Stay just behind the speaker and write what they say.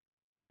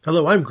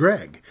Hello, I'm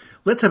Greg.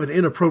 Let's have an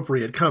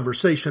inappropriate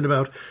conversation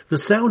about the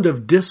sound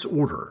of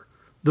disorder,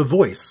 the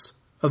voice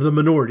of the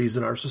minorities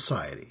in our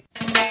society.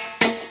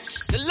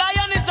 The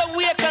lion is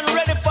awake and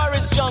ready for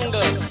his jungle.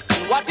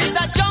 And what is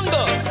that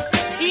jungle?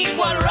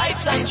 Equal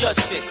rights and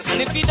justice.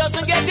 And if he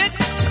doesn't get it,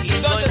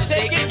 he's going to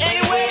take it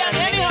anyway and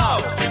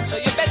anyhow. So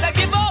you better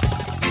give up.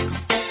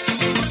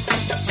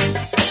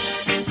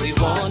 We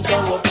want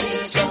our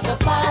piece of the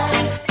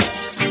pie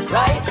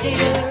right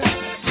here,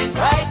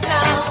 right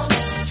now.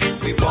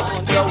 We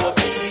want our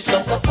piece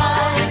of the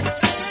pie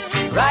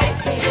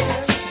right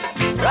here,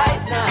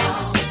 right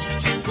now.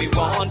 We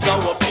want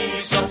our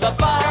piece of the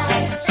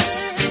pie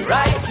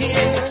right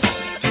here,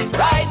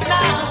 right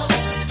now.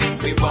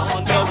 We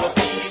want our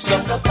piece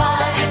of the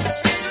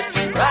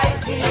pie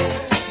right here,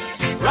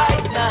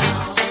 right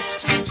now.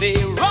 They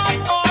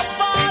robbed our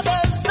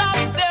fathers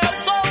of their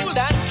gold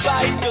and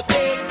tried to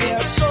take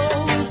their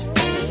soul.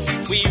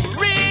 We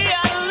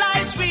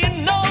realize we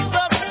know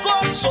the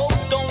score, so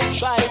don't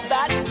try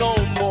that no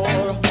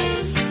more.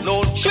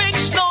 No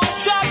tricks, no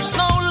traps,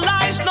 no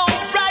lies, no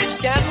bribes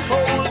can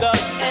hold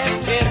us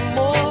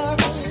anymore.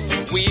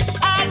 We've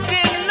had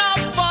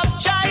enough of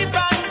jive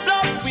and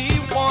bluff. We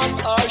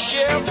want our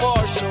share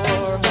for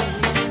sure.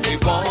 We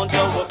want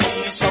our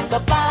piece of the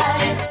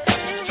pie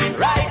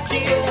right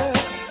here,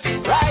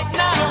 right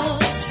now.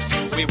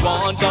 We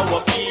want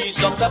our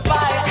piece of the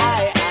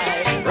pie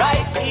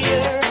right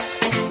here,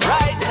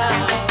 right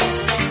now.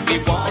 We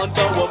want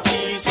our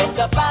piece of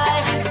the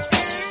pie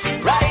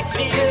right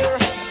here,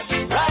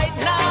 right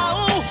now.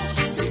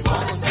 We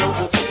want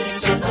our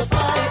piece of the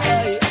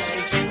pie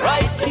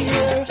right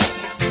here,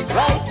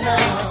 right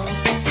now.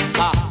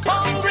 A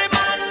hungry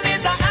man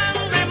is a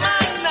angry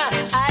man.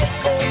 I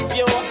hope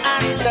you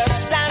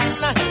understand.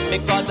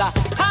 Because a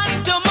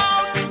hand to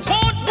mouth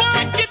won't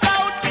work it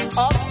out.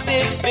 Of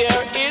this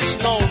there is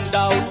no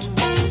doubt.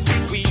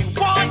 We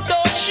want to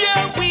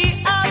share, we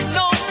have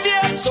no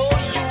fear. So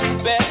you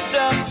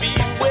better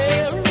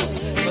beware.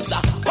 Because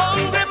a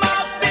hungry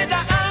mob is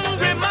a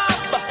angry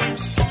mob.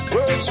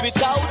 Worse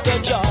without a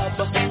job.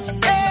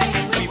 Hey,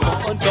 we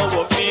want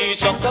our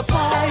piece of the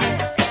pie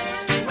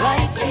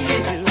right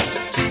here,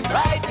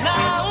 right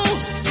now.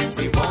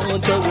 We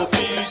want our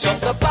piece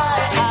of the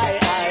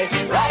pie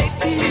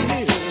right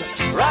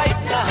here, right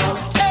now.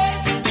 Hey,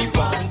 we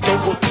want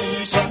our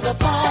piece of the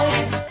pie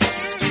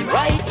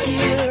right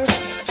here,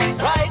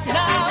 right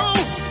now.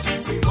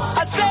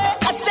 I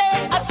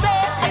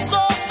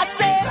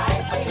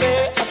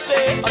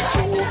say,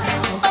 oh.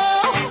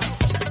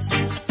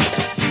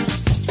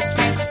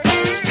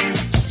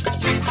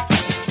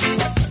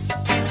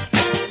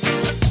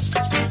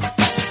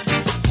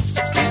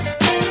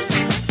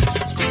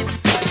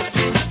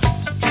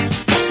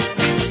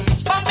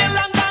 Bang, bang,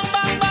 bang,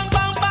 bang, bang,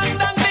 bang, bang,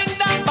 bang, ding,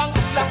 dang, bang,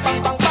 bang, bang,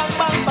 bang, bang,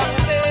 bang, bang,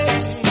 eh.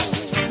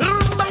 Bang,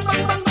 bang,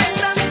 bang, bang, ding,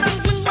 dang, dang,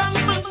 ding, bang,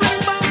 bang,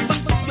 bang, bang,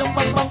 bang,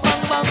 bang, bang,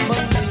 bang, bang,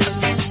 bang,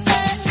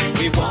 eh.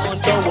 We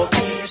want our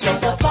piece of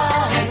the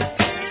pie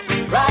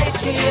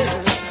right here,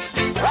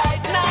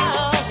 right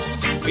now.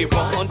 We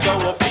want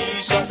our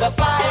piece of the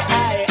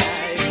pie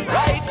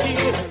right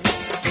here,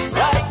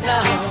 right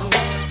now.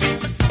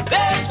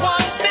 There's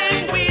one thing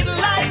we'd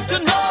like to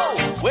know.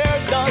 Where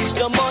does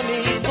the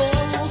money go?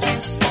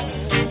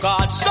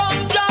 'Cause some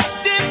drop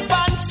dip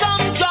and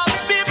some drop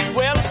dip.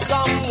 Well,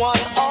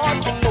 someone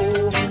ought to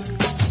know.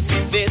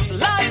 This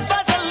life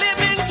has a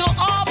living to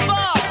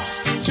offer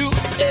to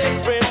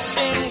every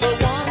single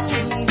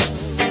one.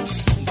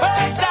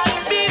 Birds and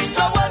beasts,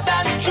 flowers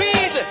and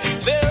trees,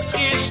 there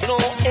is no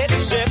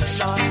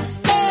exception.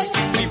 Hey,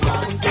 we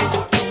want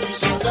our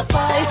piece of the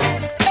pie.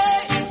 Hey,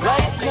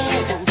 right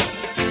now,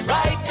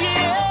 right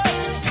here.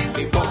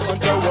 We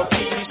want our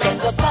piece of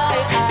the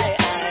pie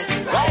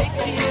right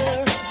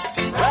here,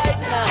 right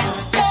now.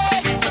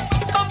 Hey,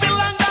 bang,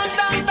 bang, bang,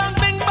 bang, bang,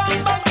 bing, bang,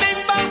 bang, bing,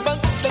 bang, bang,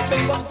 bing,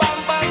 bing, bang, bang,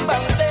 bang,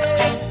 bang,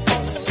 eh.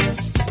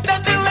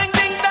 Dang, ding, ding,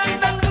 ding, dang,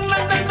 dang, ding,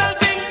 dang, dang, dang,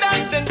 ding,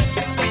 dang, ding,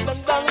 ding,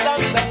 dang, dang,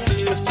 dang, dang,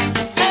 eh.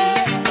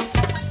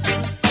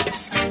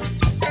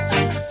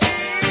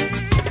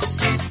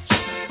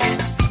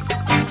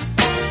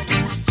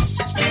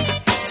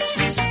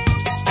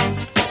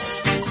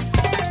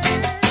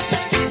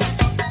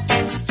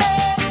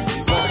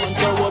 We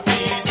want our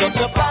piece of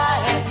the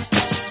pie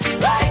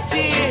right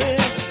here,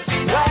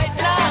 right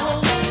now.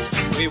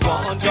 We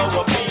want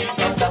our piece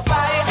of the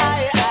pie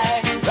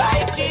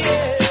right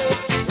here,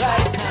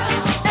 right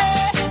now.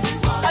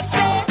 I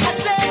say.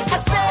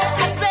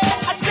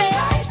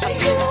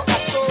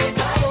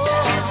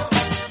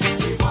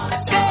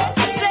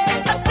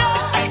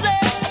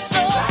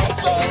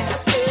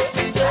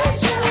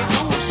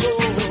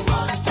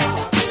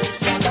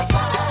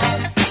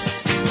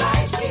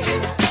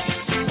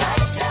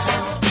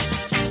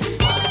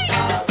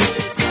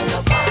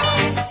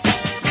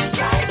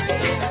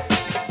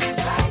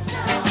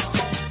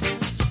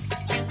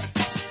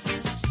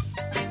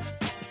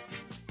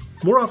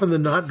 More often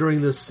than not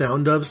during this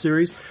Sound Of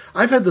series,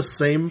 I've had the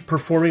same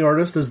performing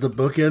artist as the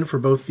bookend for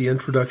both the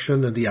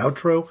introduction and the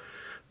outro.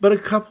 But a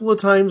couple of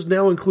times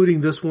now,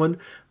 including this one,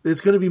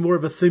 it's going to be more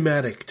of a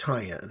thematic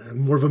tie-in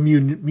and more of a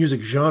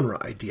music genre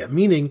idea,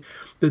 meaning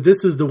that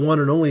this is the one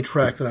and only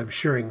track that I'm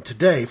sharing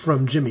today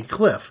from Jimmy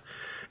Cliff.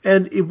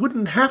 And it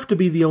wouldn't have to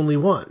be the only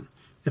one.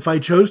 If I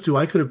chose to,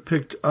 I could have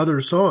picked other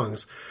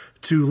songs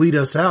to lead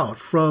us out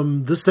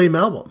from the same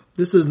album.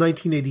 This is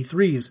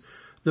 1983's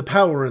The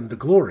Power and the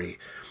Glory.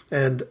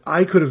 And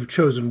I could have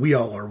chosen We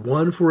All Are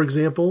One, for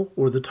example,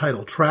 or the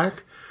title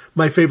track.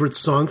 My favorite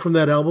song from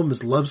that album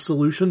is Love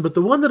Solution, but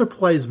the one that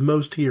applies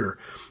most here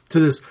to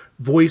this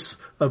voice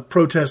of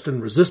protest and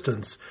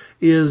resistance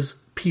is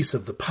Piece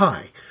of the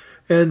Pie.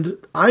 And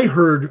I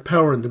heard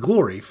Power and the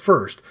Glory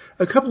first,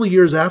 a couple of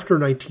years after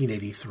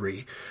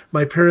 1983.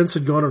 My parents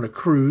had gone on a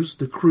cruise.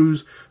 The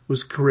cruise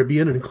was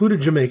Caribbean and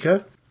included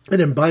Jamaica,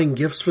 and in buying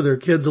gifts for their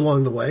kids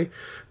along the way,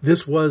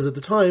 this was, at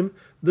the time,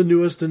 the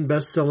newest and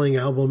best-selling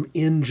album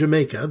in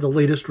Jamaica, the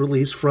latest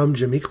release from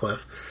Jimmy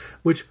Cliff,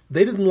 which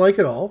they didn't like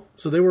at all,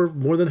 so they were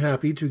more than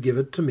happy to give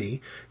it to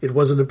me. It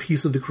wasn't a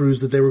piece of the cruise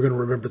that they were going to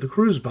remember the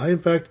cruise by. In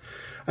fact,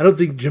 I don't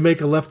think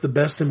Jamaica left the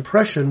best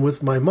impression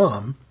with my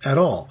mom at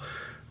all.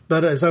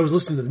 But as I was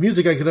listening to the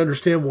music, I could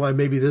understand why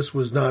maybe this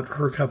was not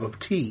her cup of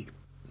tea.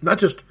 Not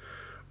just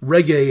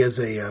reggae as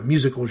a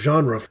musical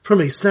genre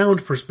from a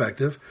sound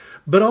perspective,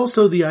 but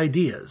also the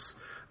ideas.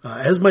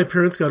 As my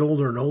parents got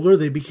older and older,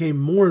 they became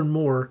more and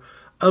more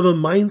of a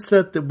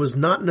mindset that was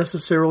not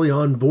necessarily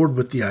on board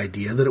with the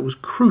idea that it was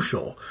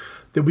crucial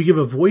that we give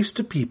a voice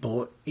to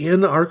people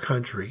in our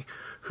country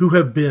who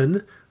have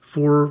been,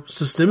 for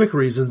systemic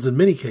reasons in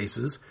many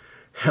cases,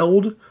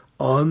 held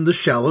on the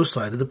shallow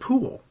side of the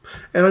pool.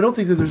 And I don't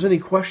think that there's any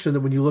question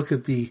that when you look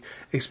at the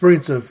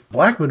experience of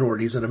black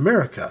minorities in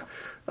America,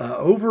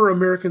 over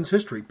Americans'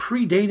 history,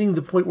 predating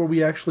the point where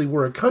we actually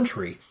were a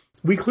country,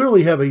 we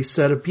clearly have a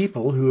set of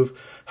people who have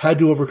had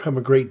to overcome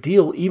a great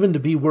deal even to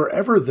be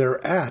wherever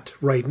they're at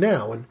right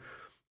now. And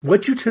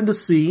what you tend to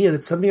see, and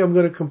it's something I'm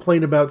going to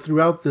complain about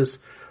throughout this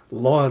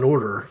Law and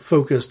Order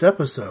focused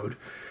episode,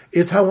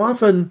 is how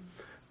often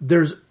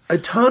there's a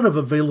ton of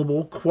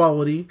available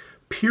quality,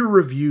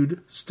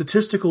 peer-reviewed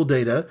statistical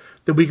data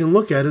that we can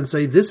look at and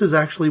say, this is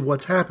actually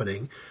what's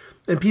happening.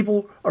 And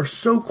people are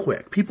so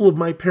quick, people of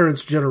my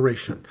parents'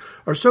 generation,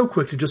 are so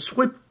quick to just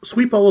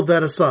sweep all of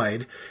that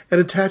aside and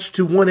attach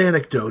to one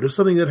anecdote of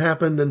something that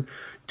happened in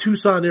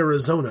Tucson,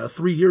 Arizona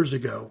 3 years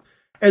ago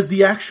as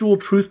the actual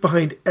truth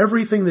behind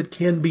everything that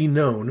can be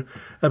known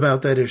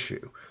about that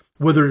issue.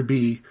 Whether it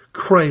be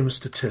crime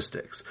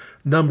statistics,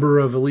 number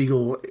of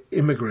illegal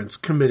immigrants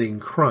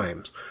committing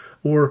crimes,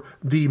 or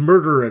the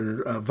murder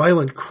and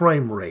violent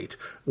crime rate,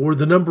 or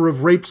the number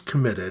of rapes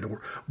committed,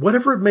 or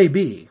whatever it may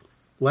be.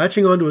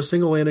 Latching onto a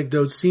single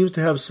anecdote seems to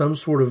have some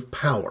sort of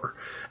power,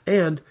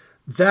 and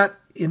that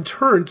in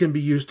turn can be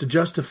used to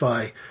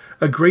justify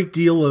a great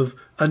deal of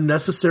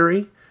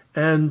unnecessary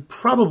and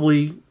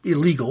probably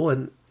illegal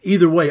and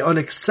either way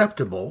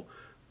unacceptable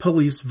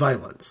police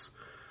violence.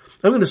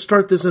 I'm going to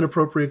start this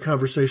inappropriate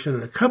conversation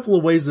in a couple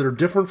of ways that are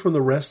different from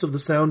the rest of the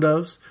sound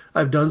ofs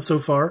I've done so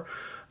far.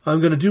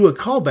 I'm going to do a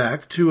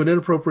callback to an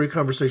inappropriate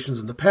conversations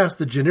in the past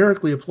that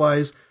generically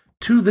applies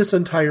to this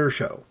entire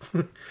show.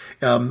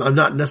 I'm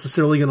not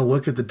necessarily going to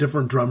look at the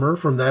different drummer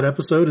from that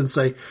episode and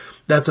say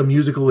that's a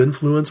musical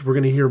influence we're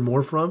going to hear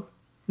more from.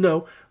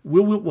 No,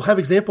 we'll have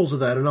examples of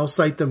that, and I'll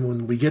cite them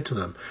when we get to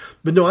them.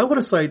 But no, I want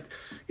to cite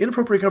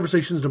Inappropriate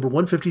Conversations number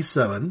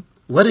 157,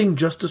 Letting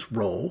Justice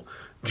Roll,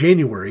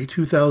 January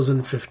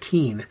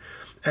 2015,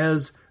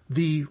 as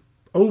the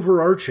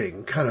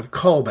overarching kind of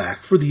callback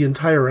for the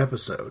entire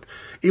episode.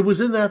 It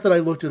was in that I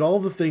looked at all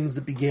the things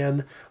that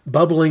began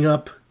bubbling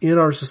up in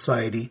our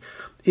society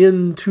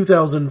in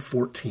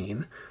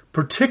 2014,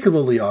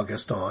 particularly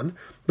August on,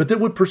 but that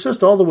would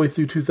persist all the way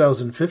through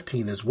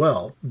 2015 as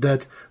well,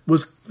 that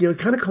was,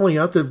 kind of calling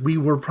out that we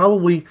were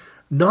probably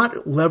not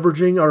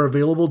leveraging our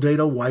available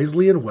data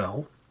wisely and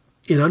well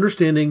in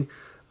understanding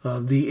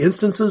the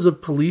instances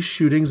of police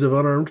shootings of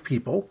unarmed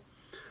people,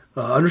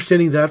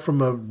 understanding that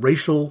from a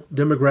racial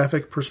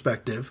demographic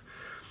perspective,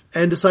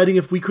 and deciding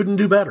if we couldn't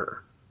do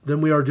better than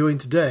we are doing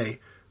today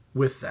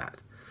with that.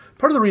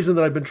 Part of the reason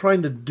that I've been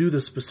trying to do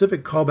the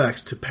specific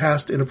callbacks to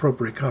past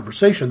inappropriate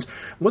conversations,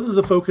 whether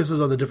the focus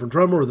is on the different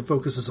drummer or the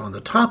focus is on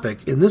the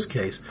topic, in this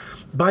case,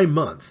 by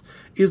month,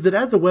 is that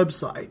at the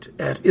website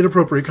at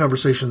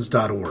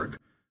inappropriateconversations.org,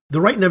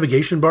 the right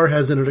navigation bar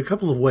has in it a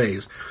couple of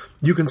ways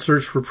you can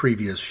search for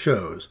previous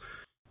shows.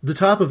 The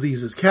top of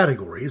these is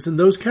categories, and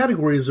those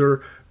categories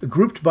are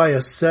grouped by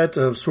a set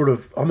of sort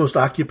of almost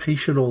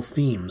occupational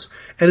themes,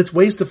 and it's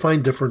ways to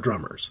find different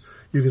drummers.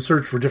 You can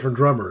search for different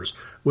drummers,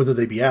 whether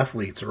they be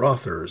athletes or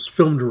authors,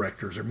 film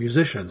directors or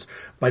musicians,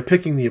 by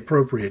picking the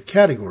appropriate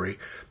category.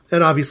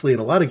 And obviously, in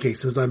a lot of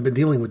cases, I've been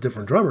dealing with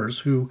different drummers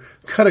who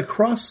cut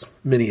across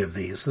many of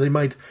these, so they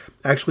might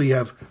actually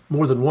have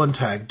more than one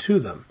tag to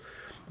them.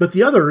 But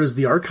the other is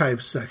the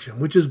archives section,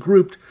 which is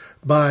grouped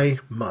by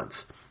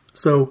month.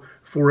 So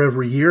for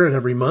every year and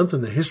every month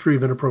in the history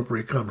of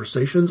Inappropriate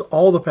Conversations,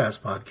 all the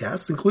past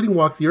podcasts, including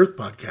Walk the Earth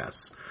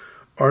podcasts,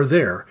 are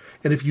there.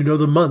 And if you know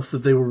the month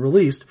that they were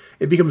released,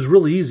 it becomes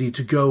really easy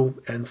to go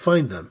and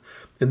find them.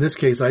 In this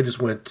case, I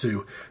just went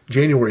to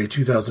January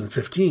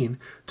 2015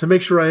 to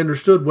make sure I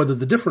understood whether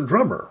the different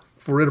drummer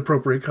for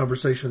Inappropriate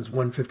Conversations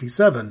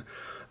 157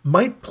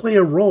 might play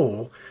a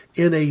role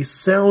in a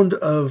sound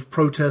of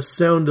protest,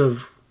 sound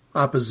of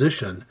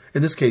opposition,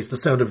 in this case, the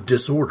sound of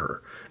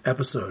disorder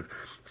episode,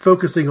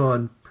 focusing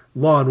on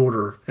law and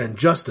order and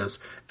justice.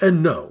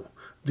 And no,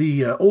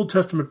 the Old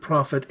Testament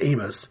prophet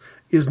Amos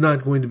is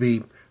not going to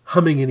be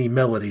humming any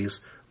melodies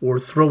or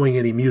throwing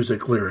any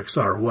music lyrics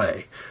our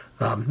way.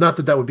 Not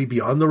that that would be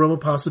beyond the realm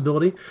of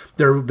possibility.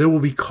 There will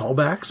be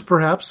callbacks,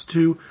 perhaps,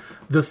 to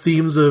the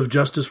themes of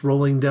justice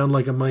rolling down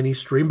like a mighty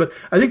stream, but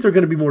I think they're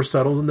going to be more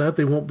subtle than that.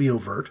 They won't be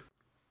overt.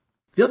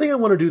 The other thing I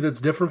want to do that's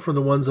different from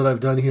the ones that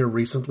I've done here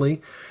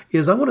recently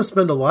is I want to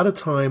spend a lot of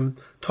time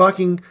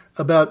talking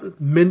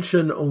about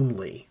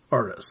mention-only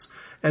artists,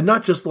 and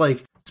not just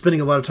like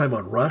spending a lot of time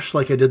on Rush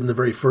like I did in the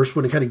very first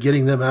one and kind of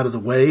getting them out of the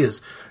way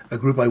as a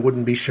group I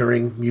wouldn't be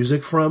sharing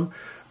music from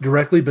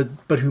directly,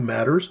 but who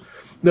matters.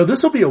 Now,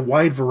 this will be a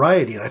wide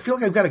variety, and I feel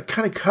like I've got to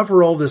kind of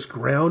cover all this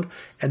ground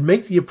and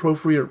make the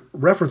appropriate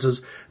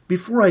references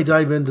before I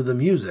dive into the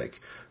music.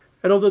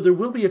 And although there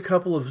will be a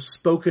couple of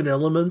spoken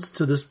elements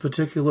to this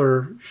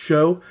particular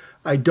show,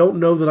 I don't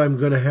know that I'm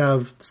going to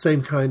have the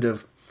same kind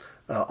of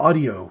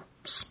audio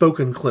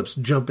spoken clips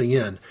jumping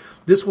in.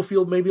 This will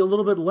feel maybe a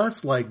little bit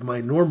less like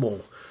my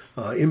normal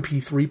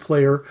MP3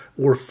 player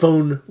or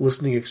phone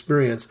listening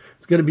experience.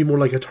 It's going to be more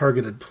like a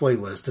targeted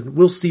playlist, and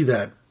we'll see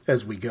that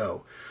as we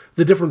go.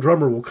 The different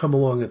drummer will come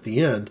along at the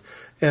end,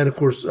 and of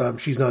course,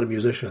 she's not a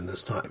musician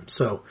this time.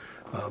 So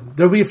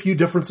there'll be a few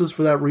differences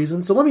for that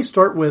reason. So let me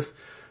start with,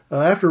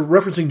 after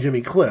referencing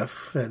Jimmy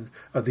Cliff and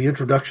the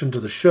introduction to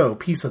the show,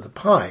 Piece of the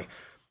Pie,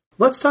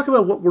 let's talk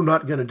about what we're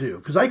not going to do.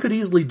 Because I could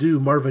easily do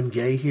Marvin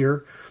Gaye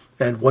here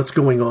and What's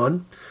Going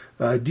On.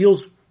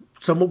 Deals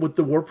somewhat with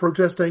the war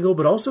protest angle,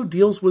 but also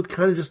deals with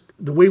kind of just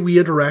the way we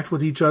interact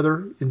with each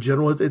other in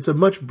general. It's a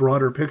much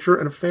broader picture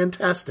and a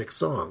fantastic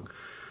song.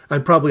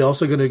 I'm probably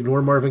also going to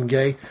ignore Marvin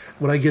Gaye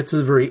when I get to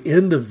the very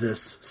end of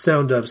this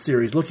Sound Up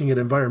series looking at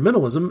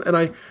environmentalism, and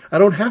I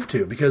don't have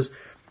to, because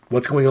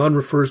What's Going On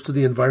refers to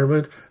the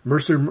environment.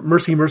 Mercy,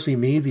 Mercy, Mercy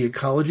Me, the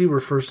ecology,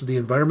 refers to the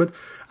environment.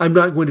 I'm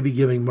not going to be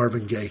giving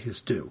Marvin Gaye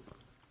his due,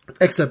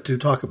 except to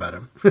talk about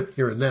him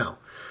here and now.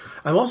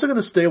 I'm also going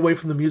to stay away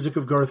from the music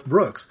of Garth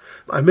Brooks.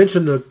 I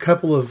mentioned a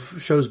couple of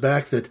shows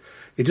back that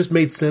it just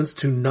made sense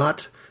to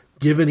not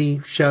give any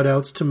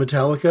shout-outs to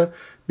Metallica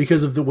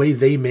because of the way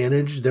they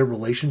manage their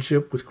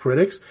relationship with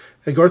critics.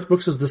 And Garth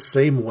Brooks is the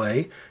same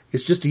way.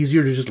 It's just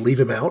easier to just leave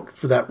him out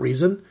for that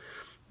reason.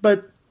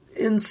 But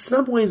in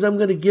some ways, I'm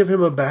going to give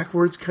him a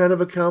backwards kind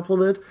of a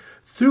compliment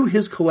through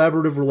his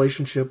collaborative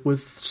relationship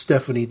with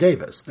Stephanie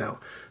Davis. Now,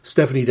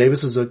 Stephanie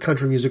Davis is a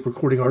country music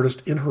recording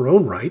artist in her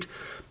own right,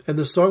 and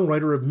the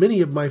songwriter of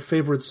many of my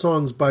favorite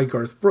songs by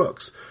Garth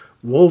Brooks.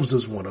 Wolves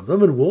is one of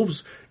them, and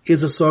Wolves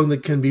is a song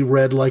that can be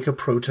read like a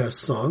protest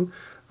song,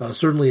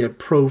 certainly a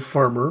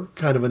pro-farmer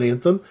kind of an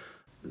anthem.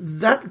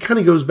 That kind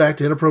of goes back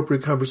to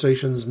Inappropriate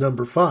Conversations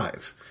number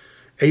 5,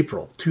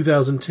 April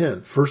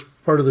 2010,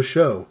 first part of the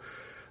show.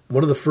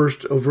 One of the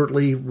first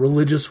overtly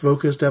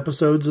religious-focused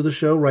episodes of the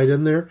show, right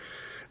in there.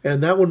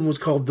 And that one was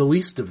called The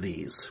Least of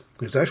These.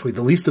 It's actually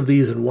The Least of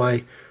These and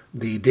why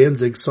the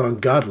Danzig song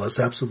Godless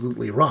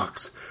absolutely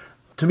rocks.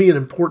 To me, an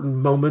important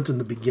moment in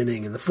the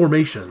beginning, in the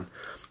formation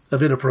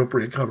of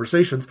Inappropriate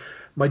Conversations.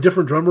 My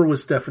different drummer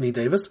was Stephanie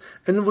Davis,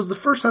 and it was the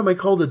first time I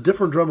called a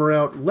different drummer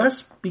out,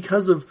 less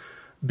because of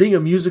being a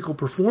musical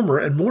performer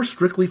and more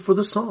strictly for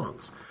the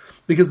songs.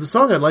 Because the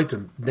song I'd like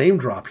to name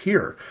drop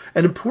here,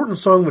 an important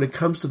song when it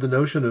comes to the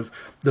notion of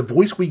the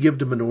voice we give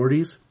to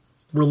minorities,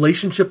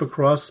 relationship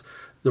across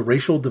the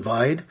racial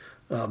divide,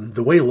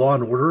 the way law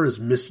and order is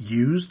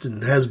misused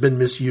and has been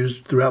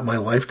misused throughout my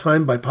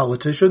lifetime by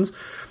politicians,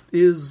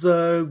 is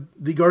the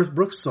Garth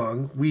Brooks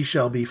song, We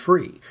Shall Be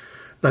Free.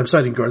 Now, I'm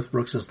citing Garth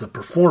Brooks as the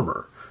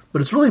performer,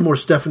 but it's really more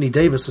Stephanie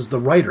Davis as the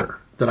writer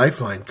that I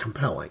find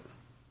compelling.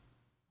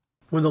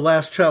 When the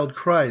last child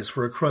cries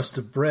for a crust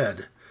of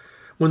bread,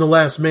 when the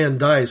last man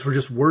dies for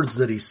just words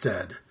that he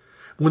said,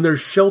 when there's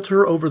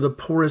shelter over the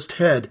poorest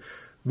head,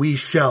 we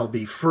shall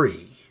be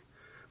free.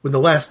 When the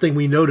last thing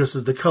we notice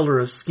is the color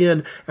of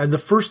skin, and the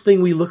first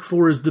thing we look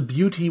for is the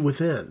beauty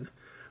within.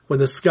 When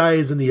the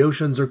skies and the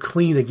oceans are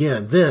clean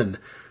again, then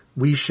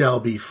we shall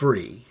be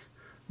free.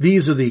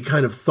 These are the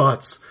kind of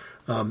thoughts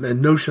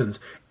and notions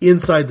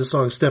inside the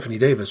song Stephanie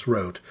Davis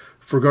wrote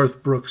for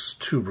Garth Brooks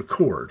to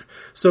record.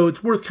 So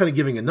it's worth kind of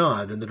giving a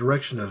nod in the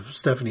direction of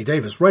Stephanie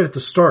Davis right at the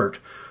start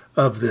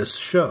of this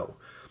show.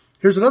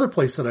 Here's another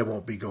place that I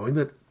won't be going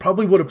that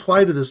probably would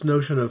apply to this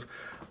notion of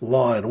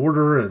law and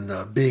order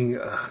and being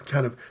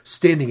kind of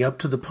standing up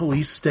to the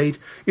police state.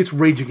 It's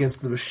Rage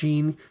Against the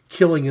Machine,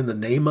 Killing in the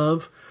Name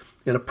of.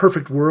 In a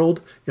perfect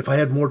world, if I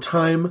had more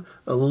time,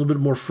 a little bit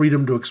more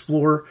freedom to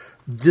explore,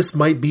 this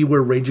might be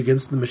where Rage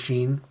Against the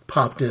Machine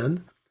popped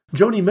in.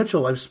 Joni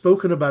Mitchell, I've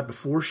spoken about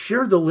before,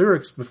 shared the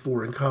lyrics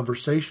before in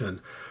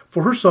conversation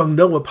for her song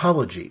No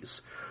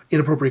Apologies.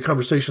 Inappropriate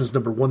Conversations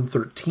number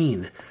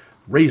 113,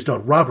 Raised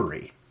on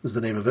Robbery is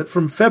the name of it,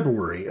 from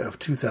February of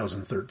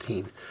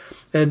 2013.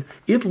 And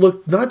it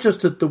looked not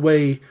just at the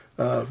way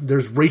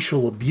there's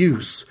racial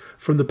abuse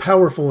from the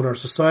powerful in our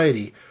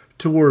society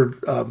toward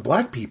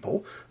black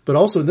people, but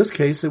also in this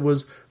case it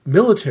was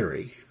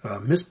military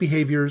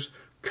misbehaviors,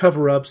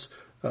 cover-ups,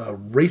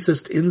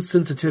 racist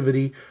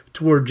insensitivity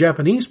toward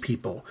Japanese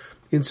people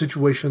in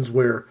situations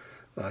where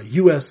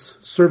U.S.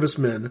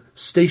 servicemen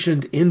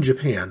stationed in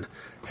Japan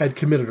had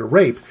committed a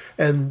rape,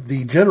 and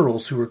the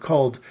generals who were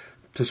called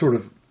to sort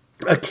of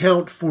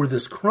account for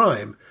this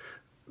crime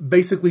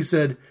basically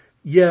said,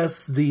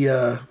 yes,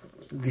 the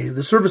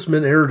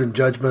servicemen erred in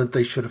judgment,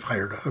 they should have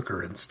hired a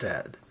hooker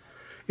instead.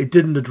 It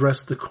didn't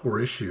address the core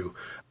issue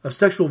of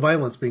sexual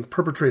violence being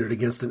perpetrated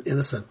against an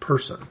innocent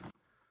person.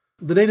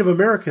 The Native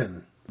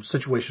American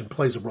situation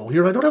plays a role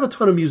here. I don't have a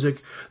ton of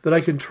music that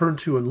I can turn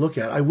to and look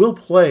at. I will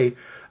play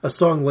a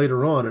song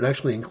later on and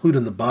actually include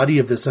in the body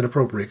of this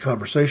inappropriate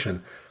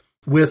conversation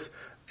with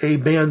a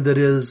band that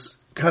is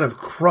kind of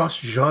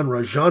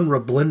cross-genre,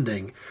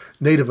 genre-blending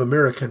Native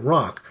American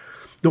rock.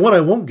 The one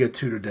I won't get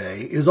to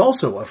today is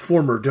also a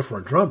former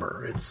different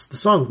drummer. It's the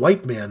song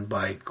White Man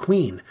by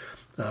Queen.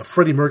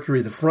 Freddie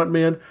Mercury, the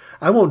frontman.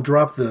 I won't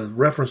drop the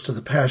reference to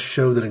the past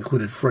show that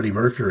included Freddie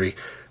Mercury.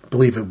 I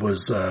believe it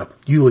was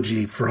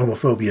Eulogy for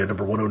Homophobia,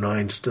 number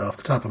 109, just off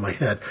the top of my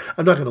head.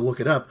 I'm not going to look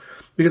it up,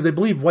 because I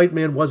believe White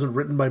Man wasn't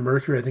written by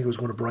Mercury. I think it was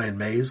one of Brian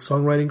May's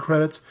songwriting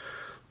credits.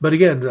 But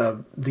again,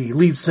 the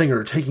lead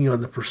singer taking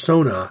on the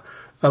persona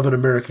of an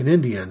American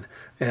Indian,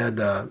 and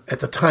at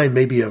the time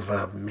maybe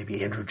of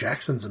maybe Andrew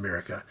Jackson's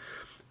America,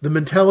 the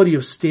mentality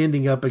of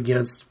standing up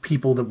against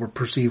people that were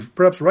perceived,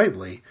 perhaps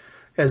rightly,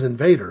 as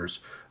invaders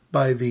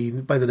by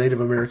the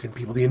Native American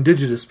people, the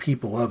indigenous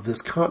people of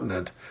this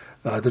continent,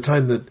 at the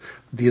time that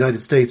the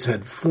United States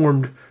had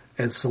formed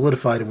and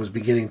solidified and was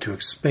beginning to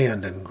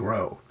expand and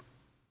grow.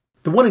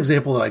 The one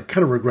example that I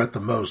kind of regret the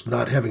most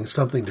not having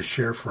something to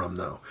share from,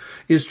 though,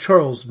 is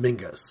Charles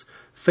Mingus,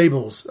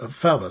 Fables of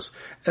Phoebus.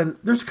 And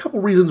there's a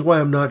couple reasons why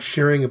I'm not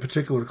sharing a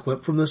particular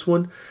clip from this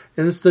one.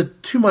 And it's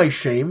that, to my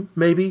shame,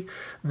 maybe,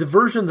 the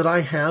version that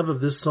I have of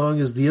this song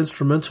is the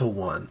instrumental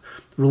one,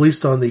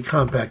 released on the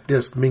compact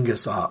disc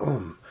Mingus A.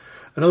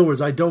 In other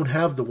words, I don't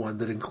have the one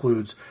that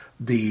includes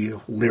the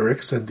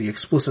lyrics and the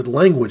explicit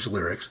language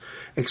lyrics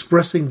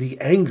expressing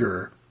the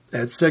anger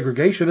at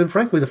segregation, and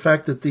frankly the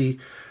fact that the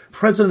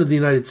President of the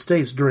United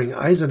States during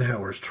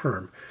Eisenhower's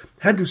term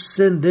had to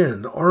send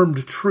in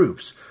armed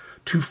troops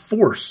to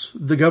force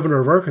the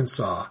governor of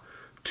Arkansas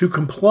to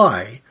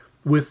comply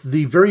with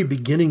the very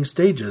beginning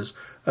stages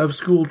of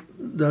school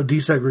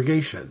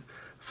desegregation.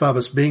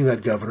 Phoebus being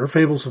that governor,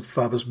 Fables of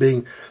Phoebus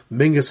being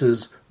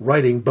Mingus's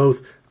writing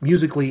both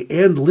musically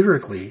and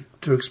lyrically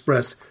to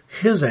express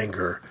his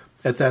anger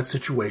at that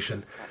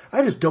situation.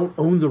 I just don't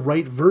own the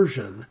right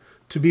version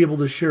to be able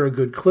to share a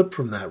good clip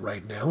from that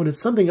right now, and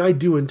it's something I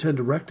do intend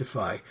to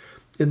rectify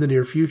in the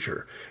near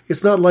future.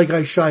 It's not like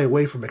I shy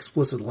away from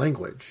explicit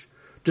language.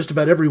 Just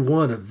about every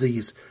one of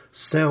these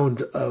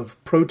Sound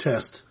of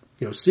Protest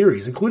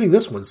series, including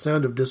this one,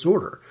 Sound of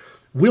Disorder,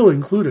 will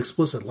include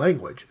explicit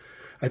language.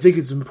 I think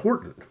it's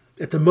important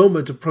at the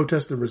moment of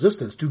protest and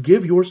resistance to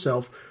give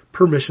yourself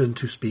permission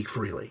to speak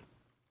freely.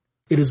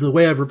 It is the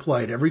way I've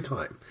replied every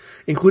time,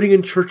 including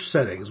in church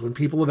settings when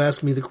people have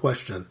asked me the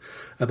question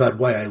about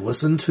why I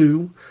listen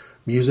to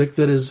music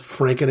that is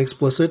frank and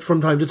explicit from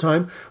time to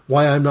time,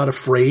 why I'm not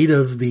afraid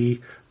of the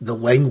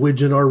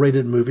language in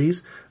R-rated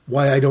movies,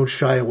 why I don't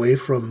shy away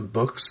from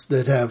books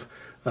that have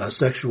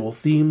sexual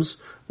themes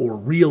or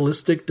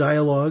realistic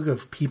dialogue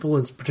of people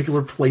in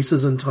particular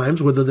places and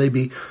times, whether they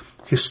be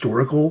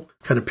historical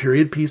kind of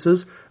period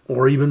pieces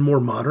or even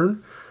more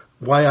modern,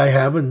 why I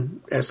have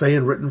an essay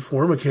in written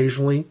form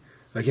occasionally.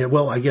 Again,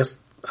 well, I guess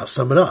I'll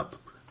sum it up.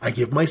 I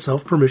give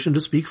myself permission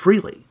to speak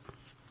freely.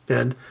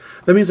 And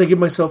that means I give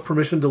myself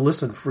permission to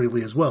listen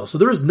freely as well. So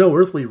there is no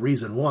earthly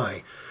reason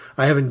why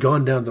I haven't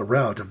gone down the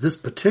route of this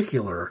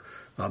particular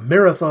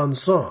marathon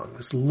song,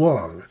 this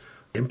long,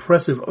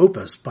 impressive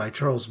opus by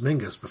Charles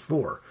Mingus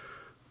before.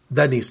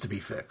 That needs to be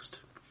fixed.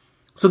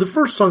 So the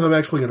first song I'm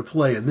actually going to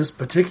play in this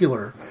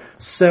particular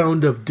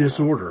Sound of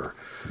Disorder,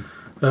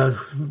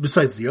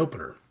 besides the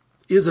opener,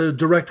 is a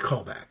direct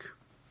callback.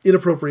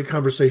 Inappropriate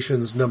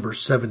Conversations number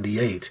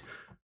 78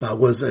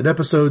 was an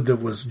episode that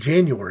was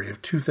January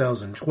of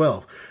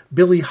 2012.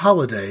 Billie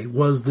Holiday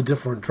was the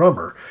different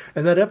drummer,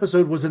 and that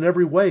episode was in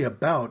every way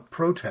about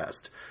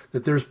protest,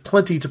 that there's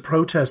plenty to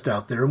protest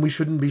out there and we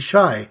shouldn't be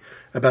shy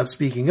about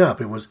speaking up.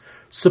 It was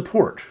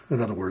support,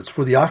 in other words,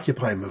 for the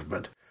Occupy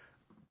movement.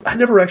 I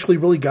never actually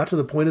really got to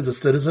the point as a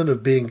citizen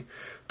of being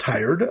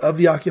tired of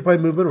the Occupy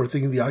movement or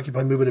thinking the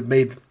Occupy movement had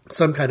made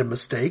some kind of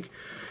mistake.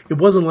 It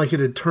wasn't like it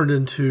had turned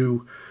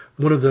into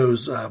one of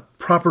those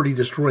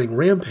property-destroying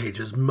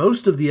rampages.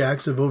 Most of the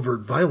acts of overt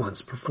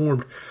violence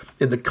performed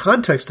in the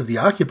context of the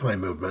Occupy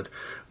movement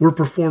were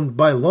performed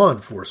by law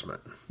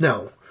enforcement.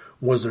 Now,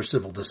 was there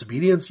civil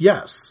disobedience?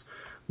 Yes.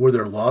 Were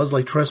there laws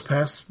like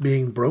trespass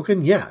being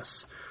broken?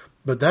 Yes.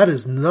 But that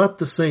is not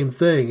the same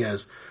thing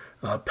as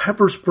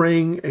pepper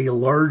spraying a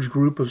large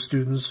group of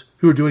students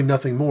who are doing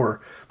nothing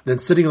more than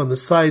sitting on the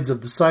sides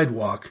of the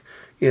sidewalk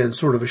in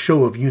sort of a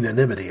show of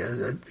unanimity,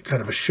 a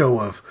kind of a show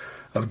of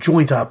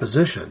joint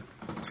opposition.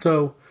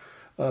 So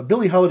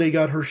Billie Holiday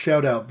got her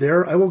shout out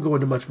there. I won't go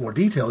into much more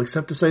detail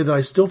except to say that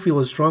I still feel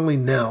as strongly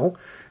now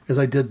as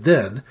I did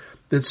then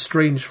that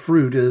Strange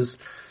Fruit is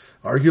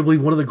arguably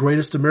one of the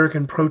greatest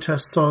American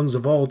protest songs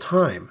of all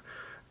time.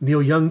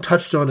 Neil Young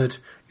touched on it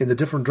in the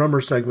Different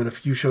Drummer segment a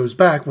few shows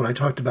back when I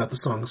talked about the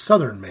song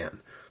Southern Man.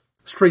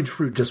 Strange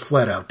Fruit just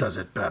flat out does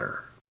it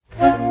better.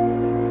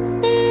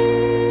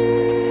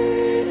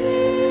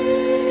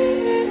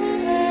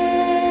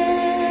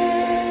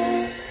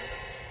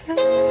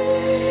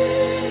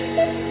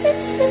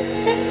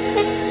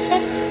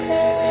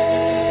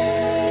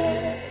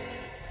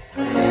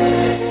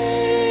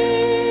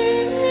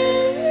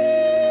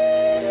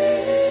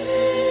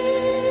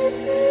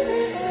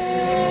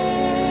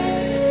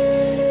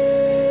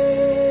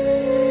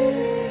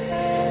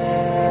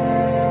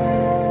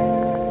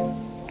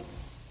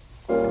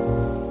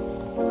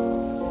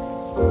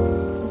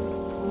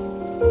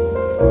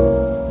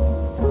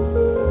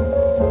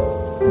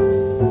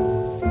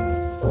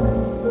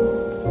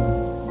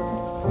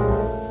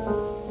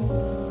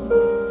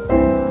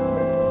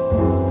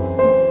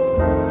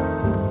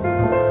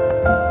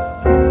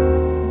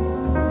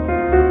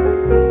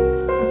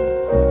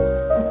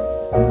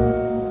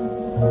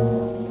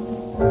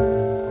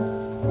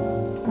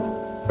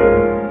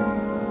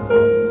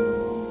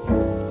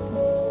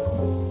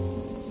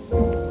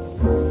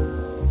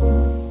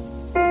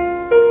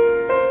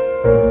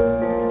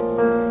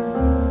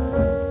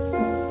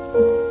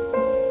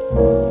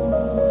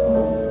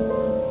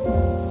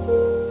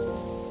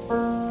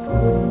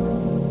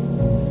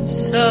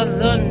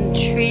 Southern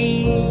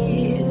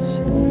trees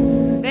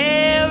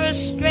bear a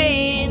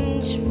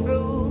strange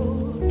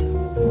fruit,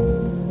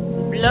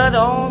 blood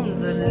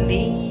on the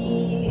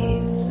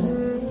leaves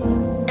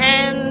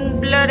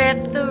and blood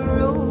at the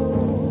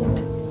root,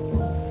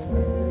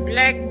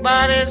 black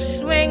bodies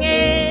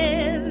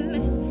swinging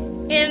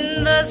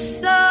in the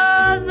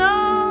southern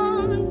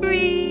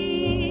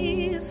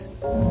breeze,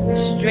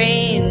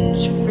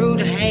 strange fruit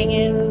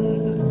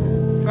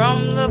hanging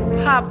from the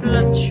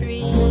poplar trees.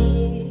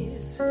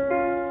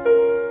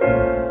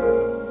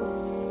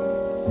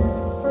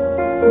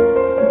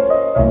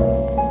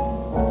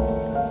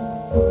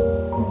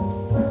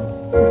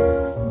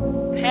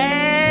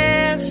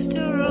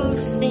 Pastoral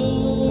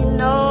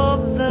scene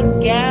of the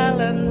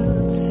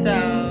gallant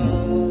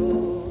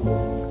South,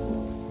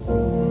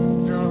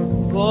 the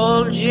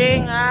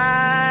bulging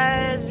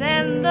eyes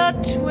and the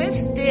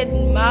twisted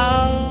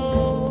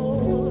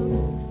mouth,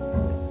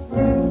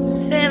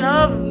 scent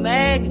of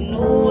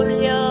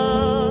magnolia,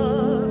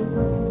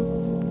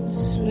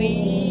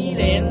 sweet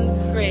and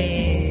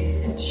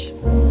fresh,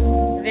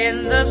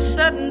 then the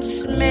sudden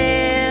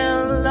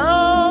smell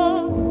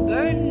of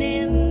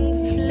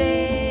burning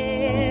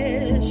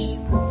flesh.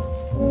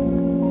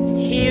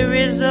 Here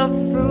is a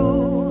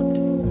fruit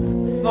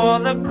for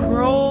the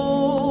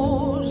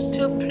crows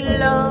to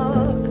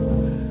pluck,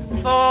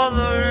 for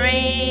the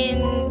rain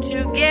to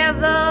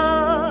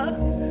gather,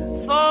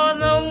 for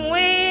the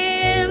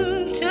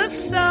wind to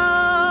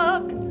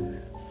suck,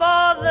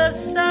 for the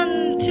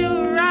sun to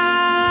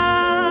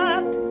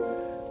rot,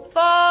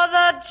 for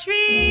the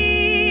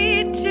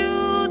tree to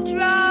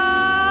drop.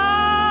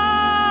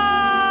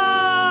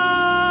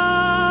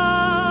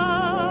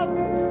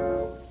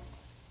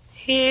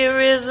 Here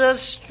is a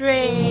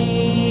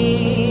strange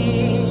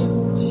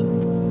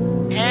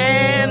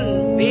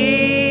and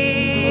bitter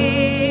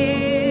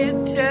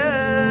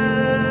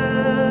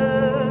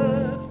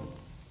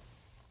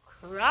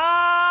crop.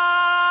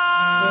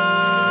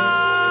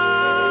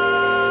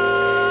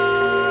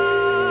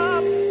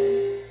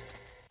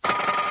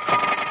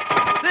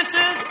 This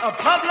is a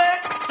public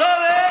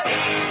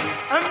service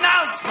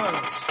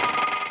announcement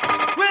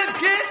with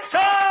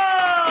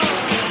guitar.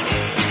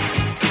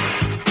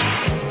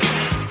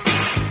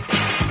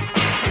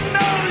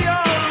 Know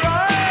your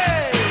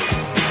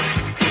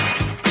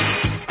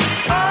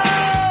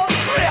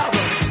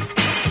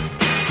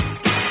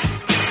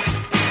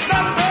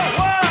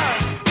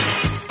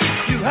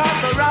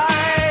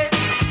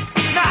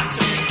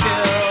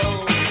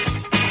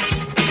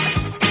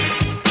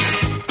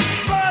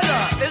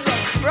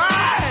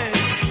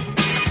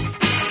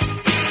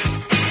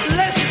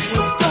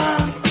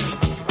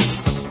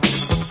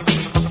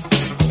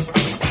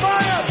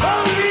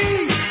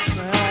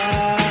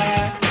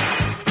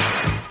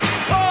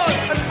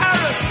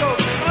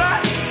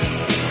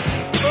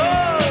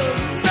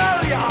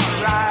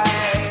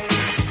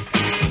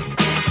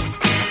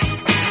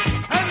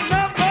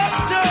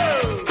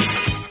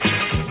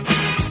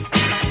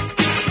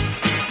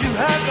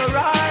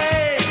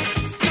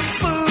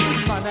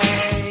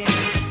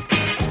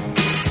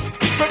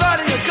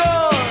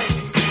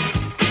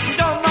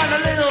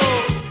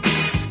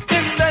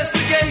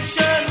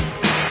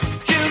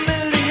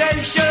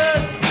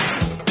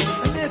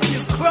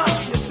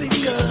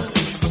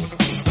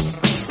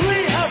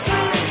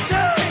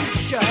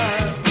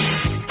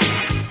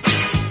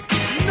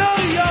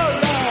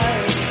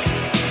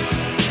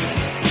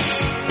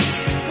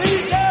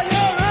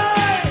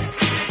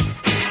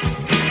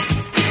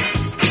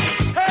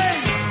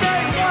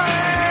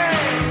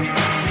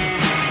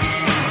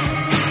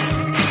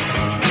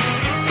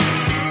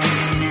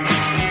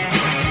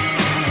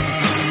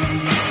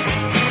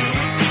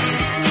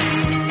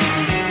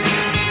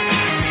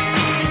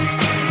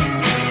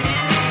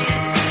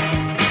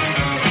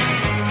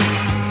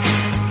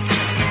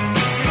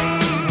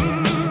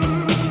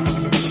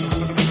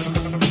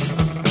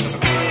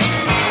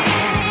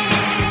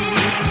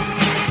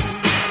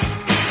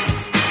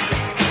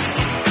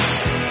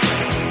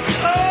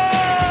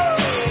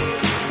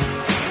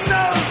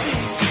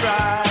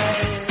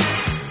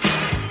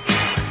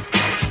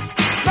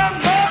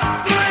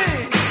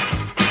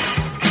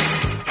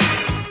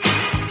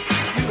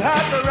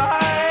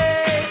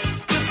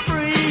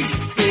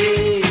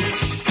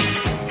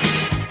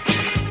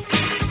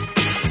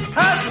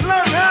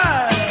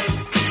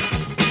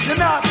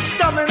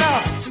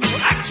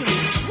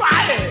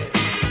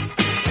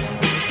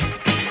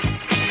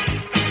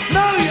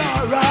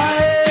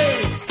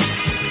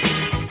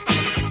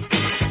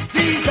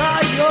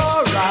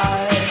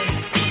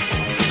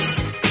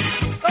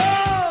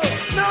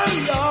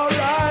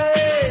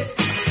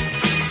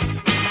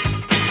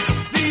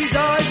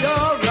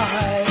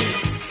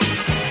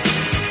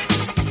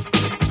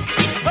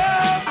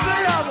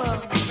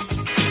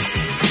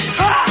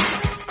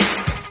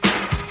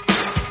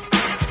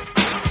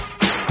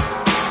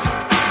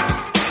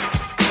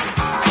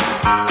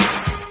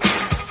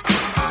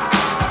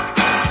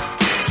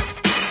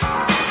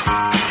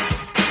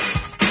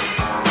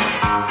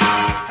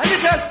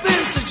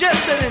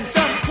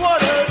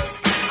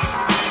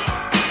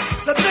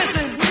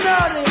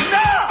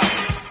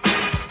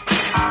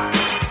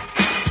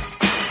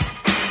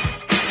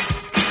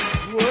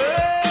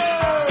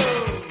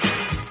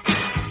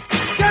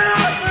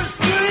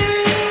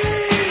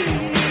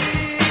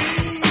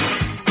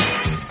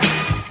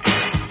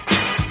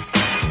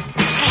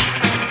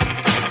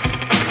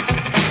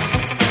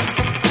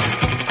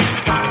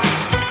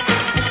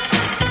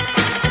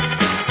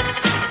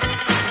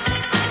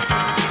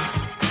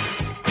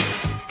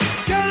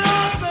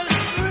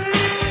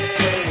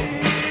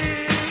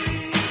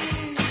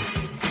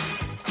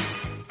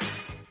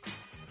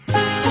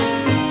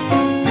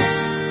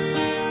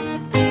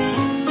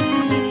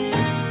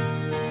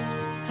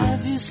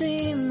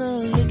seen the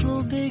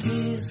little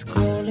piggies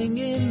crawling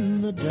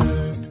in the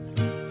dirt.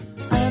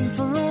 And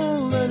for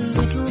all the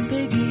little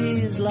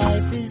piggies,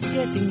 life is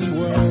getting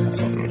worse.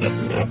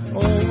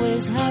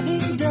 Always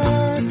having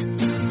dirt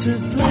to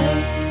play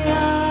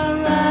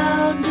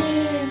around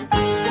in.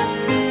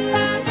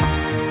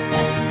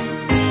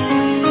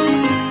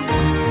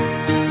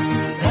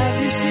 Have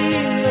you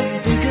seen the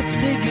bigger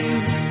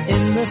piggies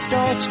in the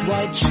starched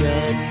white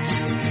shed?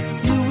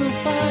 You will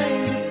find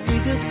the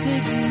bigger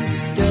piggies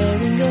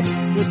stirring up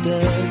the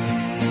dirt.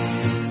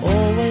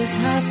 Always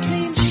have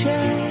clean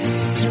sheds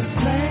to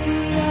play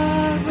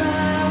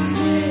around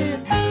in.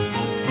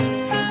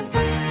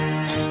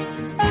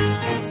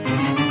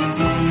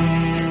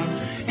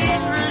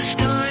 In the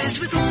skies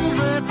with all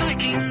the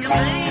backing,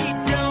 they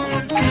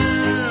don't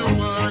care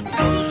what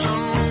goes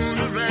on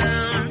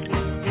around.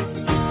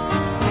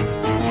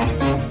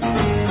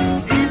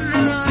 In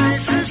their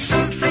eyes there's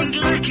something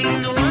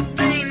lacking, what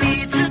they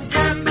need's a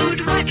damn good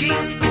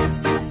whacking.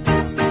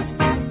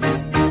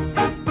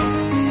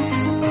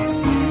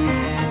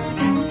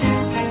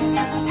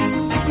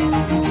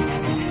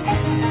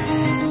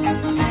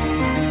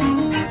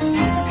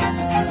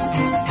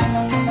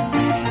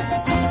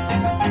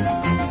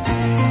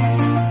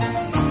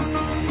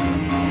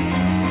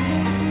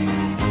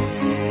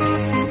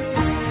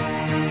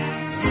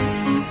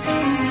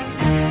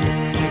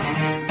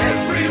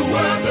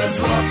 Everywhere there's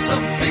lots of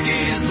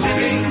piggies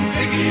living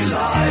piggy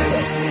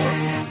lives.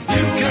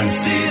 You can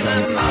see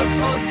them out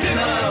for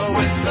dinner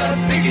with their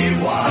piggy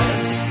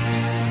wives,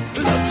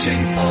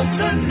 clutching forks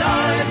and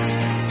knives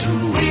to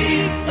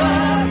eat the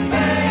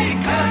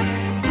bacon.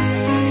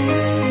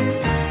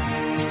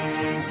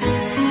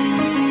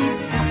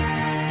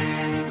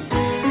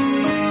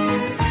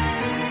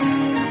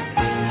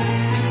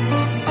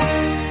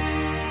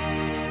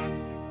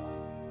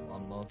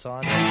 One more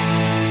time.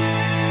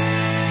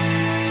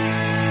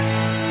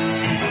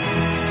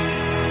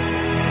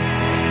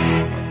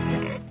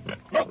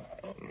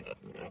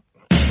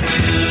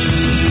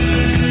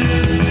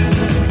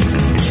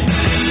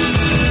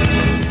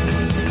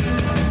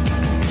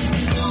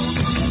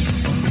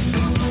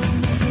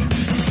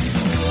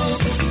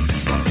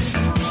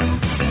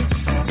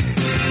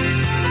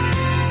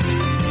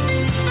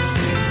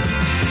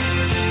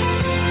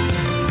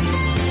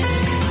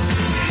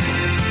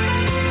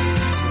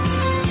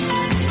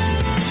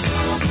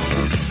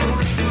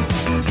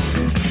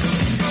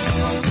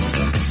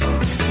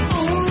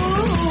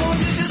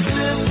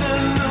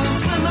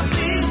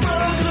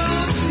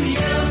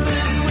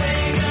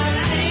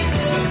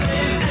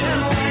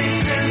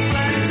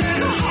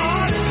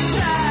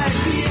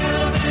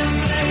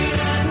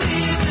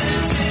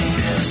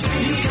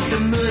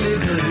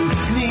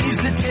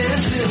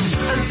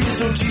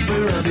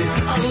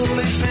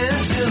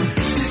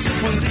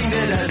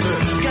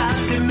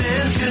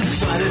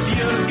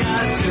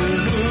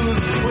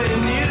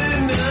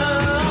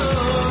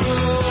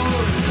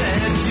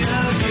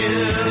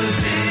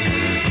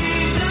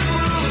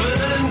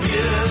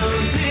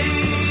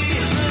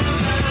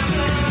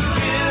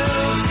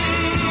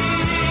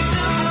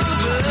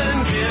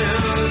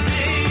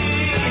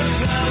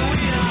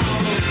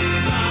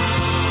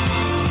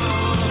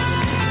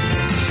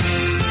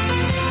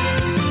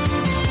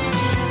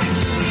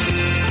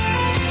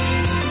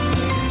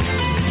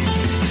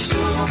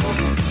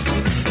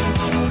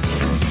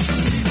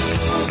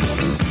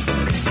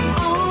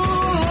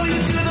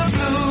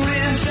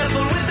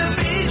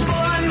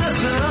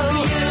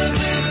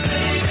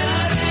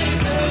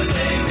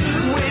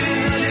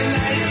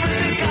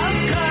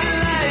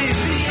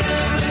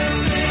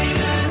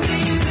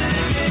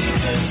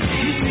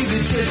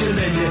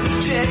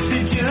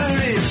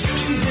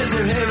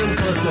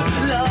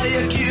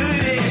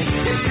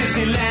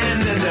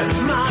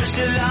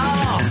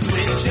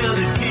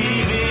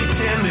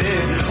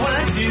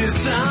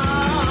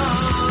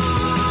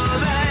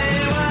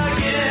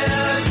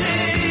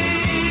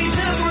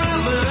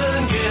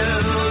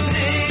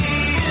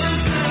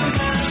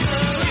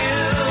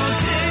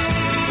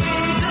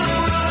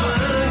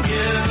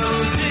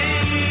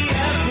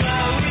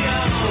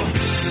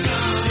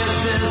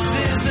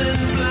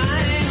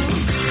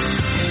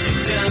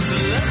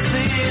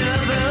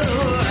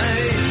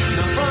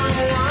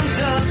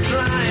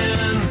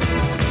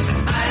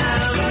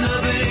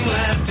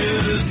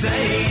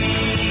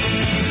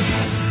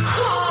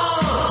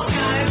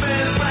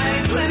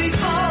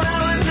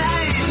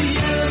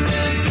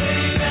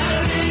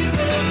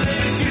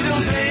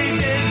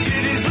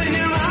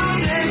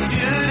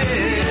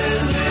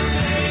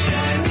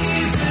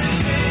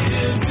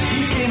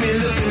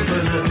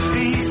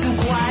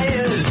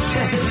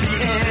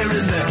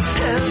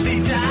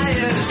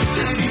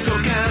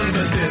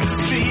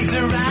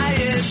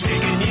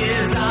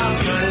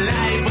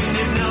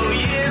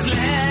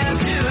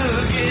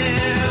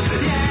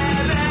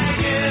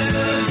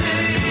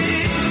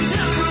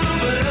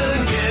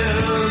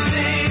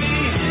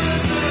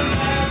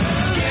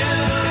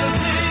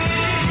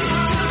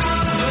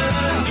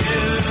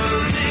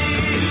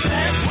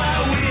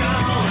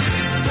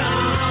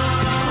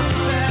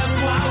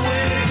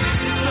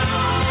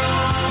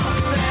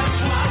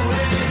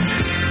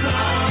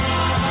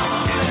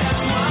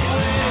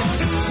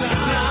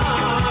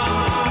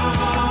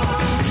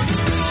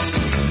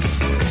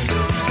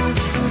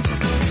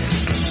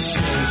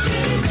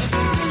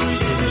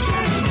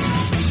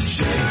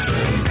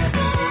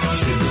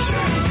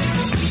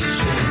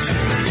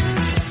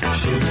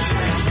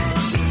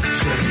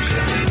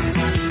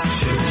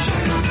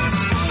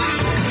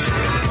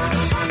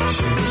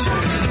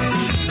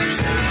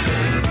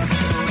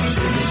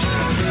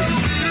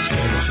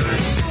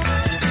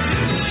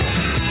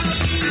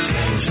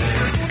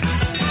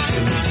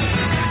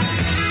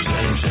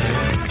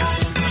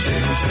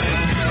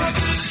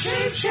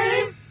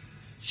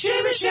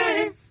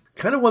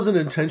 kind of wasn't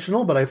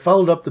intentional, but I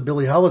followed up the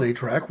Billie Holiday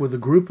track with a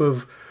group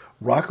of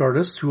rock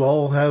artists who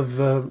all have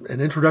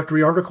an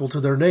introductory article to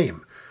their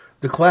name.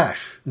 The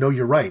Clash, Know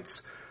Your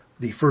Rights,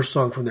 the first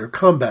song from their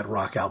Combat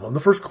Rock album, the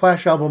first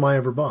Clash album I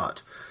ever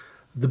bought.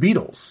 The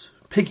Beatles,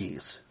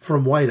 Piggies,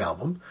 from White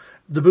Album.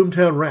 The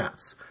Boomtown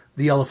Rats,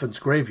 The Elephant's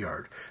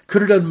Graveyard.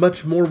 Could have done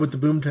much more with the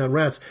Boomtown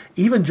Rats,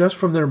 even just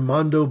from their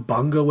Mondo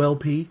Bongo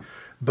LP.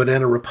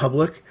 Banana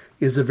Republic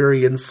is a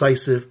very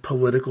incisive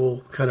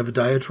political kind of a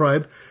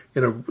diatribe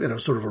in a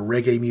sort of a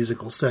reggae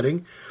musical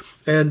setting.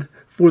 And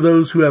for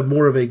those who have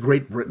more of a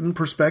Great Britain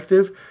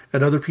perspective,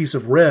 Another Piece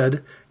of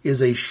Red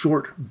is a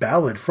short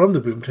ballad from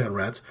the Boomtown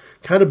Rats,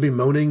 kind of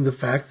bemoaning the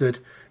fact that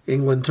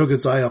England took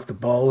its eye off the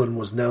ball and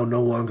was now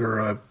no longer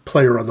a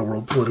player on the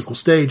world political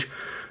stage.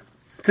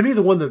 To me,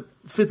 the one that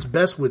fits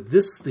best with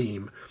this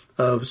theme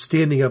of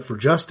standing up for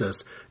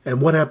justice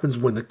and what happens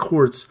when the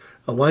courts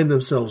align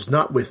themselves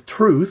not with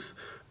truth,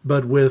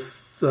 but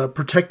with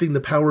protecting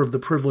the power of the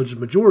privileged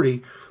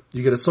majority,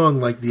 you get a song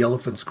like The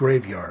Elephant's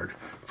Graveyard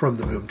from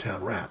the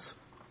Boomtown Rats.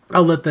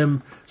 I'll let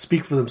them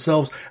speak for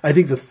themselves. I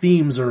think the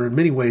themes are in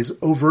many ways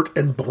overt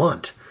and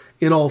blunt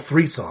in all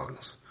three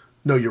songs.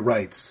 Know Your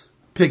Rights,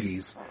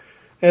 Piggies,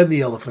 and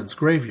The Elephant's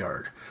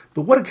Graveyard.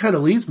 But what it kind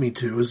of leads me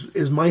to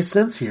is my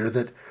sense here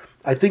that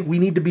I think we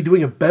need to be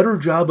doing a better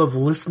job of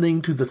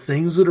listening to the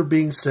things that are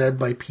being said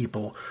by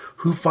people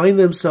who find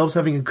themselves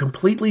having a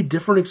completely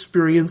different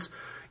experience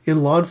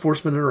in law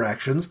enforcement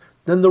interactions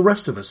than the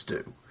rest of us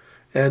do.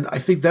 And I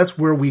think that's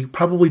where we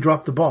probably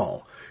dropped the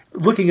ball.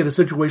 Looking at a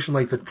situation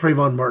like the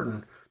Trayvon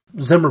Martin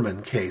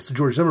Zimmerman case, the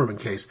George Zimmerman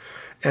case,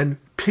 and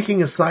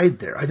picking a side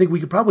there, I think we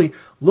could probably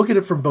look at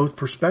it from both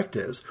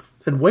perspectives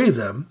and weigh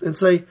them and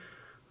say,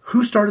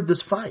 who started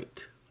this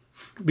fight?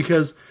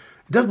 Because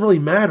it doesn't really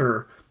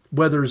matter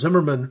whether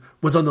Zimmerman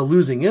was on the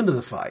losing end of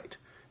the fight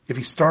if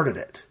he started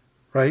it,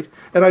 right?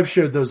 And I've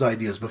shared those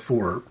ideas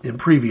before in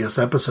previous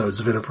episodes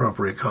of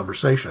Inappropriate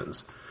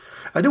Conversations.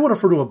 I do want to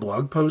refer to a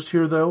blog post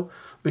here, though,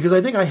 because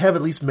I think I have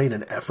at least made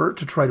an effort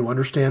to try to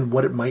understand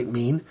what it might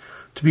mean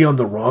to be on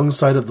the wrong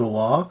side of the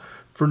law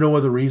for no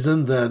other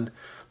reason than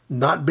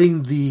not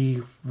being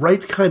the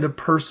right kind of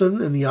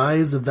person in the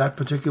eyes of that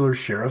particular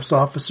sheriff's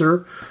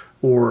officer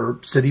or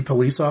city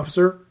police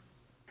officer,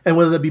 and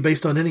whether that be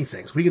based on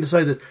anything. So we can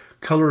decide that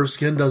color of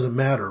skin doesn't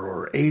matter,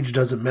 or age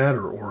doesn't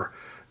matter, or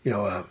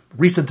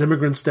recent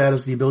immigrant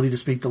status, the ability to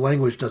speak the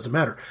language doesn't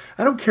matter.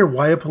 I don't care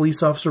why a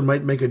police officer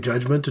might make a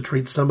judgment to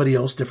treat somebody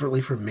else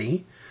differently from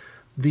me.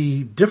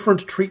 The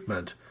different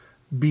treatment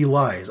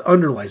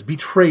underlies,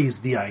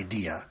 betrays the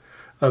idea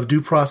of due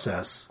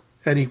process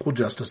and equal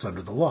justice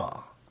under the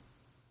law.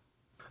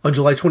 On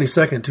July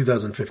 22nd,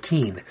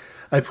 2015,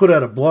 I put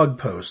out a blog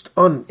post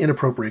on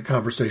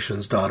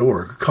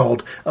inappropriateconversations.org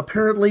called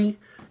Apparently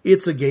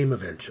It's a Game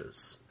of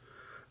Inches.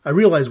 I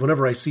realize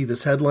whenever I see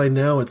this headline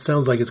now, it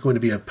sounds like it's going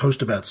to be a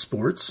post about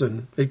sports,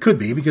 and it could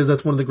be because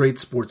that's one of the great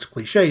sports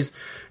cliches.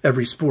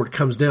 Every sport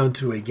comes down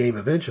to a game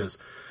of inches.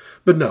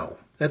 But no,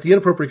 at the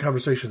Inappropriate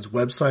Conversations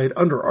website,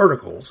 under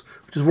articles,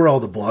 which is where all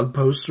the blog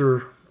posts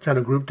are kind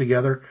of grouped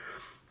together,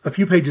 a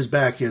few pages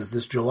back is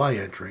this July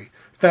entry.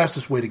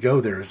 Fastest way to go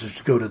there is just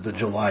to go to the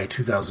July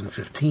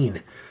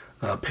 2015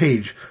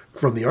 page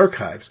from the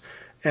archives.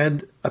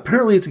 And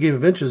apparently It's a Game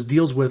of Inches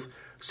deals with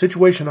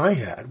situation I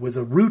had with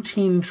a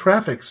routine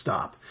traffic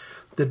stop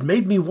that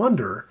made me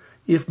wonder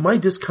if my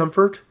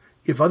discomfort,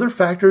 if other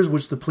factors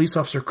which the police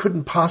officer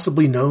couldn't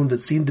possibly know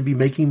that seemed to be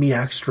making me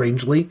act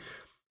strangely,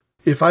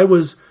 if I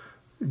was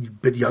a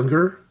bit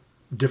younger,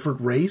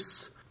 different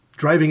race,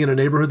 driving in a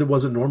neighborhood that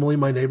wasn't normally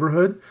my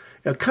neighborhood,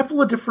 a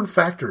couple of different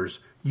factors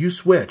you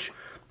switch,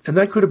 and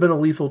that could have been a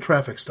lethal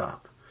traffic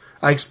stop.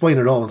 I explain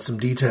it all in some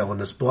detail in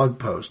this blog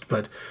post,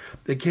 but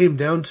it came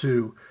down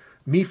to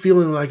me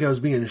feeling like I was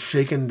being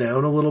shaken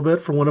down a little bit,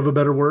 for want of a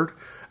better word.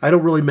 I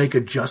don't really make a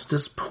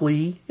justice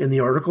plea in the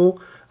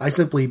article. I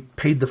simply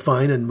paid the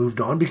fine and moved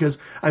on because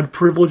I'm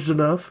privileged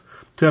enough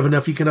to have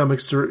enough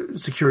economic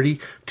security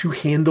to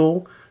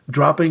handle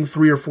dropping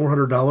 $300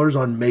 or $400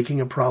 on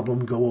making a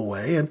problem go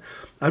away. And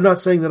I'm not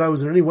saying that I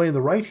was in any way in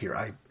the right here.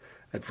 I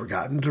had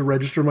forgotten to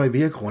register my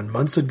vehicle, and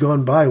months had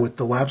gone by with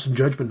the lapse in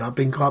judgment not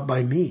being caught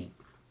by me.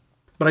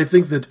 But I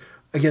think that,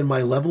 again,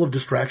 my level of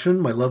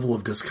distraction, my level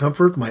of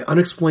discomfort, my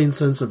unexplained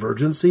sense of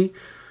urgency,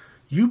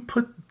 you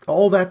put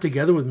all that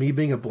together with me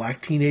being a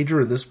black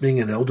teenager and this being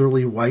an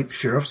elderly white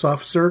sheriff's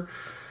officer,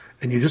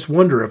 and you just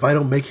wonder if I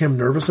don't make him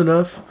nervous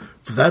enough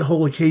for that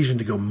whole occasion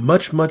to go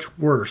much, much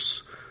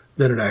worse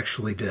than it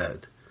actually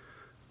did.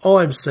 All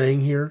I'm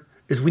saying here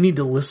is we need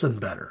to listen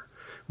better.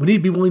 We need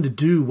to be willing to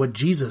do what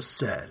Jesus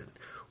said.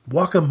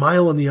 Walk a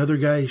mile in the other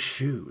guy's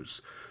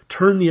shoes.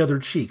 Turn the other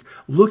cheek.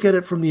 Look at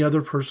it from the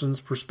other person's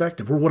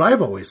perspective. Or what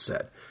I've always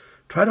said,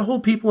 try to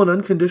hold people in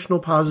unconditional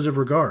positive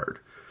regard.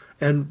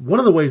 And one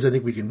of the ways I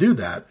think we can do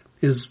that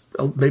is,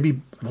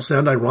 maybe will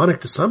sound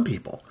ironic to some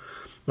people,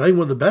 but I think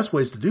one of the best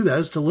ways to do that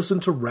is to listen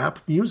to rap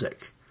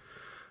music.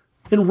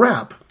 In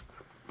rap,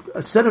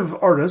 a set of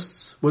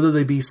artists, whether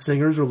they be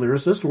singers or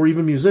lyricists or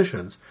even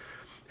musicians,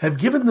 have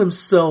given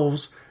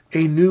themselves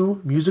a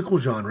new musical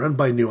genre, and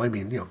by new I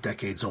mean,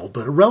 decades old,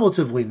 but a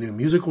relatively new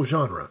musical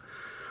genre,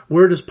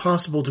 where it is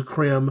possible to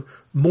cram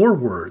more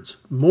words,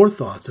 more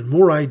thoughts, and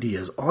more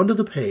ideas onto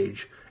the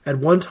page at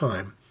one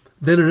time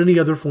than in any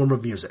other form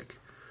of music.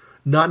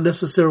 Not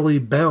necessarily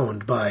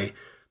bound by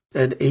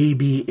an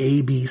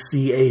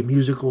A-B-A-B-C-A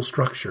musical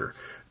structure,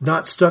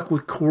 not stuck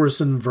with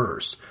chorus and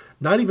verse,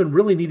 not even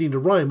really needing to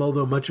rhyme,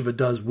 although much of it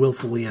does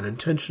willfully and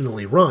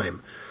intentionally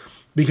rhyme.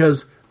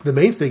 Because the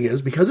main thing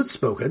is, because it's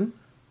spoken,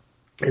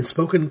 and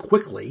spoken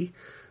quickly,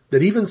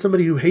 that even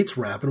somebody who hates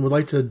rap and would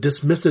like to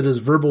dismiss it as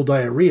verbal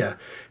diarrhea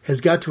has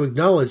got to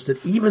acknowledge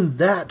that even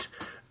that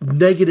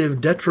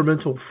negative,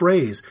 detrimental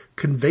phrase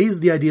conveys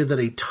the idea that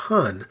a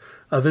ton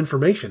of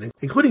information,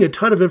 including a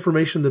ton of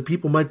information that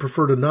people might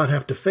prefer to not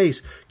have to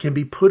face, can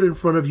be put in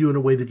front of you in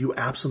a way that you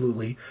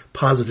absolutely,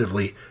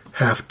 positively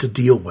have to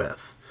deal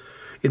with.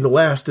 In the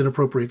last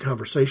Inappropriate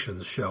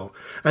Conversations show,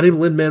 I named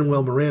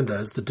Lin-Manuel Miranda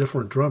as the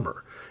different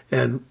drummer.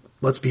 And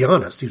let's be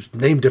honest, he's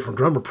named different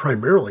drummer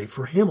primarily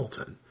for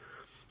Hamilton.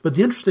 But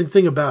the interesting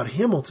thing about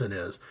Hamilton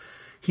is,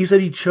 he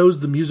said he chose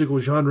the musical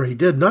genre he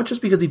did, not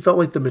just because he felt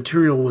like the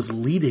material was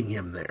leading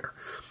him there,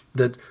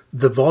 that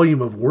the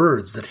volume of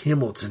words that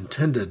Hamilton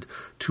tended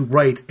to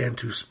write and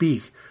to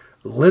speak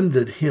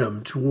lended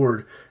him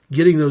toward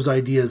getting those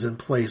ideas in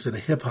place in a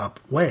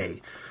hip-hop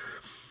way.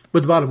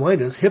 But the bottom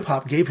line is,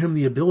 hip-hop gave him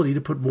the ability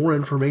to put more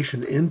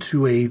information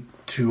into a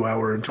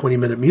 2-hour and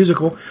 20-minute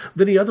musical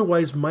than he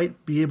otherwise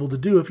might be able to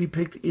do if he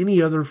picked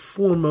any other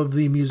form of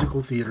the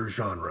musical theater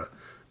genre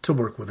to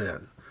work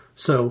within.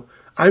 So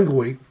I'm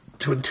going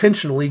to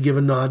intentionally give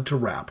a nod to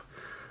rap.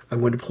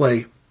 I'm going to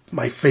play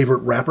my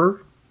favorite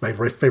rapper, my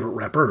favorite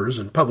rappers,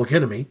 and Public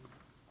Enemy,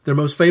 their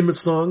most famous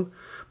song,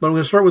 but I'm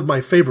going to start with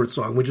my favorite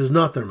song, which is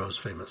not their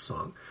most famous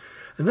song.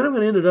 And then I'm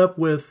going to end it up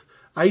with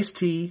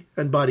Ice-T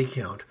and Body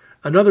Count.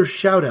 Another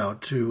shout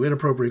out to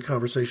Inappropriate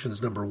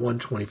Conversations number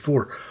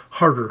 124,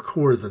 Harder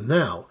Core Than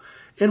Thou,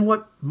 and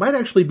what might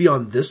actually be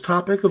on this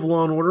topic of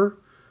Law & Order,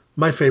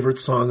 my favorite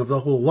song of the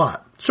whole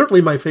lot.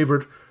 Certainly my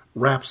favorite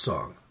rap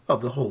song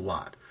of the whole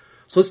lot.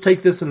 So let's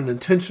take this in an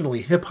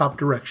intentionally hip-hop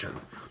direction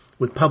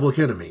with Public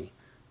Enemy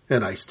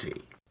and Ice-T.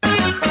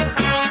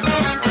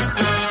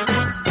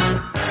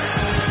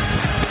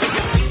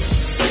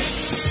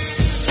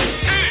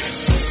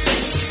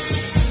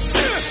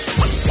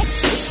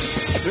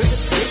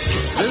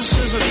 This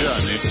is a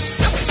journey.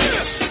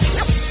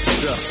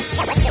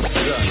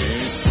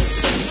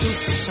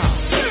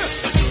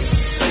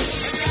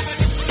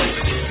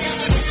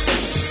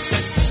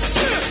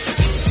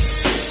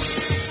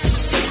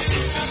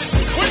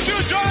 Would you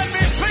join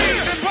me,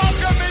 please, in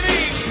welcoming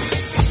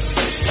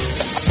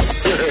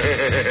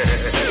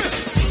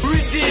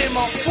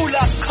Redeemer full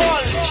of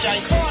culture.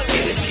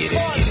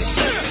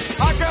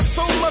 I got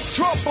so much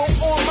trouble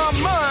on my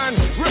mind.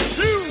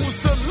 Refuse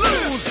to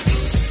lose.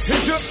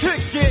 Here's your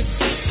ticket.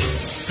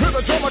 Hear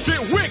the drummer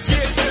get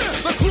wicked.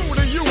 The crew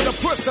to you to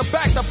push the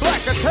back the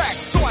black attack.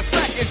 So I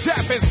sack and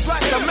jab and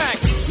slack the Mac.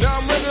 Now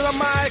I'm ready to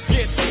mic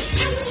it.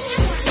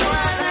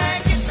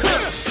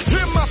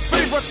 Hear my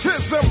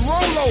favoritism,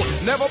 Rolo.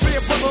 Never be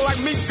a brother like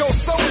me, go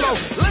solo.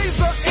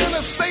 Laser,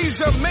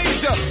 Anastasia,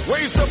 major.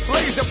 Ways to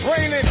blaze your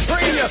brain and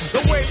train you.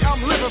 The way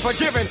I'm living,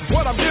 forgiving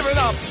what I'm giving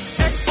up.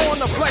 X on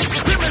the flex,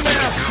 living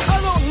now. I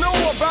don't know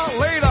about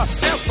later.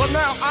 As for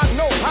now, I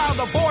know how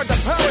to avoid the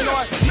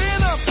paranoid.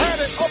 Man, I've had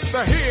it up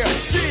to here.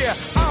 Yeah,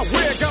 I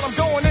wear, got them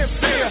going in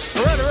fear.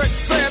 Rhetoric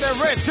said and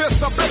read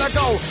just a bit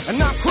ago. And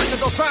not quick to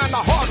go sign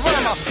the hard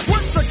runner.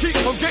 What's to keep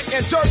from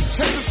getting jerked?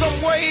 Changing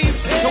some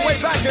ways. The way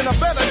back in the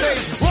better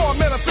days. Raw,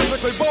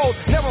 metaphysically bold.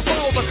 Never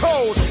follow the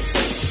code.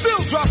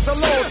 Still drop the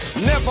load.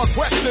 Never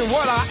question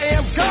what I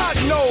am. God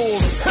knows.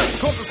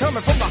 Cause it's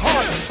coming from the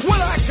heart. What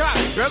I got,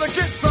 better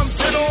get some,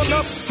 get on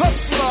up.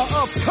 Hustler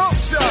of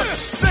culture.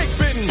 Snake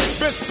bitten,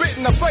 bitch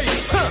bitten the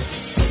face.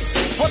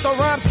 But the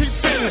rhymes keep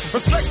fitting.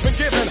 Respect's been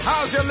given.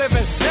 How's you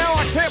living? Now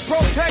I can't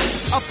protect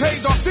a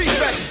paid off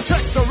defect.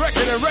 Check the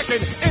record and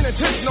record.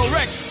 Intentional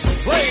wreck.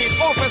 Played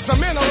off as some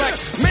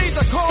intellect. Made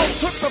the call,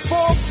 took the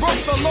fall,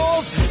 broke the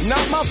laws.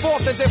 Not my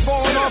fault that they're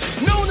falling off.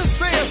 Known as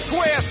fair and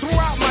square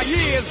throughout my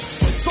years.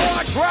 So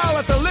I growl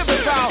at the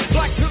living foul.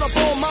 Black to the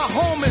bone, my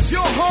home is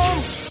your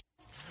home.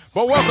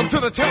 But welcome to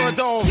the Terror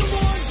Dome.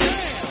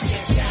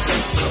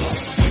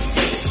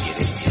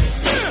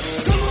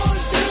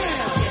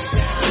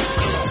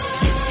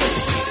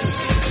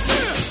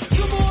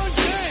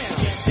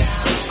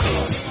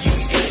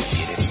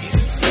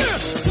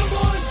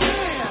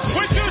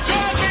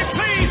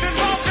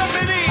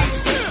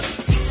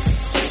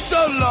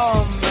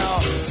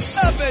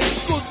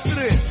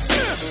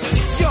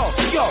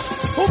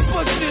 Who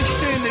put this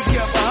thing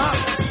together, huh?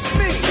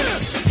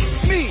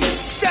 Me,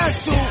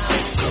 that's who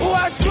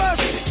I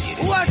trust,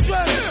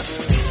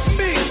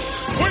 me.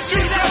 Would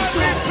you join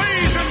me,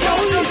 please, and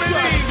welcome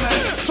me?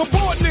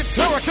 Subordinate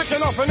terror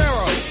kicking off an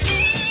error.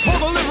 For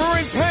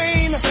delivering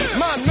pain,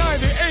 my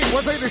 98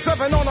 was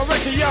 87 on the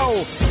radio.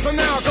 So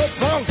now go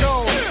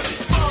Bronco.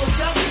 Oh,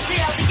 just stay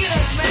out to get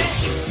us, man.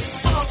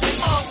 Oh,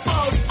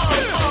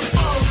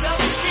 just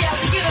stay out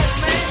to get us,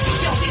 man.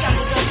 Yo, we got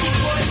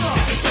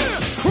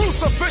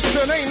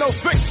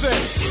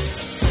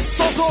revolution.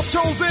 So-called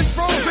chosen,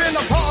 frozen,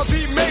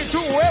 apology made to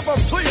whoever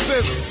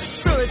pleases.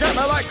 Still they got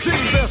me like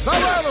Jesus.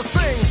 I'd rather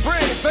sing,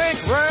 bring,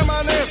 think,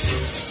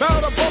 reminisce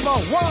about a brother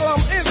while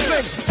I'm in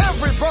sync.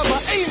 Every brother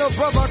ain't a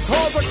brother,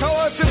 cause the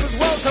color just as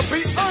well could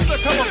be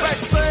undercover.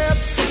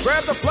 Backstab,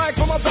 grab the flag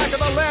from the back of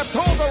the lab,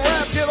 told the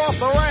rap, get off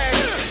the rag.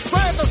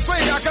 Sad to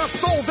say, I got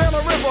sold down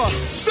the river.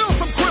 Still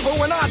some quiver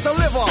when I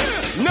deliver.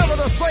 Never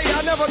to say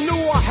I never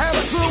knew or had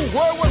a clue.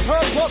 Word was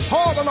heard plus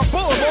hard on the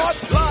boulevard.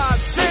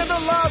 Lies,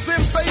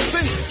 scandalizing,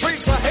 facing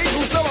traits of hate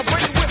who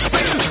celebrate with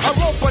Satan. I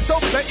rope a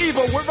dope to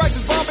evil with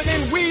righteous bobbing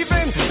and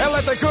weaving, and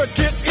let the good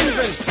get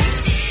even.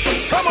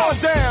 Come on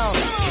down.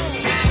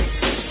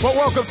 Well,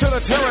 welcome to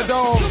the Terror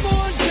Dome. Come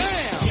on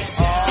down.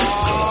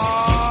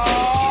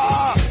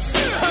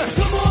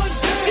 Come on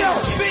down. Yo,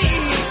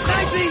 B.E.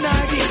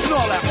 1990 and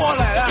all that.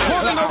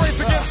 Holding the race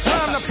against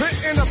time, the pit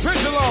and the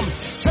pendulum.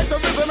 Check the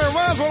rhythm and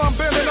rhymes while I'm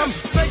bending them.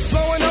 Snakes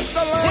blowing up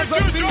the lines of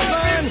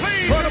design.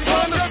 Run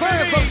upon the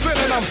sands of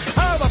spinning them.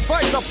 How to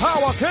fight the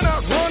power,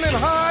 cannot run and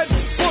hide.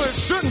 Well, it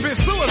shouldn't be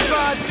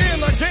suicide.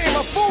 In the game,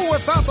 a fool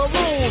without the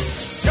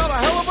rules. Got a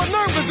hell of a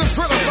nerve to just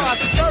criticize.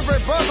 Every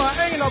brother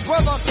ain't a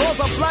brother, cause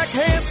a black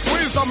hand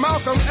squeezed a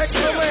Malcolm X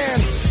the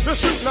man. The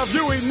shooting of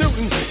Huey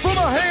Newton from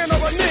the hand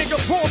of a nigga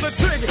pulled the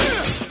trigger.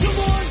 Come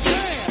on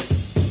down.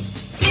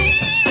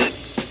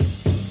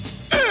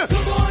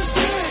 Come on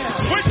down.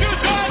 Would you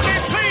join me,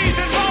 please,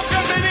 and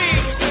welcome me in?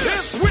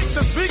 This week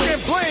the speak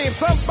and blame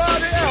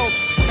somebody else.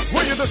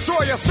 Will you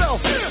destroy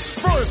yourself?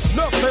 First,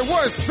 nothing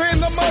worse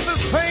than the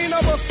mother's pain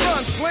of a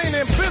son slain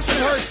in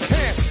Bensonhurst.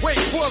 Can't wait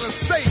for the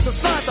state to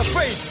decide the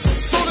fate.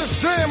 So this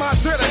jam I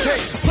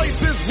dedicate.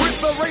 Places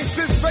with the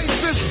racist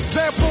faces.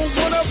 Example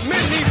one of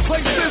many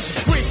places.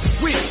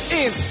 Weak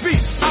in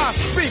speech. I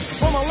speak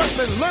from a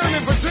lesson learned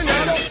in Virginia.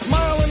 I don't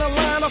smile in a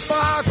line of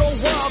fire. Go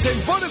wild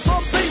and bullets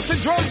on bass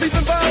and drums,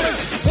 even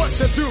violence. What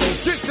you do?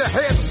 Get your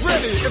head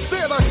ready.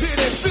 Instead of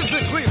getting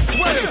physically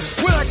sweaty.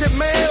 When I get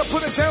mad, I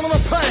put it down on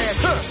the pad.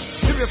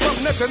 Give you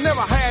something that you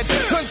never had.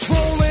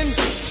 Controlling,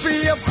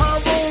 fear, high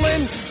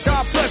rolling.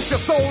 God bless your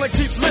soul and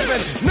keep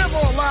living. Never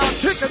allowed,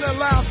 kicking it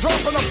loud,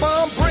 dropping a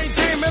bomb, brain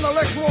game,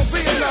 intellectual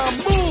Vietnam.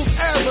 Move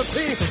as a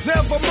team,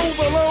 never move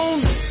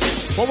alone.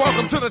 Well,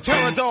 welcome to the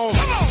Terror Dome.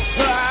 Come on.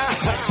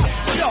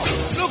 Yo,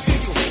 look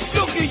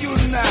at you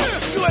now.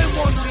 You ain't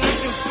want to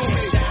listen to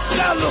me.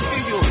 Now look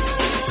at you.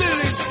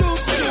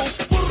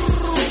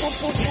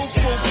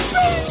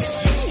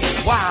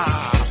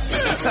 Wow.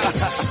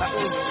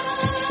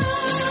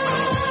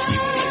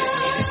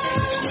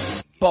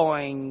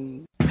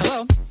 Boing.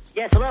 Hello?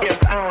 Yes, hello. Yes,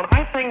 Alan,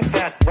 I think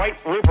that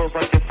white liberals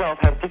like yourself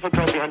have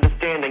difficulty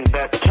understanding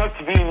that Chuck's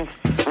views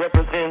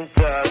represent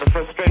the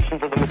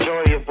frustrations of the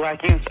majority of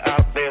black youth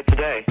out there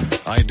today.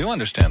 I do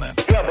understand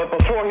that. Yeah, but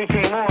before he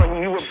came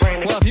on, you were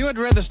branding... Well, if you had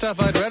read the stuff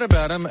I'd read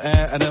about him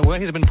and the way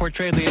he's been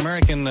portrayed in the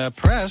American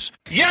press...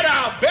 Yet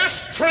our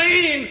best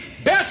trained,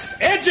 best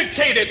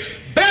educated,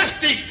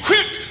 best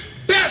equipped,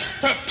 best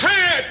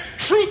prepared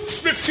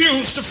troops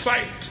refuse to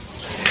fight.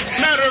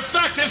 Matter of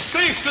fact, it's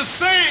safe to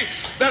say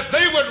that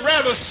they would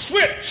rather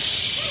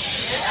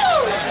switch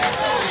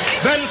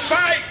than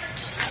fight.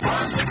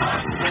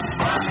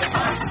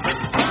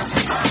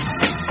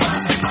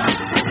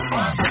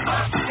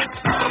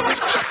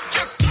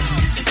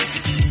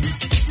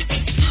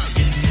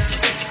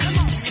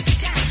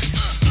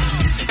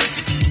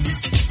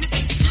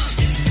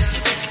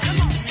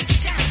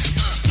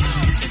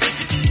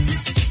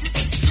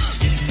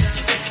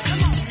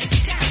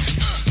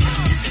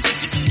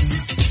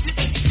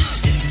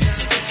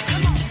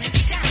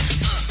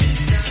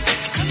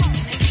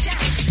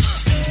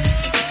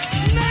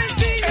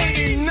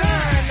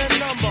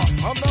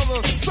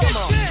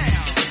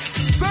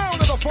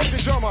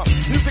 Drummer.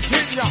 Music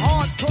hitting your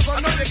heart, cause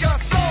I know you got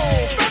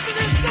soul.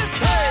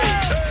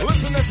 Hey,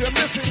 listen if you're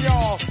missing,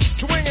 y'all.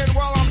 Swinging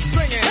while I'm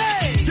singing.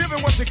 Hey, giving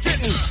what you're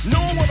getting.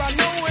 Knowing what I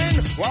knowin'.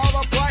 While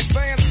the black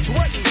band's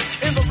sweating.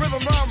 In the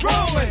rhythm I'm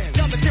rolling.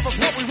 Gotta give us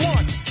what we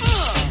want.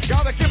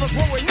 Gotta give us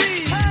what we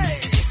need.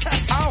 Hey,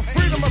 our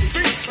freedom of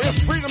speech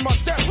is freedom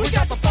of death. We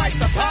got to fight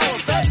the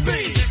powers that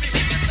be.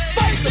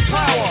 Fight the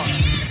power.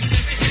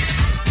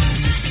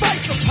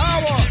 Fight the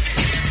power.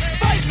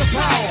 Fight the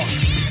power.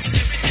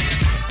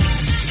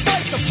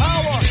 The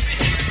power,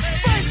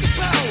 fight the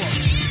power,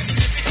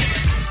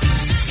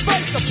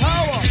 fight the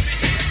power,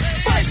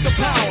 fight the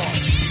power.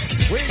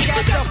 We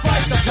got to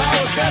fight the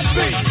powers that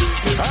be.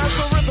 As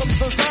the rhythm's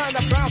designed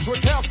to bounce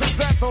with calcium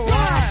that the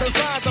rhyme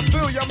designed to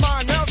fill your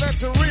mind. Now that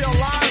you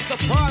realize the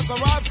prize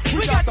arrives,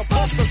 we got to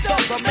pump the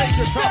stuff to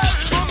make it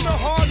tough. From the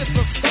heart, it's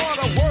a start,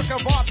 a work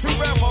of art to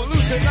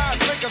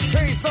revolutionize, make a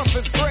change,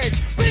 something strange.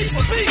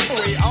 People,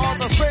 we are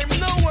the same.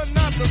 No, we're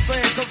not the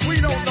same, cause we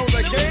don't know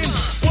the game.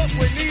 What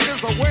we need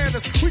is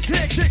awareness. We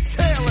can't get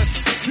careless.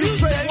 You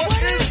say,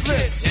 what is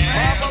this?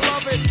 My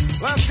beloved,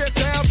 let's get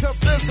down to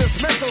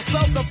business. Mental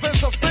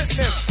self-defense of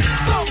fitness.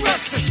 Don't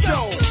rush the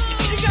show.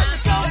 You got to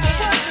go for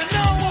what you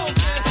know.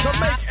 To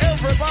make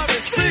everybody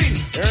see.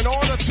 In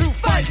order to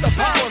fight the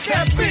powers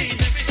that be.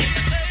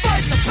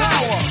 Fight the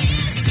power.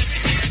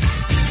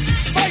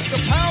 Fight the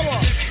power.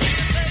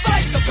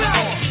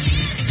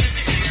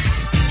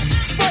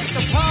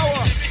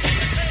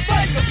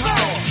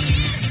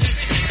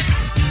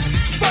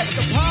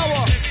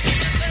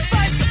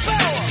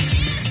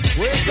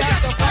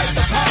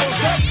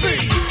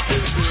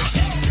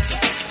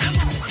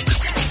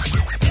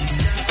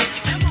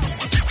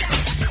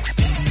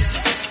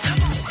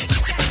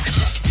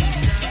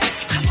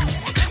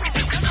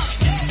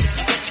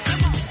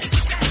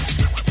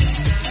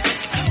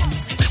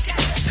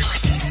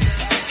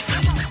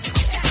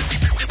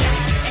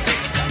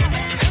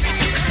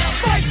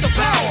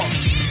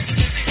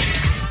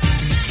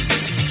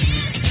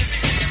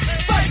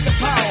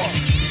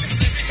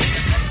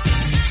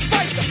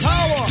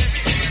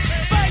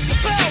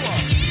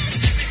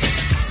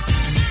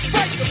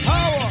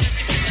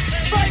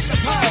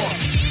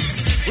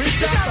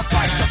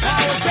 Fight the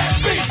powers that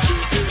be.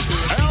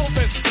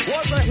 Elvis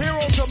was a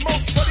hero to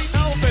most, but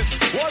Elvis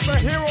was a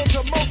hero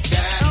to most.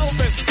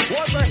 Elvis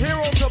was a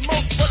hero to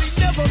most, but he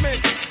never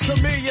meant to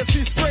me. Is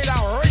he straight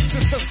out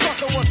racist? The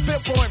sucker was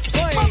simple and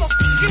plain.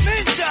 Motherfucking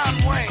in John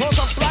Wayne. Cause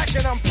I'm black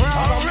and I'm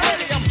proud. I'm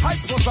ready, I'm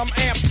hyped cause I'm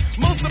amped.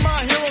 Most of my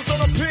heroes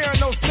don't appear in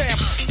no stamp.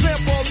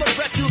 Sample look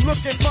that you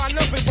look and find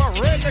nothing but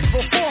rednecks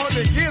for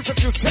 400 years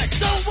if you check.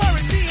 Don't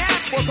worry, be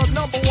happy. Was a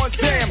number one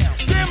jam.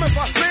 Damn if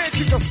I said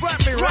you can slap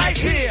me right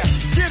here.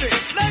 Get it?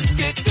 Let's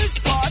get this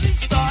party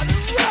started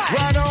right.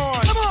 Right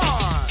on. Come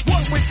on.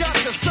 What we got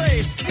to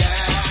say?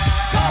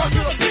 Power to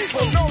the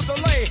people, no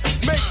delay.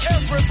 Make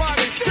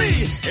everybody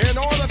see. In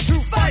order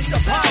to fight the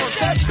powers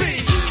that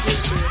be.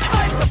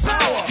 Fight the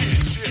power.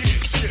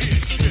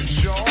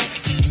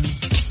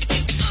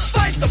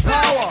 Fight the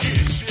power.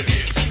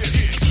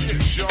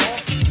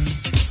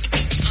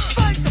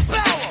 Fight the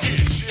power.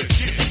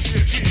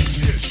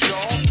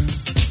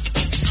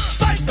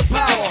 Fight the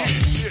power.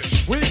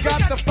 We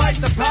got to fight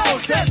the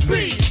powers that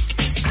be.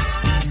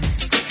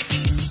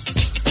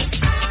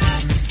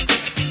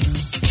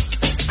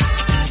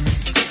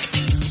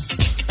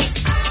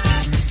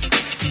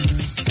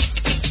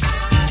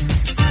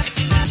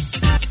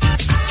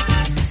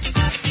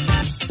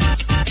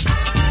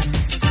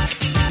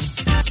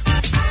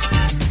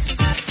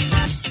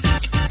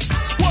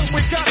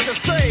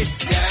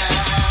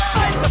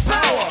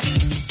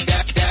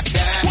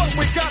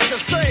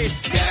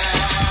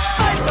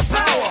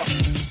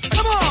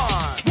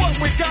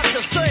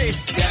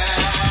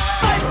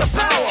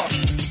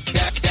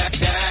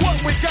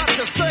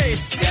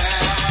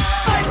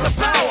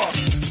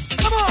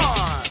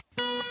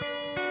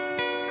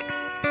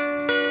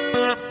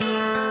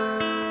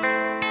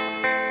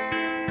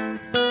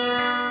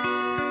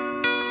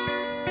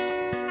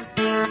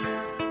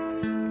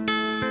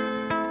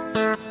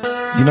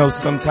 You know,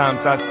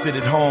 sometimes I sit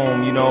at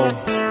home, you know,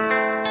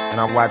 and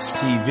I watch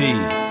TV.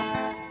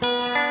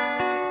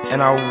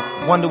 And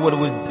I wonder what it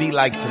would be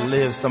like to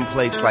live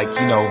someplace like,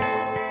 you know,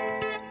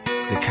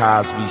 The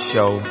Cosby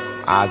Show,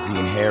 Ozzie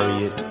and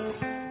Harriet.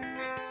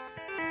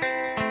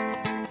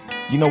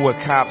 You know where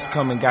cops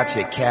come and got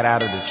your cat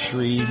out of the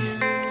tree,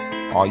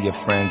 all your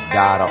friends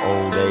died of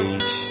old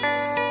age.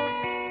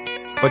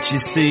 But you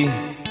see,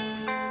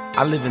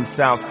 I live in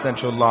South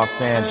Central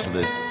Los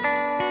Angeles,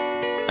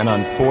 and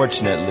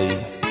unfortunately,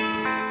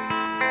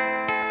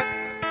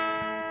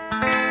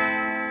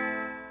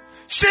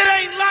 shit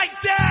ain't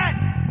like that!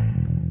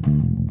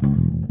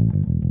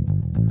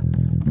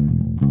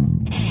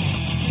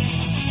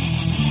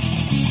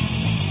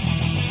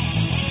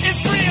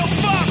 It's real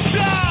fucked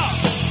up!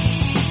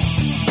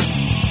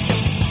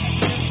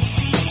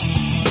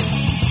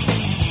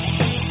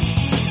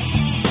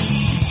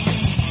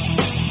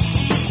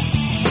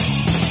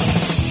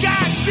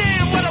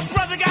 Goddamn, what a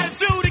brother gotta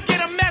do to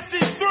get a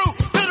message through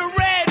to the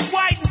red,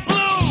 white, and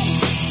blue.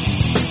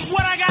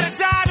 What I gotta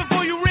die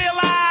before you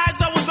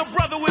realize I was a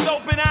brother with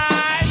open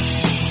eyes.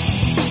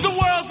 The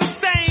world's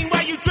insane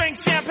while you drink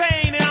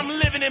champagne and I'm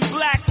living in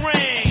black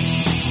rain.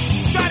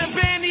 Try to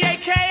ban the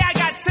AK, I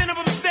got 10 of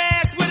them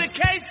stashed with a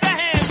case of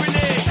hand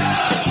grenades.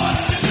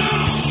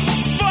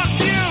 Fuck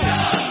you.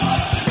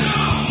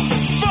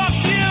 Fuck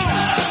you.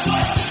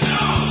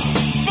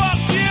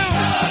 Fuck you.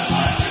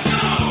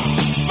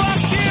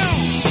 Fuck you.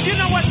 You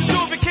know what to do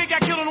if a kid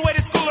got killed on the way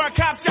to school or a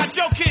cop shot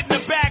your kid in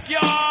the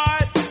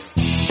backyard.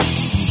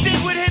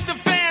 Shit would hit the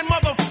fan,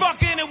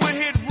 motherfucker, and it would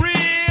hit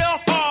real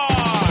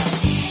hard.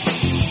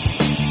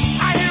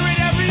 I hear it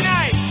every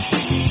night.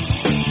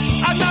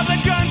 Another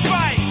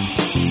gunfight.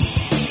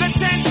 The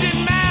tension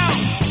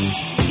mounts.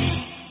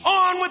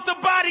 On with the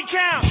body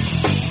count.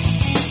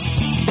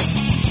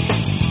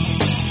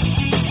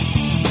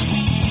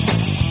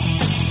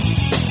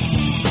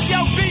 Yo,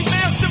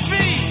 Beatmaster B,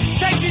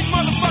 take these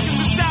motherfuckers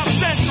to South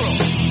Central.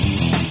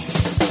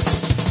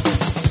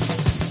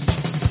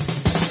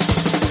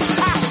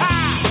 Ha ha!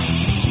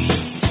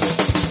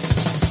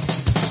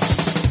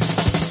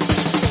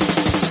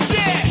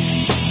 Yeah!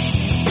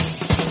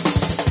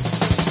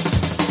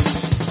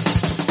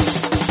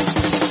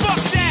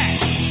 Fuck that!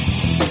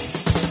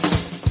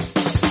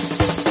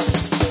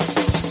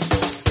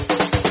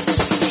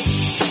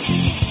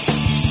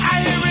 I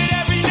hear it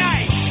every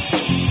night.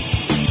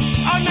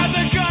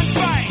 Another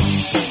gunfight.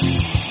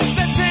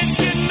 The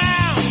tension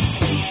mounts.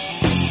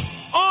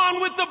 On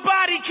with the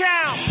body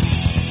count.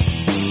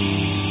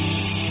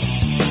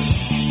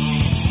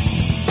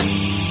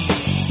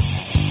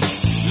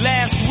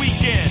 Last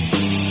weekend,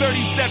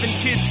 37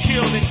 kids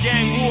killed in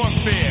gang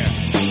warfare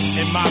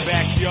in my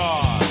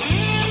backyard.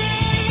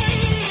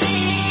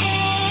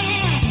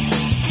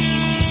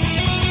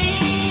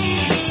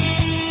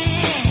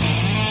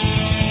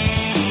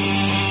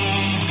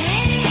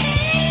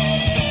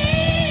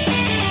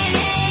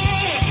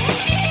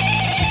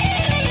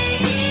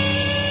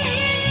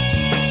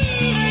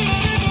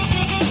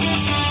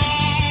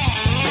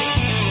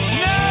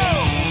 No!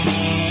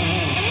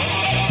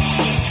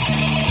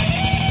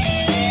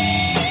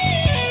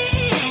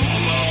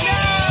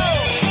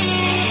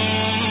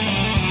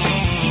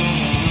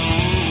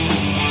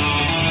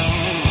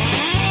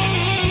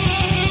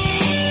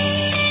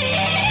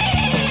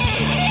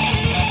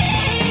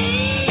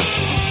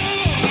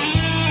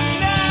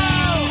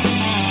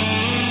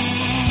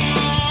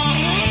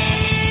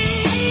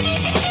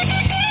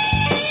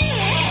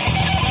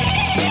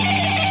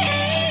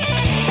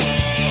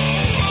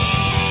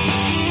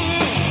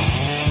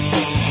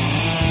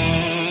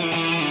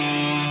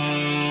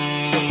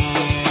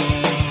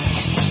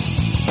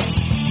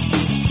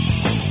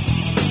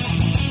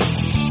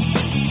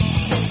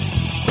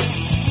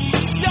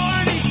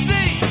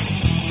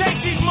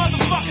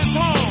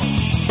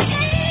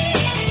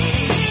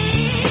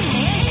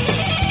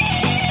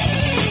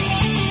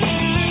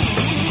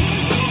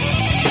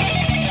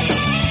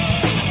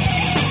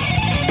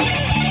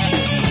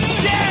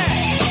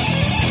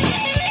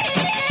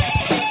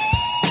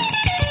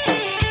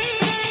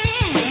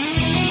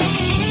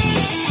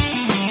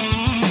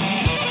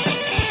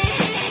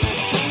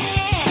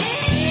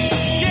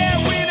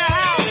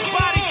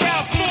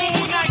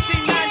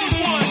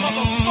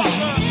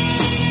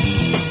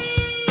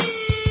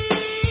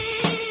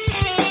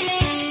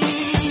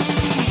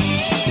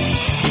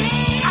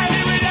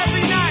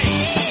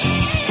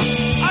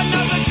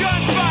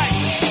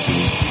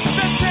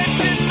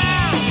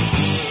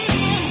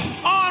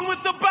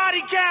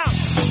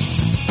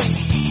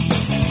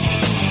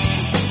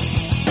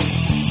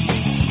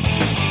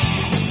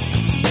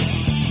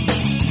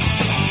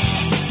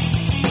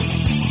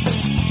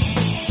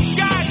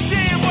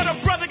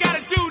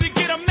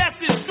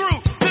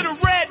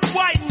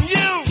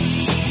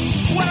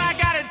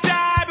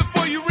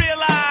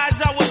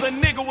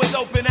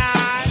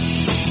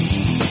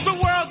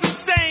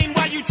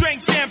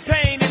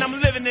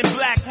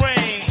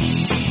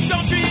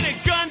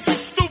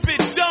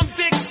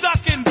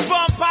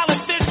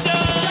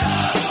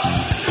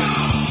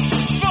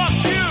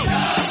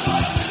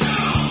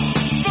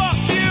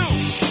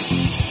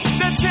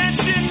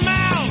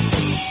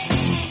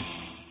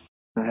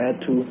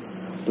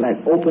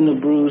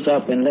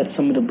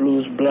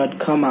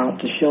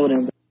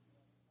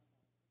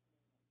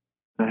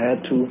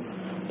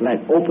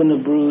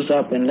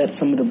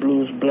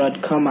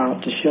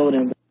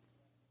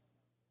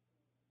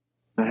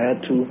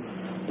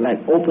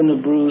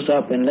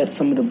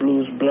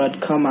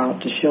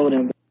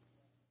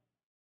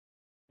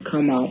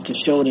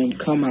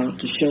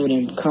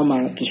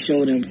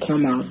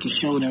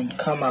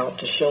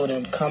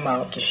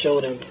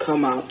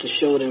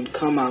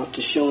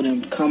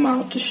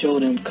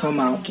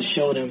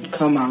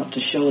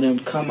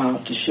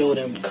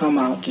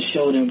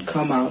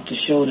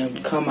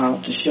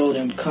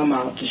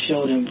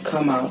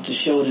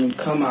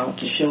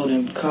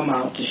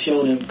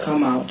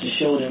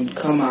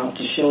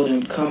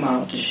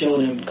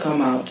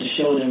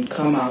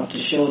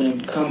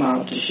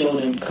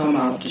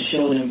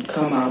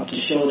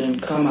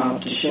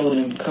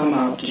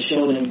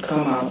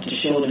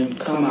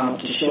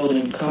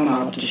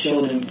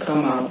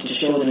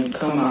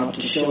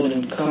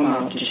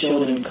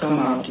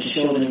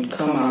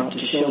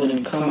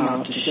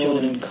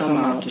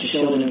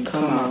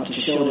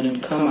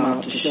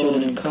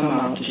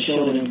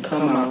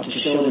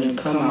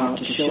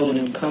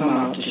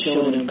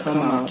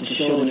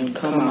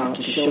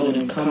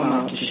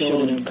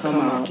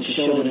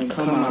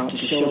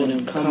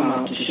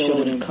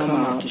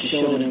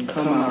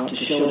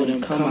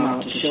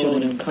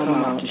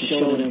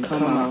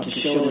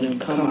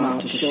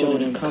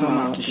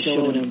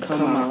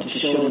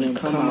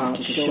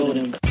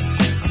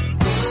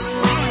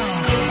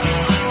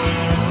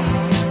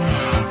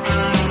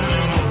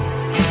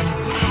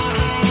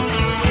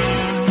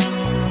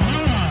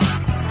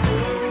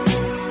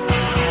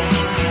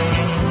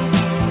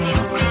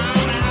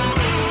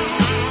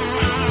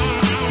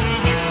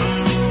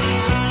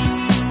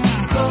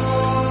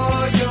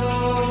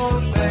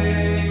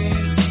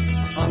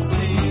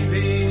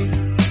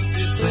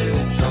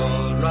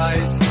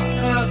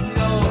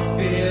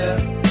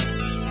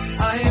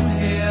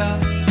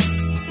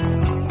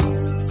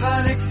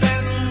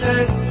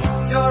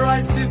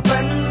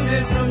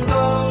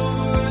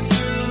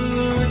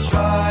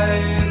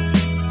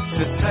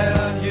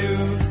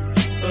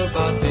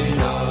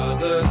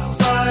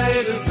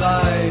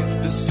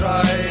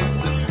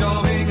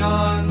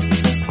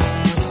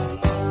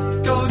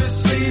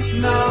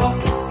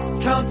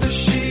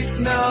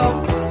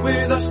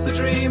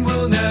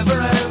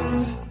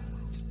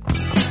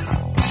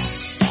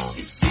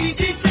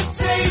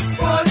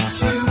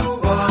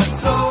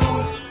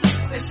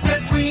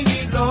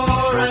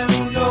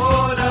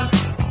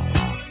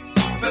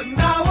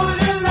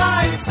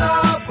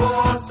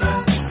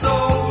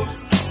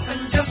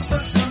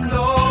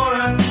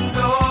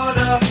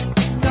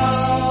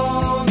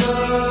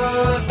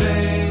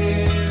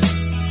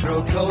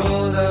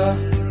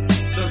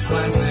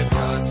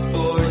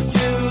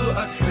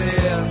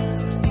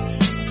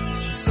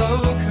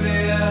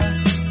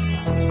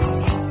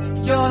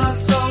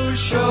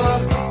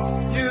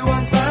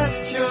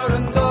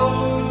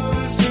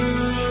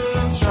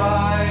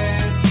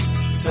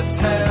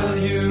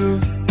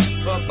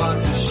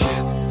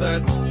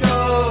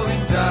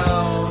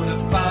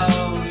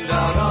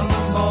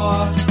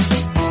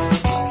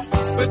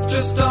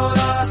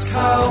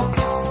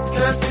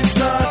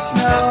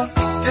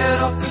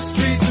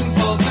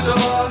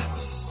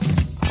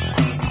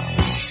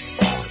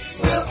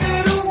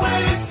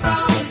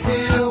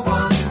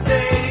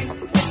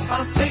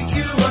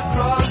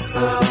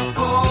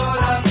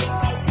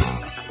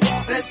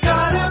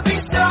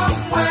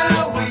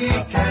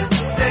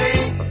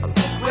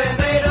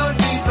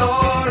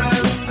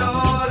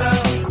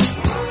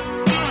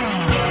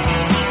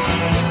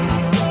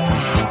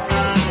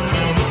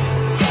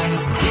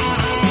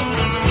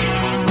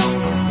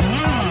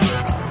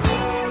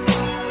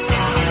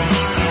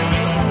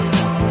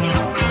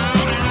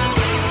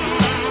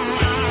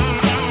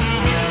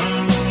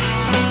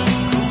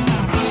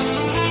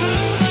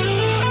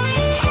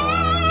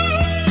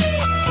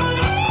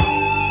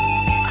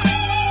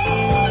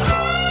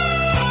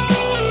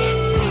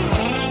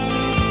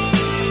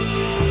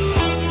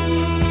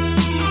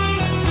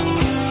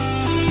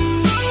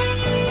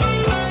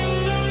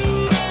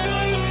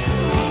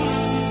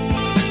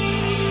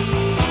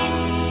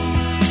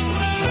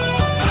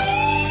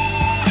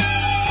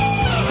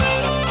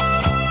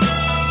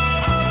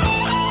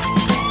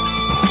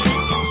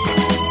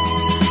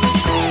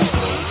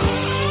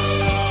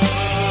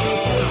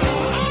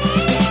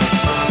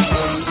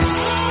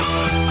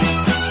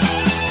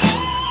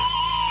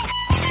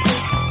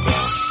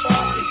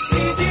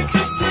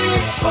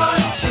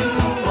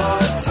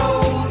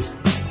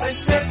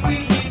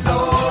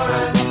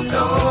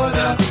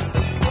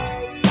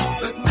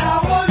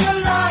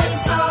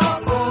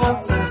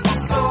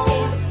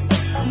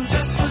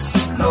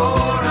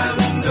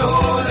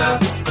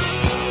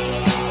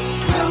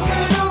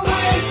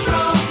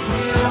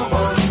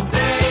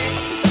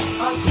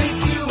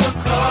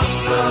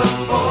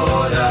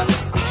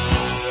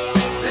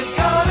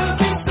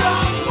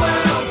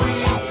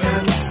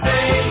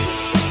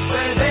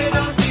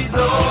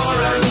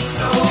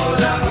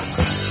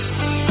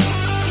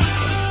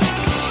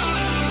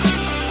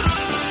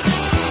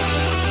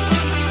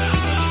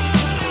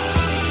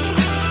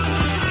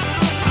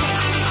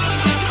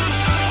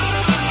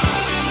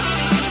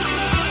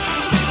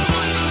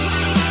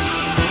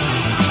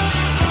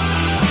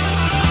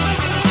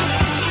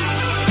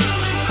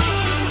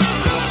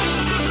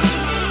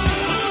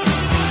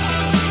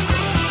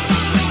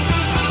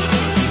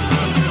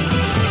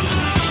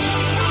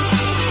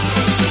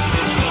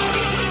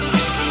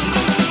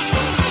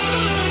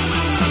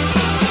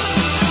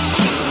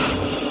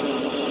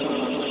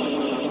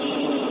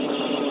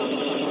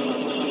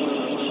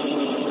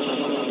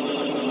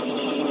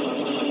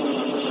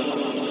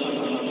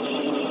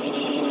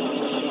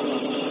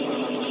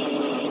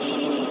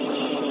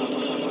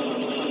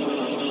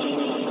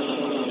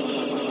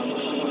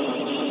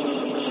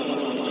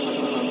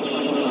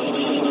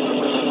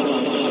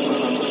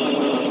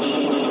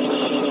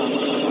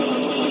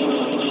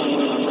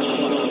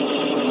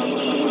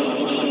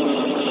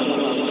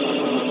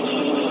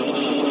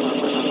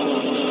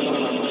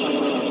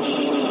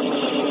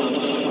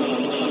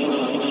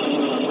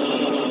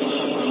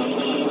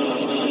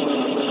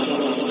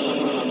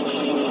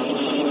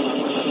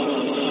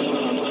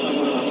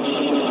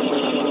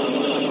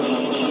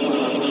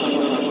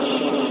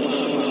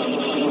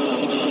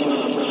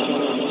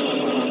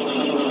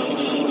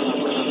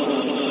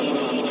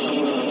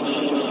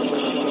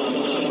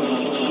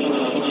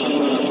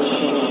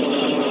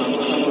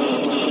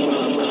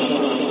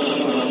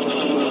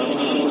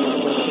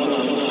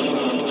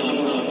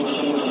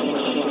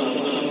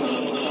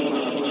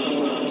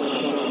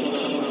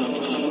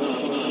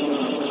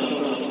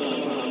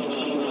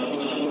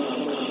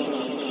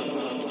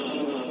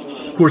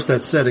 Of course,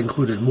 that set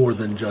included more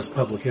than just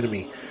Public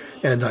Enemy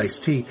and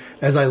Ice-T.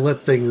 As I Let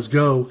Things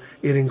Go,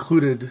 it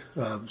included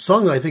a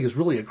song that I think is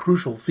really a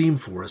crucial theme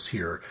for us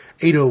here,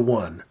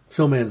 801,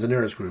 Phil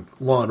Manzanera's group,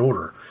 Law and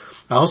Order.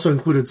 I also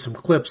included some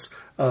clips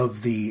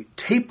of the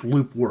tape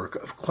loop work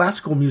of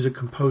classical music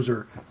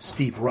composer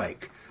Steve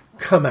Reich,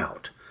 Come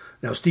Out.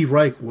 Now, Steve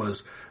Reich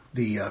was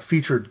the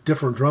featured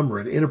different drummer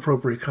in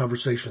Inappropriate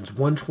Conversations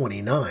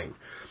 129.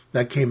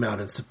 That came out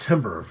in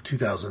September of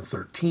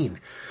 2013.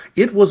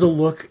 It was a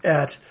look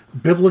at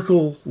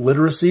biblical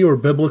literacy or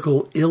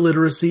biblical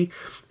illiteracy,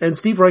 and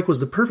Steve Reich was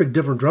the perfect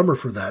different drummer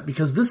for that,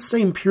 because this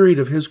same period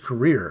of his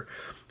career,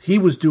 he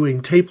was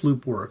doing tape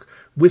loop work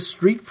with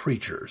street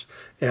preachers,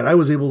 and I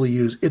was able to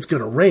use It's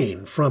Gonna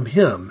Rain from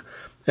him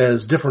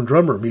as different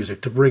drummer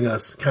music to bring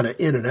us kind of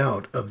in and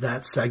out of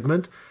that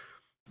segment.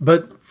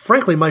 But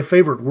frankly, my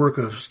favorite work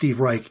of Steve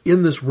Reich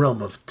in this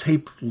realm of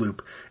tape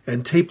loop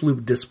and tape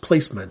loop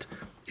displacement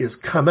is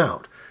Come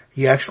Out.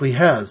 He actually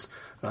has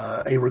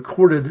a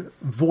recorded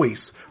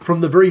voice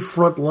from the very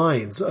front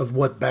lines of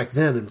what back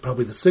then, in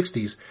probably the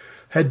 60s,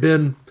 had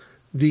been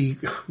the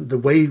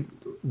way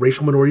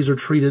racial minorities are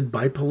treated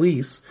by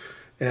police.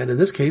 And in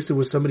this case, it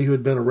was somebody who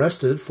had been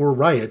arrested for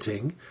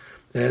rioting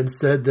and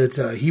said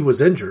that he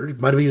was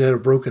injured, might have even had a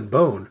broken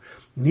bone,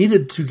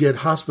 needed to get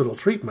hospital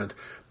treatment,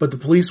 but the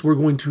police were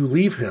going to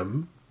leave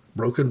him,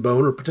 broken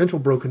bone or potential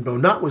broken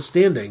bone,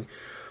 notwithstanding,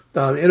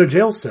 in a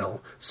jail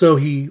cell. So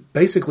he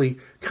basically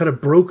kind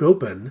of broke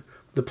open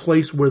the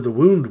place where the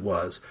wound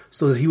was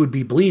so that he would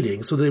be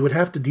bleeding, so they would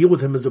have to deal with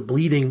him as a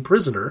bleeding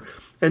prisoner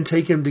and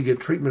take him to get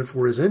treatment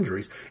for his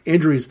injuries.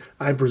 Injuries,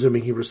 I'm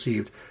presuming he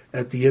received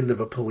at the end of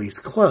a police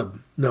club,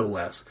 no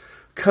less.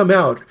 Come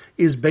Out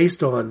is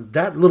based on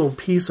that little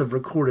piece of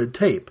recorded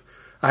tape.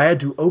 I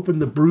had to open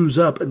the bruise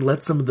up and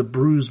let some of the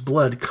bruised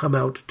blood come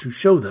out to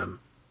show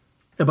them.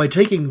 And by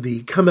taking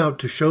the Come Out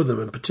to Show Them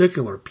in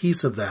particular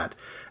piece of that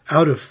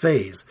out of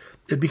phase,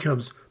 it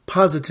becomes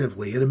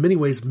positively and in many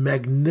ways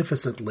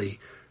magnificently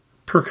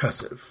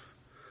percussive.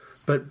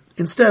 But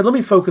instead, let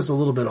me focus a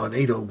little bit on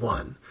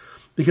 801,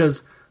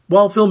 because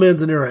while Phil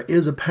Manzanera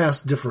is a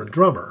past different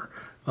drummer,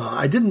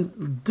 I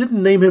didn't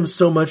name him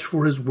so much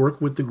for his work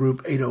with the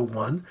group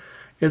 801,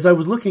 as I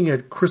was looking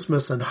at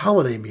Christmas and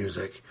holiday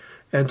music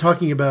and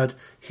talking about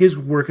his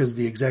work as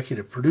the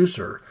executive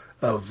producer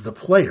of The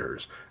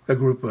Players, a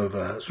group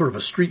of sort of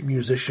a street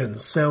musician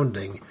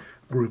sounding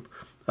group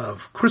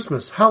of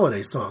Christmas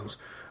holiday songs.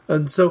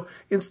 And so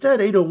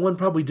instead, 801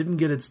 probably didn't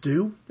get its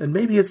due, and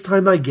maybe it's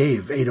time I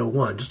gave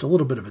 801 just a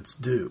little bit of its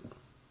due.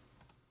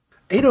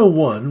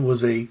 801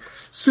 was a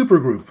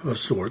supergroup of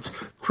sorts,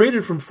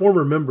 created from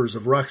former members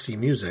of Roxy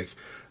Music,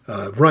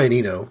 Brian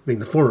Eno being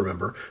the former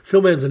member,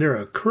 Phil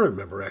Manzanera, a current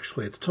member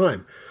actually at the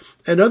time,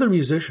 and other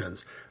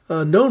musicians,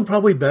 known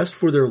probably best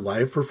for their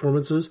live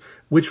performances,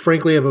 which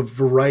frankly have a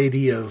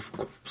variety of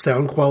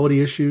sound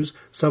quality issues,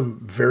 some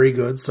very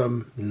good,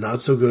 some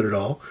not so good at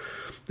all.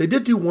 They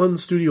did do one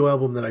studio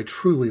album that I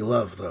truly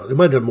love, though. They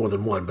might have done more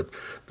than one, but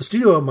the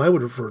studio album I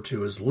would refer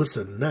to is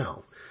Listen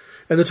Now.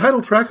 And the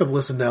title track of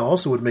Listen Now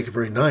also would make a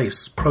very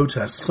nice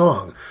protest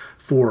song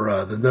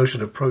for the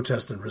notion of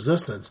protest and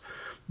resistance.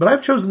 But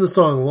I've chosen the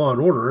song Law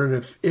and Order,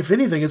 and if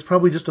anything, it's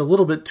probably just a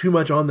little bit too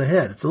much on the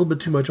head. It's a little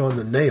bit too much on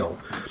the nail,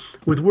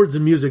 with words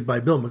and music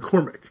by Bill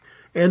McCormick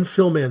and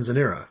Phil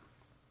Manzanera.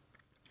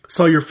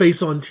 Saw your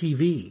face on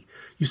TV.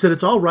 You said,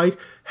 it's all right.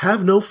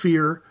 Have no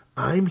fear.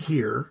 I'm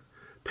here.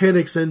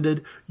 Panics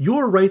ended.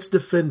 Your rights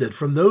defended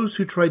from those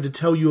who tried to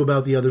tell you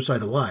about the other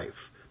side of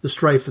life, the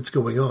strife that's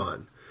going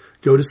on.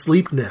 Go to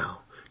sleep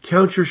now.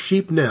 Count your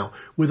sheep now.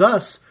 With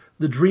us,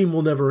 the dream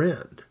will never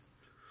end.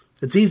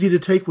 It's easy to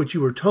take what you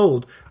were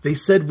told. They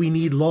said we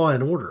need law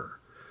and order.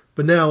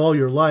 But now all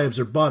your lives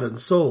are bought and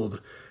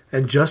sold.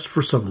 And just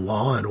for some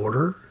law and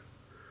order?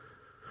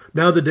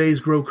 Now the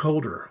days grow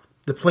colder.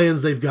 The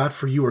plans they've got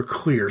for you are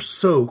clear,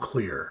 so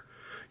clear.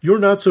 You're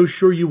not so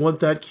sure you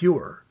want that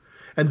cure.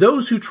 And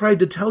those who tried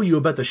to tell you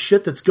about the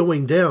shit that's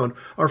going down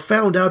are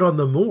found out on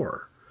the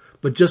moor.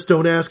 But just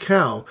don't ask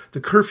how.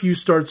 The curfew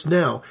starts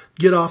now.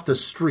 Get off the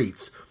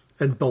streets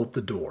and bolt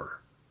the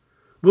door.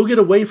 We'll get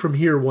away from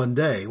here one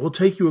day. We'll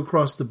take you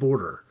across the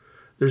border.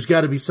 There's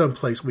got to be some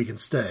place we can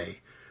stay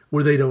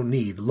where they don't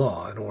need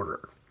law and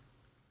order.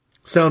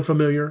 Sound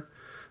familiar?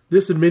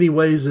 This in many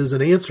ways is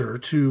an answer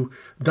to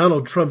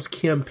Donald Trump's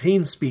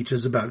campaign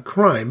speeches about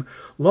crime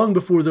long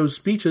before those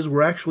speeches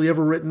were actually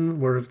ever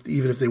written, or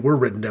even if they were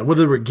written down,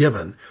 whether they were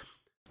given.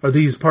 Are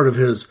these part of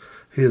his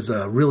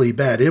really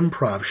bad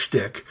improv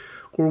shtick,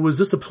 or was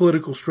this a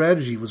political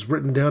strategy was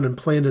written down and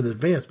planned in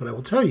advance? But I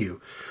will tell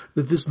you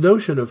that this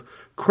notion of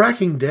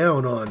cracking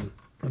down on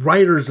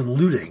rioters and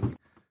looting,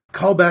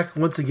 call back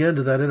once again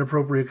to that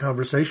Inappropriate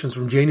Conversations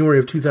from January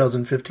of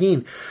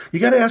 2015. You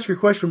got to ask your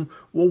question,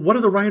 well, what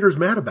are the rioters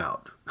mad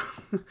about?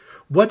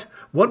 What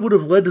would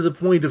have led to the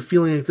point of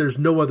feeling like there's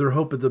no other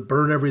hope but to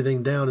burn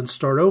everything down and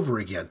start over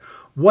again?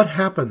 What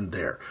happened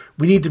there?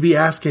 We need to be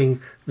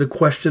asking the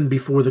question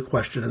before the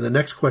question, and the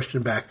next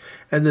question back,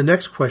 and the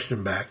next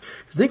question back.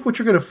 I think what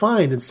you're going to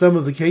find in some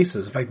of the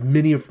cases, in fact,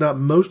 many if not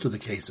most of the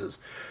cases,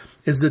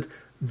 is that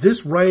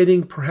this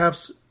rioting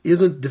perhaps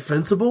isn't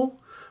defensible,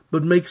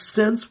 but makes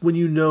sense when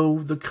you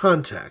know the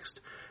context.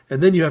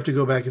 And then you have to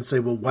go back and say,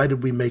 well, why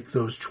did we make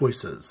those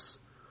choices?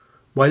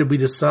 Why did we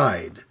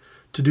decide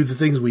to do the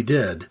things we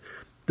did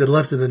that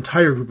left an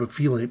entire group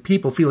of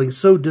people feeling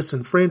so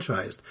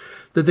disenfranchised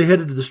that they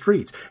headed to the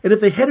streets? And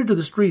if they headed to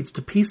the streets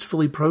to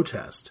peacefully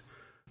protest,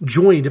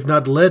 joined, if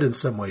not led in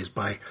some ways,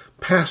 by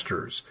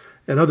pastors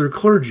and other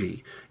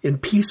clergy in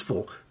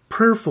peaceful,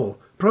 prayerful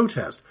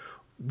protest,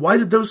 why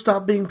did those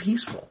stop being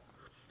peaceful?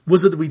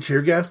 Was it that we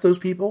tear gassed those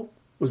people?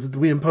 Was it that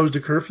we imposed a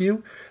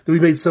curfew? That we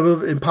made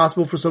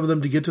impossible for some of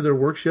them to get to their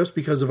work shifts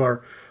because of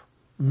our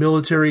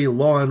military,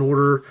 law and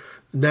order,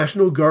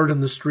 National Guard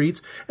in the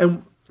streets?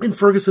 And in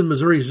Ferguson,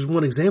 Missouri is just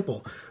one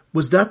example.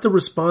 Was that the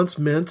response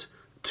meant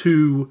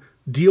to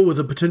deal with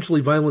a potentially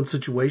violent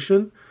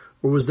situation?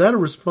 Or was that a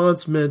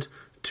response meant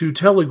to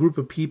tell a group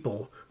of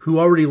people who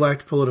already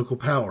lacked political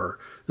power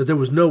that there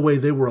was no way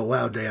they were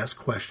allowed to ask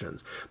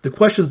questions? The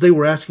questions they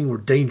were asking were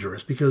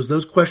dangerous because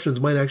those questions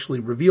might actually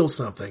reveal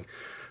something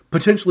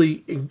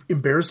potentially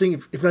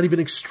embarrassing, if not even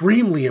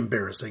extremely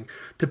embarrassing,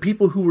 to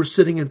people who were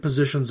sitting in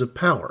positions of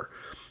power,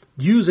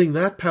 using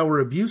that power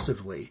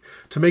abusively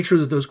to make sure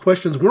that those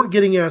questions weren't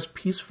getting asked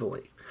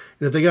peacefully.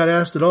 And if they got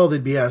asked at all,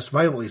 they'd be asked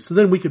violently. So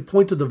then we could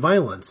point to the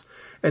violence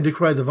and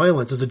decry the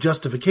violence as a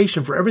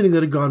justification for everything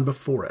that had gone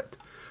before it.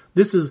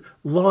 This is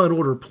Law and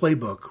Order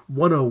Playbook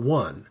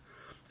 101,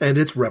 and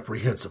it's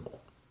reprehensible.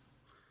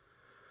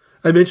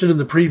 I mentioned in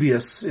the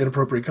previous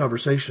Inappropriate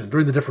Conversation,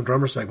 during the Different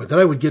Drummer segment, that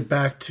I would get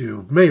back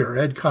to Mayor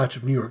Ed Koch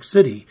of New York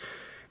City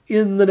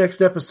in the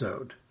next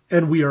episode,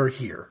 and we are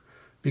here.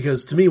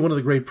 Because to me, one of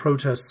the great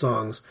protest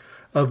songs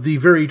of the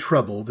very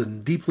troubled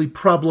and deeply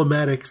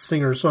problematic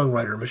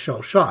singer-songwriter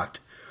Michelle Schacht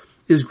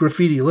is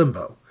Graffiti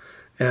Limbo.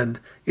 And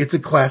it's a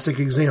classic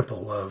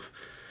example of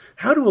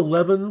how do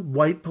 11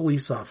 white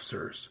police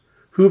officers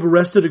who have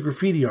arrested a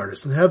graffiti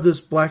artist and have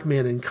this black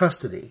man in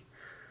custody,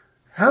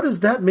 how does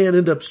that man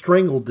end up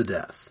strangled to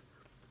death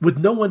with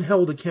no one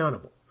held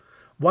accountable?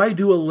 Why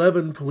do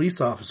 11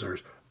 police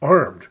officers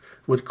armed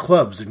with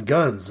clubs and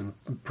guns and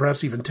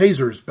perhaps even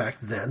tasers back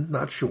then,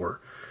 not sure,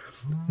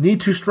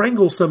 need to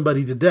strangle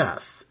somebody to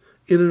death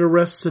in an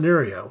arrest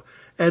scenario?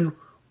 And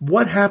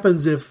what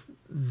happens if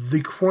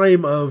the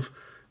crime of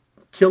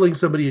killing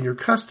somebody in your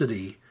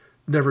custody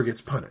never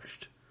gets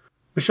punished?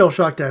 Michelle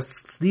Schacht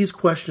asks these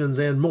questions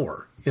and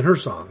more in her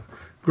song,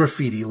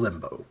 Graffiti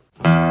Limbo.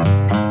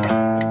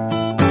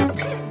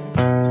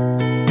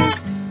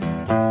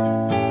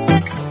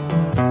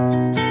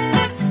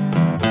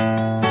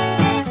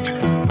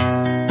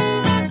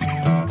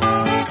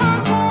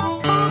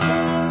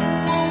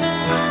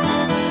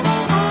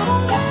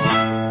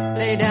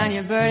 Lay down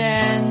your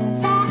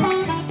burden,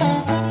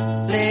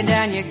 lay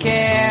down your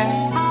care.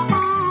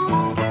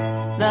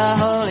 The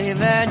Holy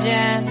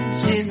Virgin,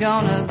 she's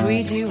gonna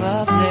greet you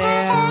up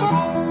there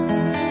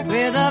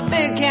with a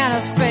big can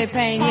of spray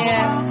paint,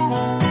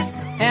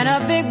 yeah, and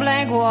a big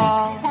blank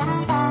wall.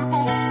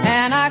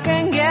 And I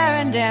can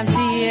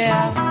guarantee,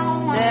 yeah,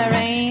 there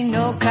ain't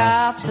no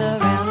cops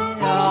around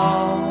at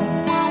all.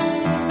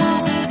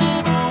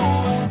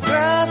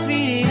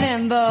 Graffiti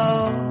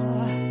Limbo,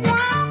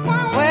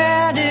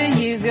 where do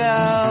you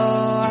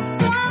go?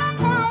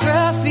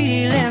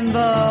 Graffiti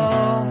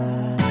Limbo,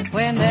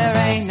 when there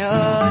ain't no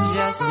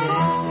justice.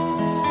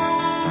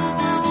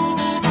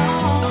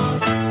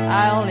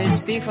 I only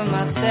speak for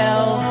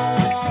myself,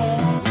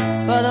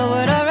 but the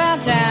word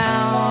around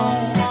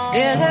town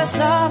is there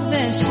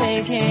something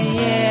shaking,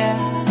 yeah,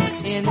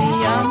 in the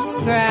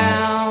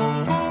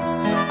underground.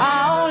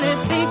 I only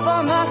speak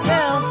for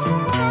myself,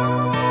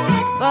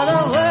 but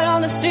the word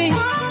on the street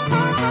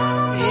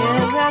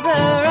is that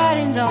the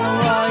writing's on the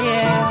wall,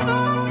 yeah,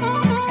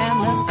 and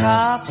the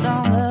cops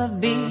on the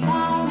beat.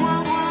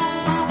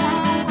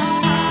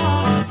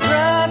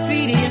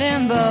 Graffiti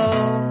Limbo,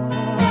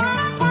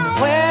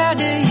 where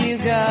do you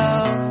go?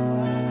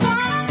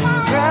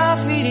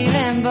 Graffiti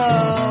Limbo,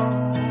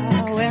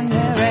 when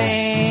there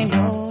ain't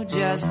no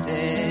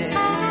justice.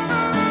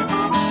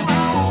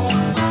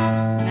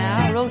 Now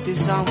I wrote this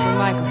song for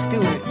Michael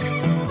Stewart.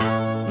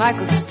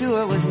 Michael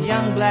Stewart was a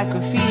young black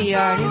graffiti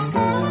artist who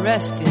was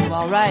arrested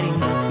while writing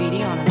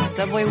graffiti on a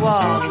subway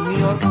wall in New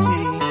York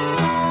City.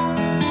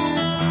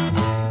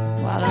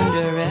 While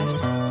under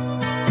arrest,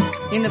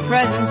 in the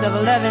presence of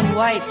 11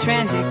 white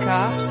transit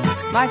cops,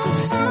 Michael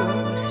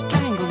Stewart was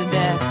strangled to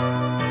death.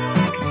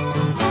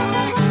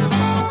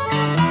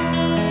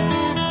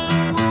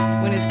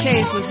 When his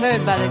case was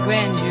heard by the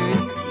grand jury,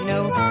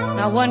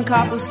 not one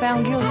cop was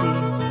found guilty.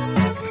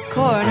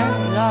 Coroner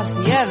lost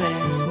the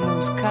evidence, and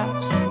those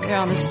cops, they're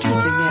on the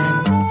streets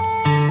again.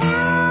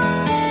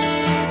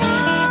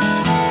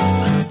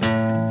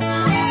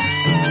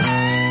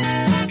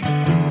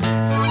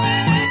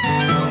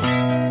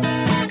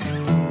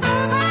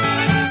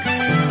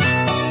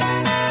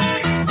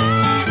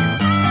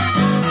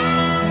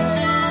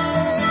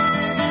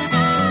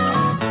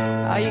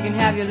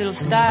 Have your little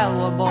style,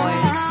 war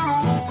boys.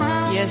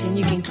 Yes, and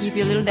you can keep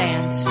your little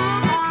dance.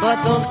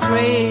 But those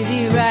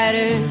crazy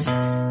riders,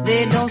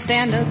 they don't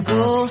stand a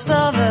ghost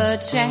of a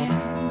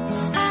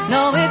chance.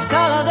 No, it's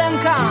call of them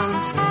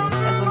cons.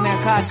 That's what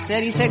Mayor Koch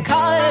said. He said,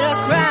 call it a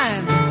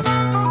crime.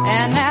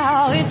 And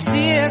now it's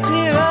steer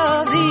clear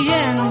of the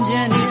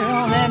engineer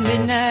on that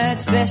midnight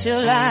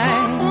special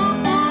line.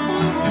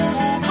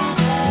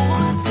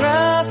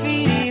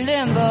 Graffiti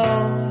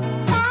limbo,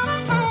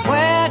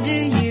 where do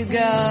you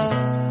go?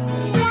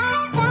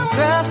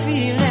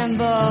 Graffiti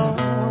limbo,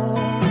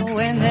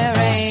 when there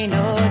ain't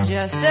no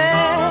justice.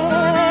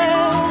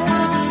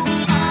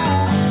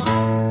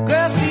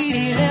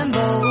 Graffiti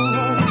limbo,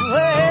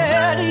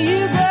 where do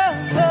you go?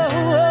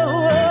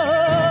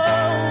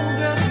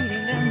 Graffiti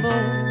limbo,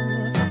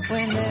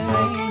 when there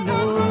ain't no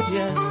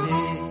justice.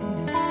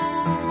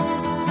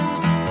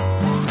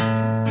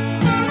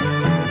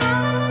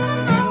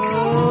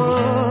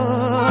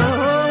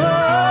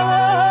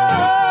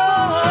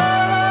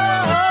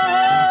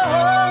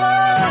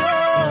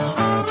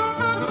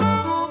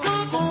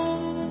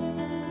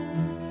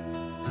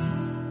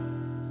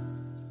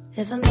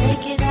 If I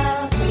make it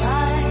out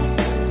alive,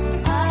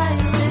 I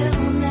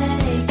will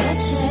make a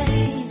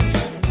change.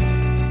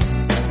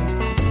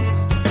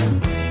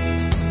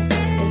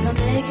 If I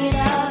make it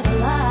out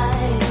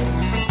alive,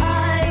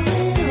 I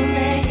will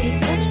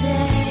make a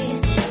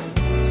change.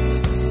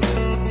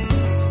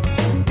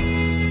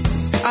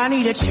 I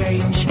need a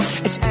change,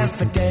 it's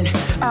evident.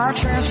 Our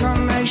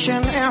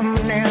transformation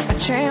imminent. A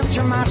chance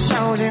for my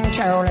soul's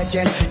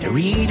intelligence to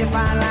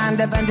redefine line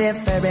of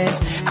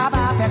indifference. I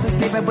bypass this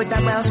paper with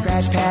that well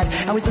scratch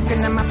pad. I was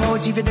looking at my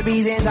poetry for the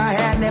reasons I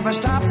had never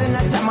stopped and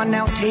let someone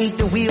else take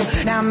the wheel.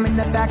 Now I'm in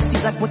the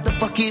backseat like what the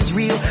fuck is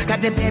real?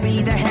 Got to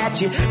bury the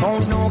hatchet,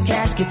 bones no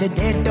casket. The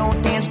dead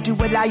don't dance to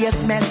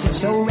Elias' message.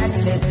 So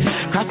restless,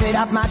 cross it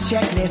off my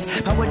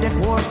checklist. Poetic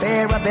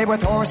warfare, a bear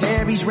with horse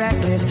hair, he's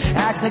reckless.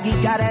 Acts like he's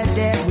got a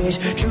death wish.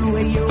 True,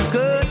 are you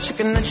good?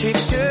 Chicken the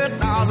trickster,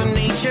 laws of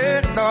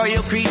nature,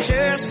 loyal creatures.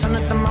 Son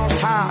of the most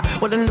high,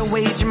 willing to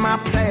wage in my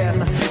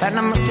plan. And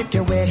I'ma stick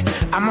to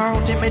it. I'ma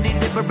ultimately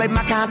liberate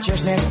my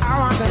consciousness. I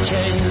want to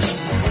change.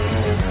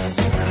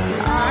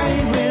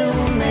 I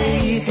will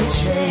make a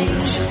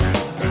change.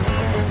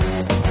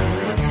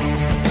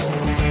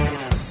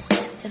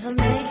 If I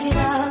make it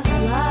out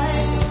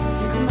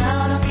alive, you come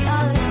out on the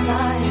other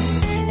side.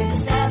 If the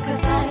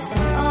sacrifice I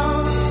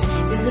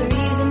owe is the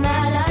reason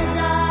that I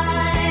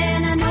die,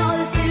 and I know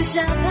this too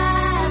shall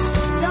pass,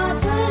 so I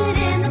put it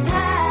in the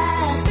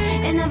past.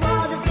 And of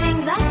all the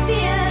things I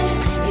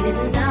feared, it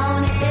isn't now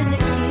and it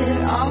isn't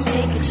here. I'll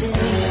make a change.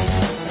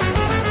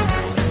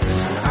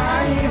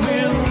 I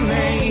will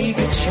make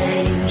a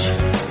change.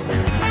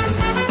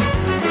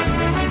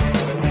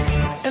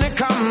 And it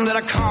comes at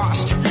a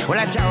cost. Well,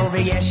 that's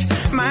obvious.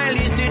 My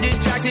list of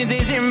distractions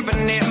is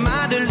infinite.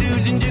 My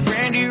delusion to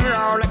grandeur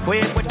all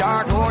equipped with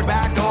dark doors,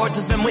 back doors,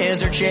 to some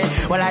wizard shit.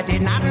 Well, I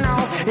did not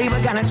know they were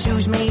gonna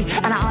choose me,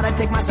 and I ought to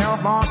take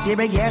myself more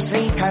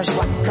seriously, cause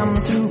what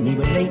comes through me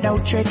will ain't no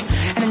trick.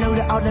 And I know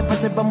that all of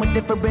us are born with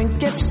different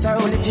gifts, so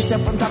lift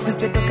yourself from top to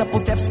take a couple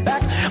steps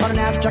back. On an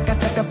abstract I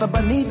took up from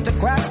beneath the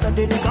cracks. I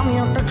didn't come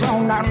here on the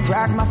throne, I don't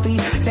drag my feet.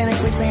 Standing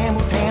quicksand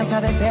with pants,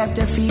 I'd accept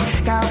defeat.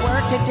 Got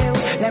work to do,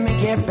 let me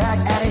get back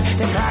at it.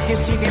 The clock is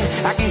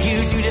ticking, I can hear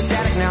you through the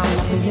static now. I'm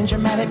not being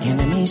dramatic,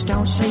 enemies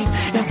don't sleep.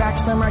 In fact,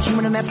 some are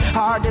human and that's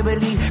hard to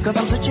believe, cause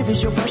I'm such a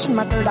visual person,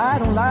 my third eye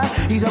don't lie.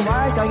 He's a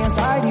wise guy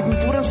inside, even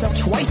fooled himself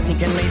twice,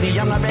 thinking maybe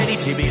I'm not ready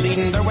to be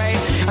leading the way.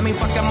 I mean,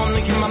 fuck, I'm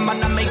only human,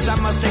 but I make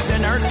some mistakes.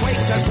 An earthquake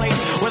took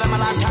place within my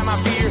lifetime I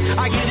fear.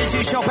 I get it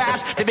too shall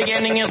pass, the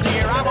beginning is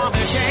near. I want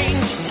to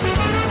change.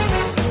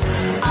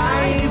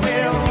 I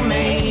will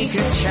make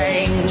a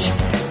change.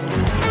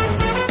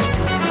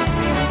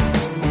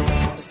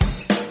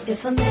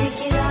 If I make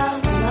it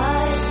out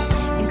alive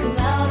and come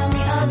out on the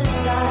other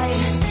side,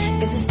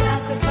 if the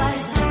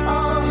sacrifice I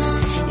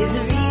owe is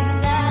the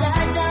reason that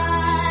I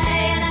die,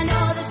 and I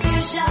know this too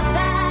shall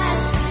pass,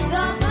 so I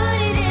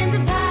put it in the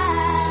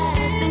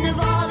past. And of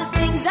all the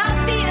things I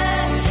fear,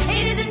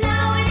 it isn't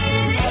now and it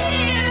isn't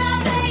here.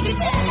 I'll make a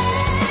change.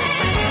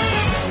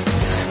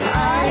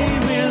 I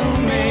will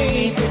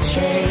make a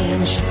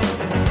change.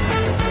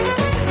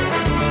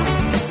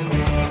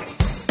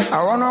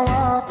 I wanna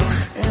walk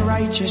in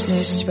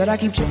righteousness, but I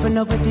keep tripping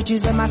over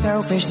ditches of my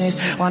selfishness.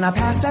 Wanna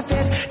pass the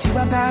fist to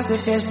a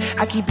pacifist,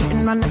 I keep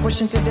beating my neck,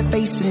 pushing to the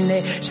facing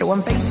it. So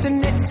I'm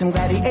facing it, some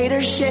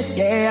gladiator shit.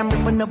 Yeah, I'm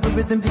ripping up the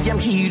rhythm, I'm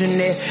heating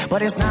it.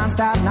 But it's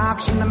non-stop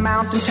knocks from the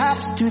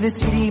mountaintops to the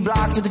city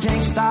block, to the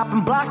tank stop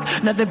and block.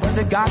 Another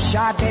brother got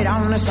shot dead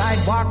on the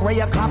sidewalk.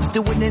 Ray of cops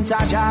doing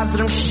inside jobs to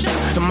them shit.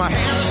 So my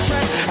hands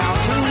stretched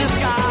out to the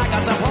sky,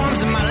 got some arms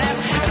in my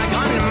left and a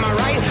gun in my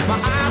right. My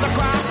eyes are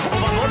crossed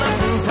over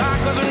bulletproof rock,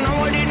 cause I know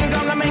I didn't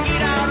come to make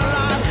it out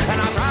alive. And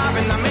I thrive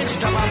in the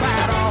midst of a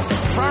battle.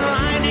 Front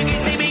line, you can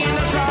see me in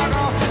the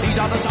struggle. These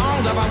are the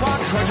songs of a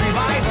walk towards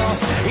revival.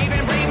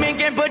 Even brave men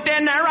can put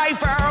in their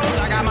rifles.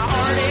 I got my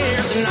hard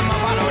ears and I'ma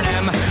follow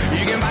them.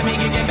 You can buy me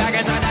kicking back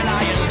inside the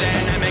lion's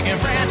den. I'm making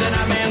friends and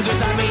amends with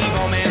some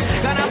evil men.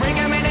 Gonna bring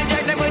them in and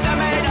inject them with the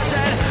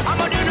medicine.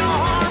 I'ma do no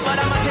harm, but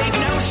I'ma take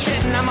no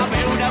shit. And I'ma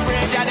build a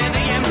bridge out in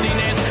the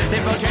emptiness.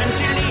 They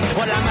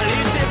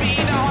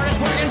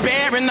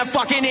in the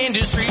fucking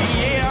industry,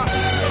 yeah.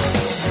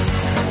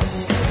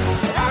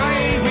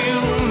 I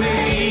will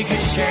make a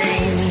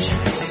change.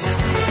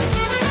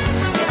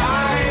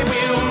 I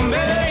will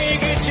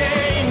make a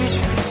change.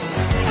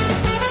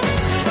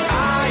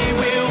 I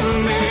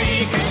will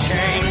make a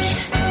change.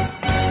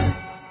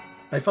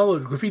 I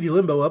followed Graffiti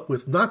Limbo up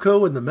with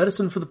Nako and the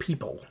Medicine for the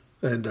People,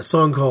 and a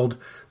song called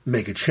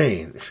Make a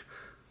Change.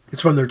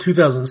 It's from their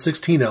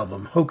 2016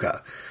 album,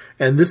 Hoka.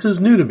 And this is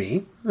new to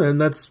me,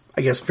 and that's,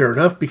 I guess, fair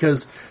enough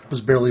because it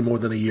was barely more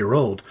than a year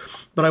old.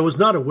 But I was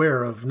not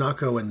aware of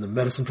Nako and the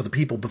Medicine for the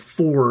People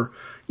before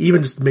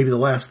even just maybe the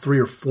last 3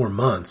 or 4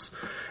 months.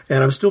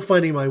 And I'm still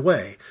finding my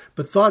way,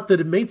 but thought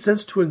that it made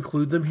sense to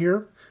include them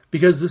here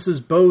because this is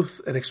both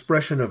an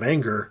expression of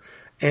anger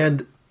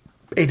and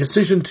a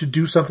decision to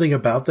do something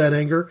about that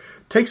anger.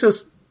 Takes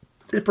us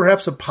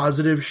perhaps a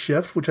positive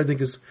shift, which I think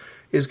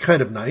is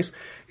kind of nice.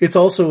 It's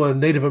also a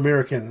Native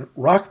American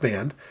rock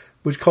band,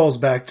 which calls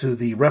back to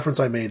the reference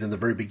I made in the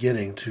very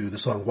beginning to the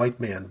song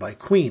White Man by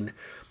Queen.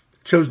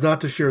 Chose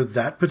not to share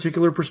that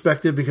particular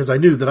perspective because I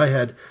knew that I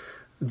had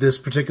this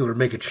particular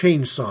Make a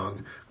Change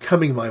song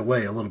coming my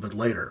way a little bit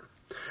later.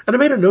 And I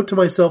made a note to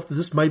myself that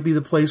this might be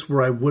the place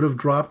where I would have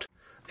dropped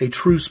a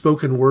true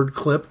spoken word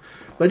clip,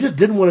 but I just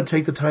didn't want to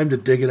take the time to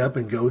dig it up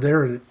and go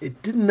there, and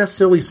it didn't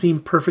necessarily seem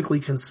perfectly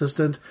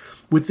consistent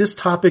with this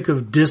topic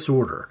of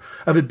disorder,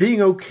 of it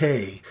being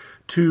okay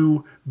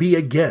to be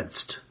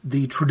against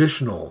the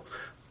traditional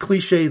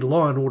cliched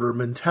law and order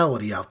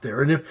mentality out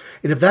there. And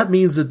if that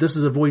means that this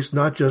is a voice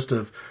not just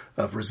of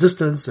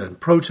resistance and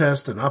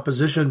protest and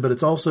opposition, but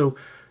it's also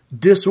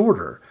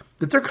disorder,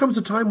 that there comes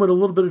a time when a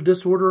little bit of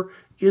disorder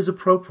is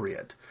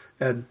appropriate.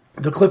 And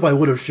the clip I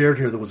would have shared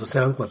here that was a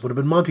sound clip would have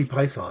been Monty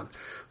Python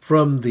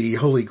from the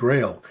Holy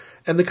Grail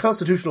and the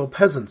Constitutional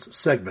Peasants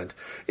segment.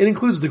 It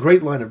includes the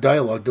great line of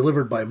dialogue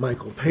delivered by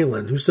Michael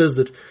Palin, who says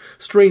that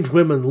strange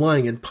women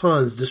lying in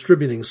ponds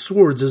distributing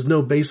swords is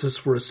no basis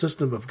for a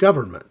system of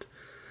government.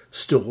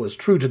 Still as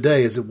true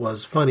today as it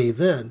was funny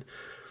then.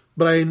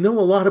 But I know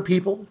a lot of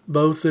people,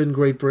 both in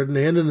Great Britain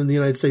and in the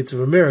United States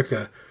of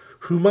America,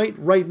 who might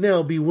right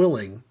now be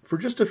willing, for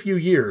just a few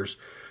years,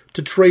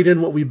 to trade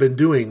in what we've been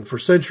doing for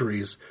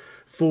centuries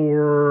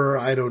for,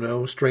 I don't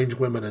know, strange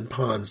women in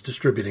ponds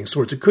distributing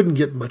swords. It couldn't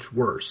get much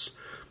worse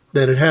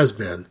than it has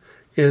been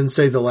in,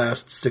 say, the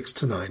last 6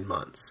 to 9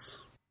 months.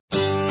 Come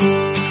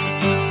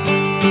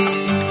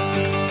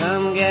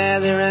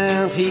gather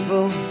round,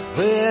 people,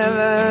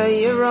 wherever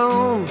you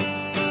roam,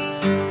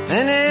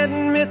 and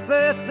admit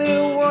that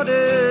the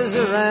waters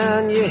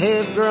around you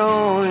have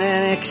grown,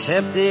 and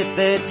accept it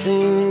that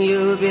soon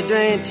you'll be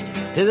drenched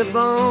to the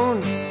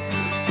bone.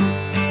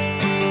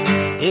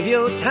 If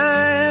your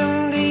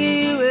time to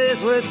you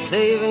is worth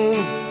saving,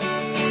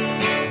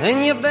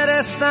 then you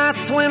better start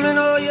swimming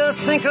or you'll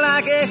sink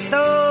like a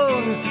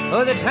stone,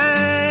 for the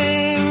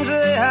times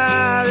they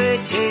are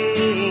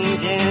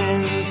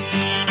a-changing.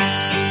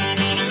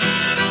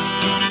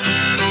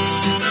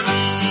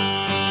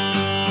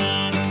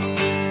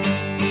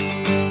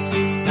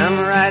 Some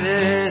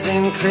writers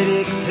and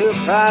critics who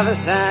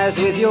prophesize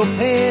with your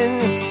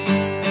pen,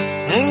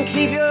 and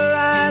keep your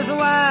eyes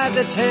wide,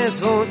 the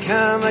chance won't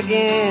come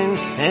again.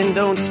 And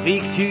don't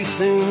speak too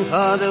soon,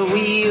 for the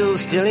wheel's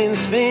still in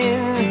spin,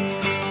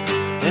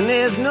 and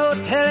there's no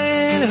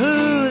telling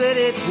who that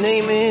it's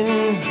naming.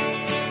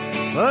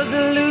 Was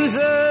the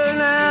loser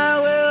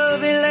now will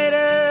be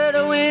later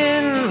to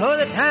win, for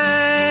the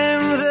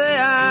times they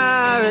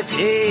are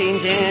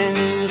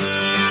a-changing.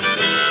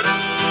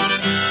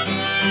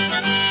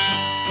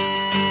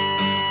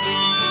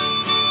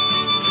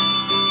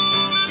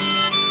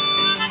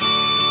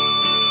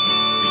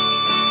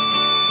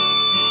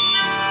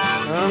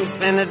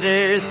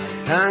 Senators,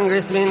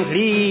 congressmen,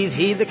 please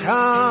heed the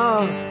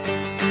call.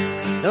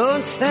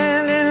 Don't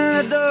stand in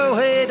the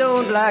doorway,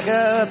 don't block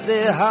up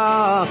the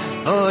hall,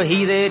 for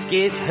he that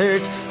gets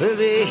hurt will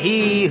be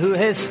he who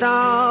has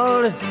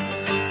stalled.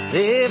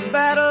 The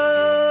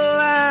battle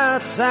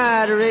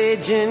outside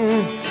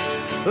raging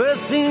will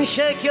soon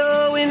shake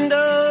your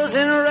windows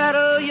and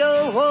rattle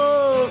your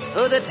walls,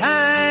 for the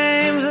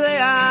times they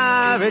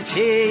are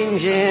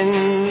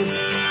a-changing.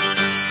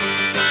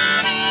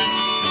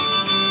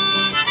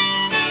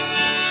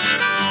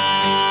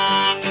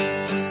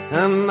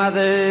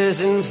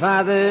 Mothers and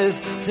fathers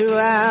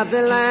throughout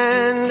the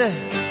land,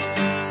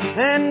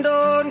 and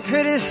don't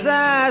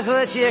criticize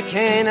what you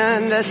can't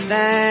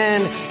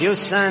understand. Your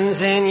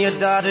sons and your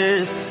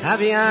daughters are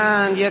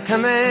beyond your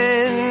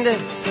command.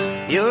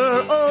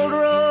 Your old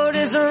road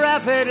is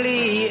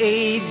rapidly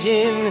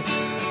aging.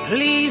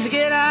 Please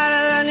get out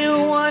of the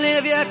new one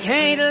if you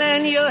can't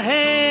lend your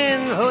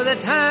hand, for the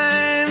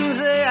times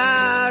they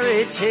are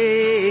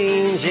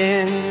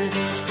a-changing.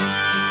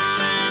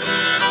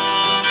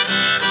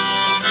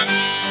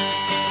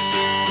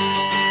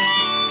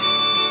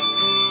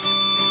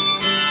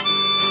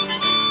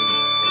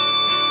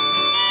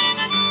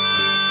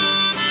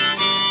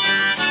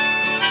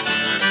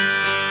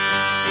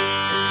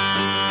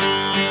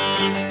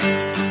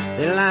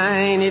 The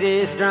line it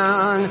is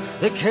drawn,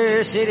 the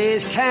curse it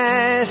is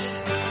cast.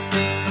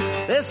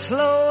 The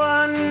slow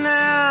one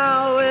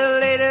now will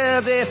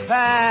later be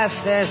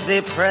fast, as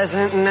the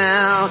present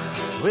now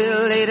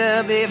will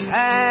later be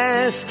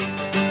past.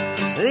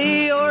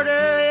 The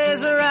order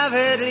is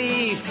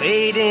rapidly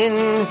fading,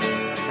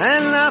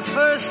 and the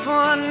first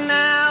one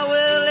now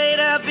will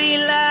later be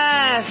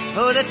last,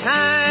 for the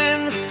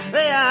times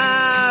they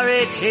are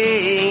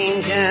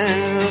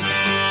a-changin'.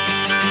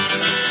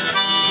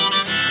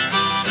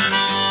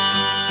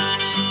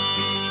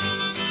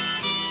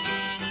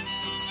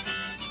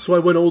 So I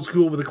went old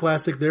school with a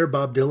classic there,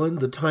 Bob Dylan,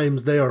 The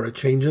Times They Are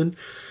A-Changin'.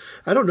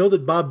 I don't know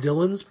that Bob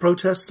Dylan's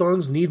protest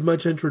songs need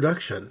much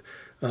introduction.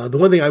 The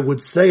one thing I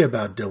would say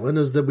about Dylan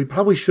is that we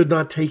probably should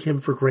not take him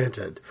for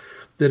granted,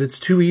 that it's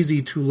too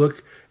easy to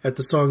look at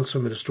the songs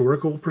from an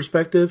historical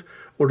perspective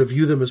or to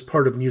view them as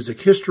part of music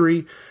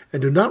history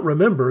and do not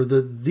remember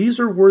that these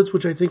are words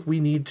which I think we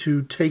need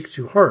to take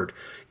to heart.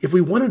 If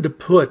we wanted to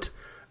put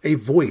a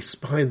voice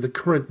behind the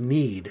current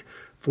need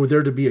for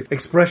there to be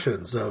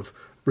expressions of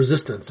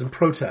resistance and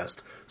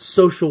protest,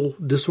 social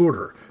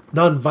disorder,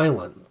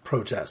 nonviolent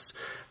protests.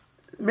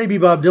 Maybe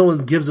Bob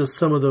Dylan gives us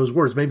some of those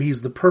words. Maybe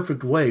he's the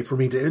perfect way for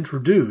me to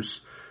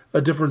introduce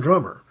a different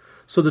drummer.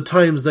 So the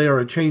times they are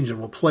a-changin'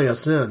 will play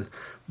us in,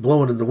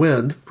 blowing in the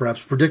wind,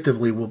 perhaps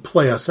predictively will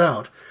play us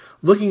out,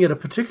 looking at a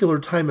particular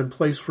time and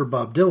place for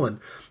Bob Dylan,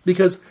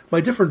 because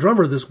my different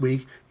drummer this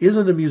week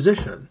isn't a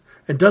musician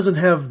and doesn't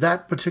have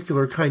that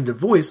particular kind of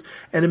voice,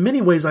 and in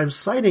many ways I'm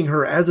citing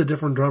her as a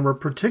different drummer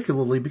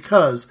particularly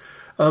because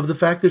of the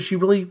fact that she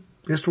really,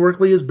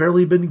 historically, has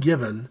barely been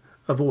given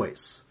a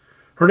voice.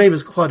 Her name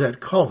is Claudette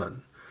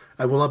Colvin.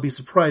 I will not be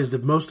surprised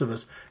if most of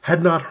us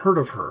had not heard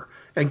of her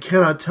and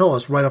cannot tell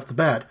us right off the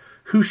bat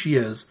who she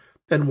is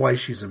and why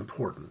she's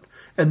important.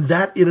 And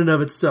that in and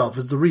of itself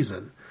is the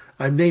reason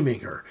I'm naming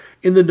her.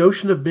 In the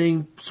notion of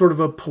being sort of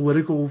a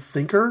political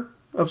thinker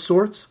of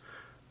sorts,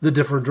 the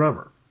different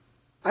drummer.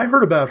 I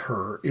heard about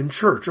her in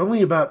church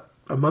only about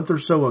a month or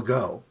so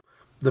ago.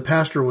 The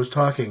pastor was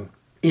talking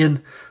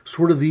in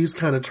sort of these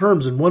kind of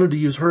terms and wanted to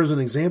use her as an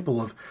example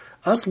of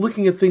us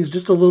looking at things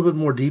just a little bit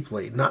more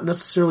deeply, not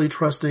necessarily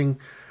trusting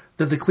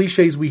that the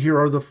cliches we hear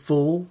are the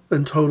full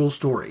and total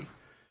story.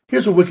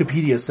 Here's what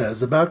Wikipedia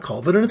says about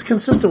Colvin, and it's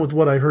consistent with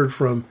what I heard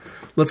from,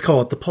 let's call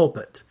it, the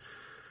pulpit.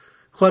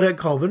 Claudette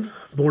Colvin,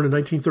 born in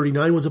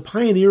 1939, was a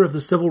pioneer of the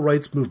civil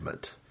rights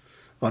movement.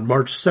 On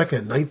March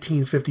 2nd,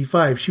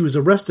 1955, she was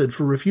arrested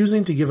for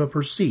refusing to give up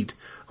her seat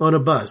on a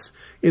bus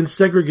in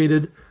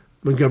segregated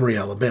Montgomery,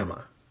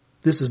 Alabama.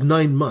 This is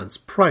 9 months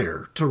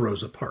prior to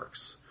Rosa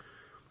Parks.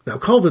 Now,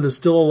 Colvin is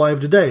still alive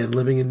today and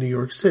living in New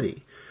York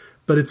City,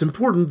 but it's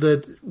important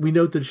that we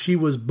note that she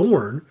was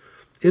born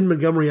in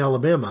Montgomery,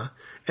 Alabama,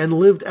 and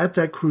lived at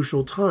that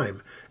crucial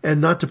time.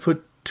 And not to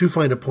put too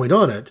fine a point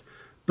on it,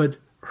 but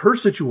her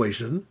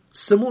situation,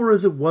 similar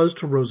as it was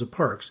to Rosa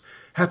Parks,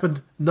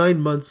 happened 9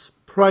 months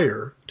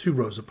prior to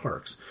Rosa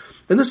Parks.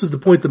 And this is the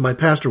point that my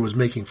pastor was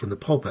making from the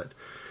pulpit.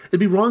 It'd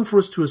be wrong for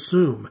us to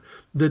assume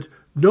that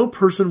no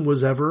person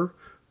was ever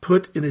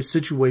put in a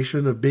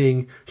situation of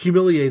being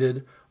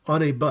humiliated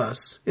on a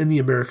bus in the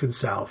American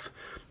South,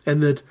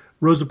 and that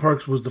Rosa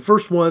Parks was the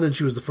first one and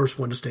she was the first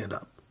one to stand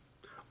up.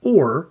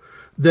 Or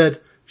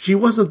that she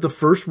wasn't the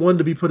first one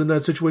to be put in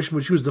that situation,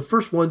 but she was the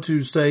first one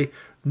to say,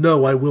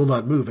 no, I will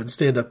not move, and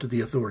stand up to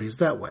the authorities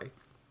that way.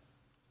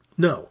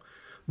 No.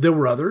 There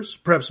were others,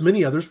 perhaps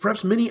many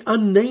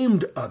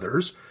unnamed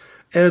others,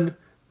 and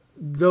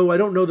though I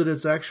don't know that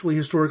it's actually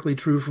historically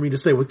true for me to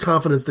say with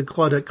confidence that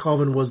Claudette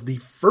Colvin was the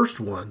first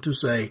one to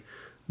say,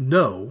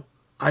 no,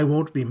 I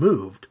won't be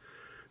moved,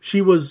 she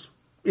was,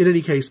 in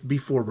any case,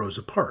 before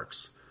Rosa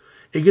Parks.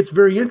 It gets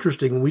very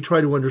interesting when we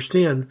try to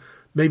understand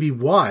maybe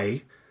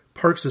why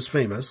Parks is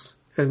famous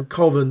and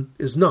Colvin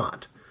is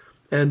not.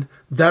 And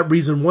that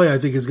reason why I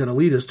think is going to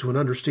lead us to an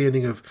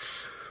understanding of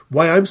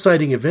why I'm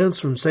citing events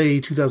from, say,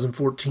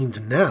 2014 to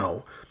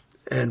now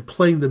and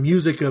playing the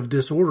music of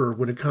disorder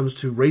when it comes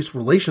to race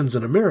relations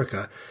in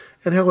America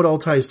and how it all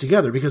ties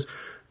together. Because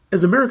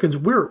as Americans,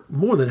 we're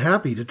more than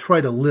happy to try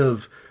to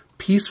live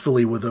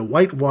peacefully with a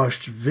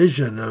whitewashed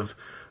vision of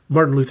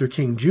Martin Luther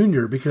King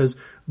Jr. because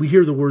we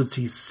hear the words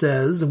he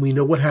says and we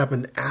know what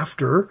happened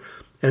after,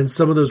 and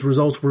some of those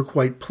results we're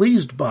quite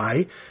pleased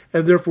by,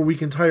 and therefore we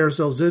can tie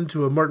ourselves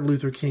into a Martin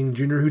Luther King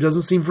Jr. who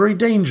doesn't seem very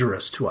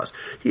dangerous to us.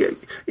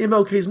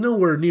 MLK is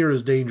nowhere near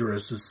as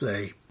dangerous as,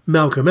 say,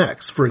 Malcolm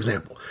X, for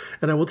example.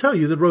 And I will tell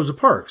you that Rosa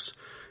Parks,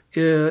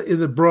 in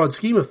the broad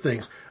scheme of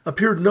things,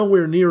 appeared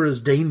nowhere near as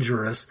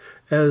dangerous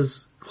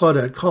as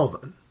Claudette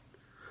Colvin.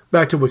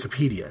 Back to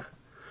Wikipedia.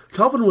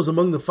 Colvin was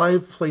among the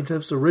 5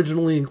 plaintiffs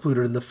originally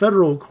included in the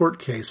federal court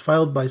case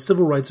filed by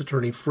civil rights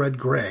attorney Fred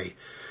Gray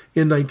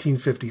in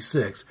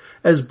 1956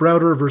 as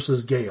Browder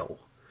versus Gale,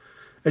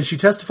 and she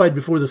testified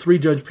before the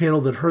 3-judge panel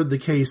that heard the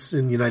case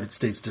in the United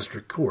States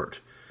District Court.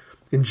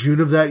 In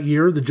June of that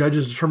year, the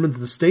judges determined that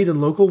the state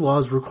and local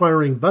laws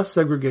requiring bus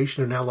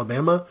segregation in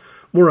Alabama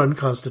were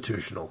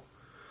unconstitutional.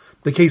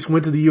 The case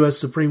went to the U.S.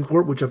 Supreme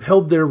Court, which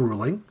upheld their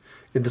ruling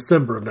in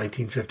December of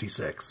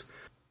 1956.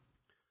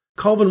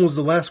 Colvin was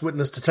the last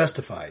witness to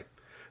testify.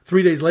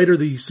 3 days later,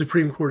 the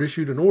Supreme Court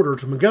issued an order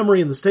to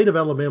Montgomery and the state of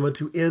Alabama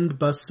to end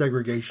bus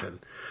segregation,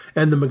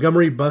 and the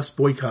Montgomery bus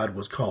boycott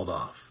was called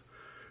off.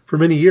 For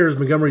many years,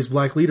 Montgomery's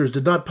black leaders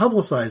did not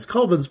publicize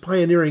Colvin's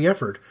pioneering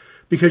effort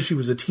because she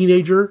was a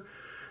teenager.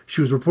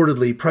 She was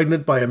reportedly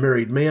pregnant by a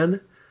married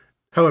man.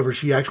 However,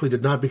 she actually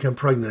did not become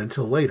pregnant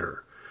until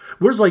later.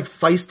 Words like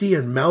feisty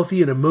and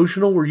mouthy and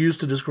emotional were used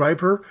to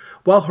describe her,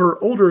 while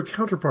her older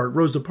counterpart,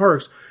 Rosa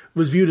Parks,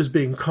 was viewed as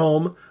being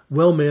calm,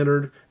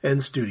 well-mannered,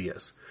 and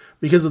studious.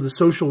 Because of the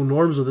social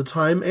norms of the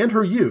time and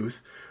her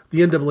youth,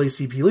 the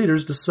NAACP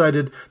leaders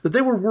decided that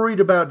they were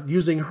worried about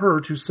using her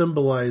to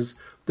symbolize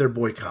their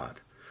boycott.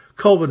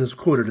 Colvin is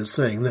quoted as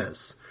saying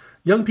this,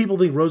 "Young people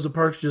think Rosa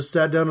Parks just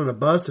sat down on a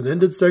bus and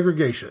ended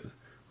segregation,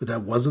 but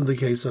that wasn't the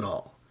case at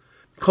all."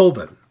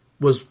 Colvin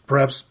was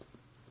perhaps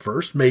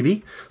first,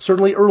 maybe,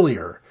 certainly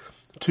earlier,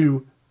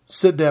 to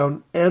sit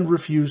down and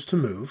refuse to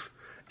move.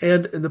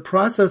 And in the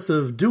process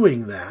of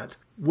doing that,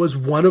 was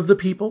one of the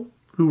people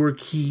who were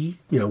key,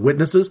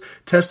 witnesses,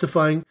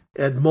 testifying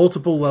at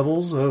multiple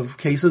levels of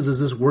cases as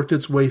this worked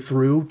its way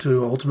through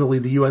to ultimately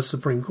the U.S.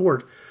 Supreme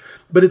Court.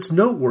 But it's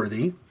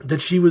noteworthy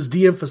that she was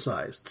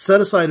de-emphasized,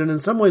 set aside, and in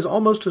some ways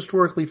almost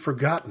historically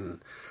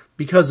forgotten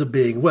because of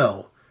being,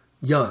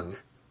 young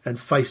and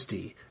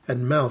feisty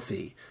and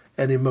mouthy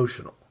and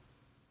emotional.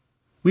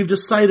 We've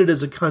decided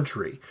as a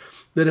country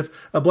that if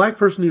a black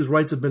person whose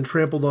rights have been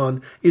trampled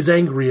on is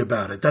angry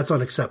about it, that's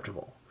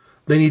unacceptable.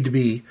 They need to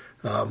be,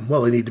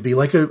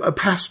 like a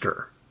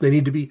pastor. They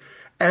need to be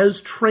as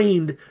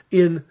trained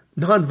in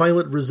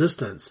nonviolent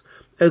resistance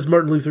as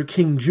Martin Luther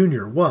King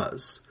Jr.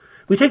 was.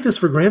 We take this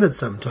for granted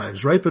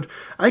sometimes, right? But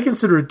I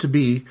consider it to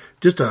be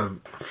just a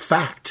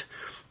fact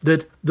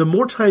that the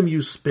more time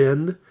you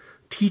spend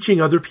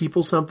teaching other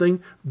people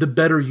something, the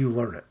better you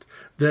learn it.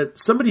 That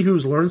somebody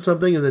who's learned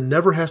something and then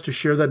never has to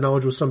share that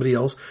knowledge with somebody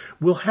else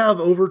will have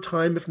over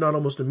time, if not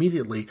almost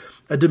immediately,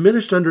 a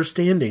diminished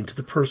understanding to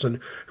the person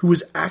who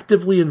is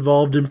actively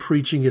involved in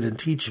preaching it and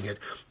teaching it.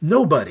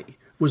 Nobody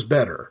was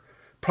better,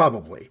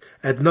 probably,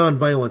 at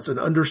nonviolence and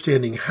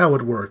understanding how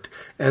it worked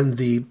and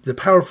the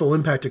powerful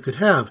impact it could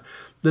have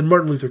than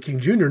Martin Luther King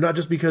Jr., not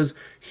just because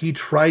he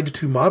tried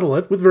to model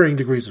it with varying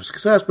degrees of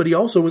success, but he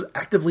also was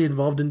actively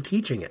involved in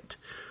teaching it.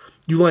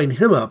 You line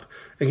him up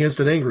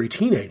against an angry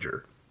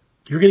teenager,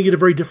 you're going to get a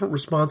very different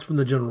response from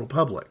the general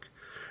public.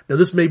 Now,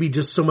 this may be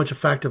just so much a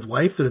fact of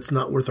life that it's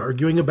not worth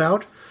arguing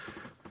about,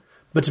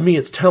 but to me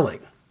it's telling.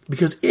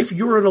 Because if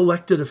you're an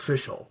elected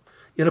official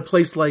in a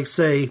place like,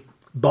 say,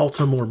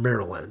 Baltimore,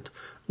 Maryland,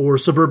 or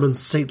suburban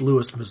St.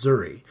 Louis,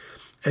 Missouri,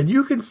 and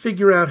you can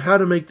figure out how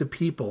to make the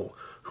people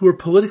who are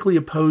politically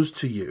opposed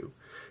to you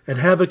and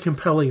have a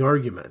compelling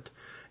argument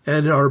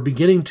and are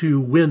beginning to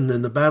win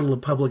in the battle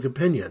of public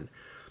opinion,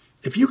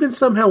 if you can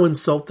somehow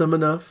insult them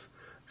enough,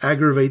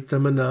 aggravate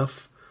them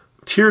enough,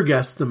 tear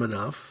gas them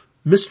enough,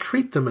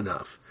 mistreat them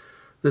enough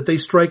that they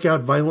strike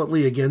out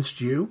violently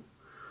against you,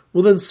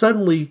 well then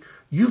suddenly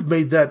you've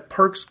made that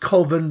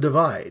Parks-Colvin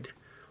divide.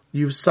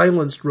 You've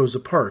silenced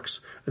Rosa Parks,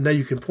 and now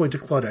you can point to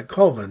Claudette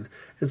Colvin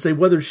and say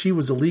whether she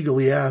was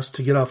illegally asked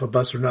to get off a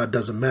bus or not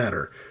doesn't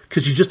matter,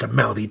 because she's just a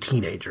mouthy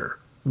teenager.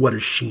 What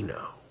does she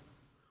know?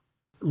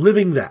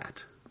 Living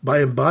that,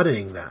 by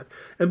embodying that,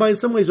 and by in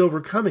some ways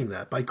overcoming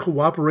that, by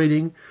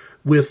cooperating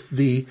with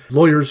the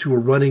lawyers who were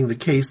running the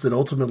case that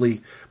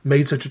ultimately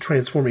made such a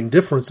transforming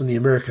difference in the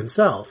American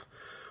South,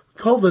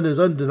 Colvin is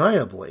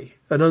undeniably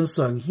an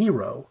unsung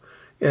hero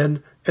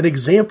and an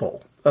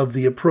example of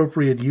the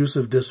appropriate use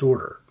of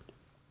disorder.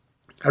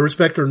 I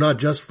respect her not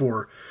just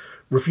for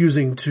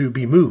refusing to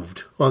be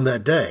moved on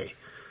that day.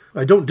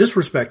 I don't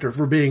disrespect her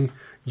for being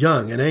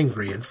young and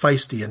angry and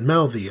feisty and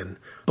mouthy and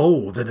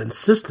bold and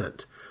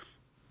insistent.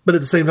 But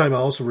at the same time, I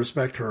also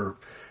respect her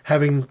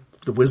having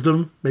the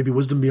wisdom, maybe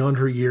wisdom beyond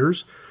her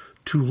years,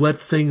 to let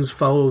things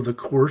follow the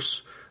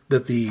course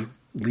that the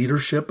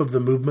leadership of the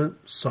movement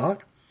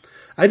sought.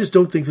 I just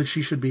don't think that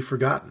she should be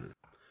forgotten.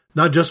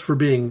 Not just for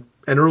being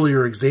an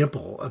earlier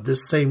example of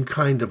this same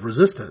kind of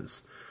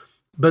resistance,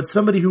 but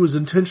somebody who was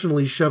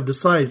intentionally shoved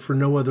aside for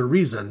no other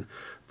reason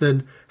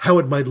than how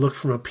it might look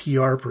from a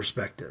PR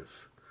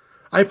perspective.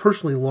 I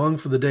personally long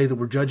for the day that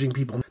we're judging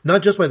people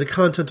not just by the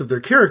content of their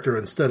character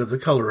instead of the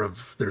color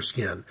of their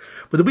skin,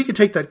 but that we could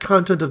take that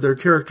content of their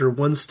character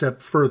one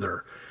step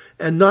further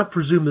and not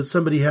presume that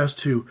somebody has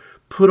to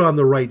put on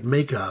the right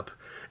makeup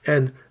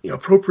and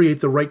appropriate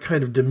the right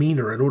kind of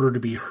demeanor in order to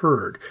be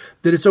heard.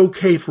 That it's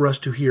okay for us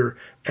to hear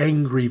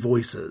angry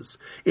voices.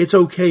 It's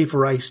okay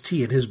for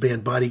Ice-T and his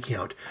band Body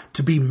Count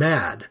to be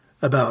mad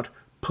about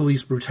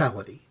police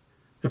brutality.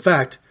 In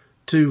fact,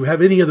 to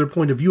have any other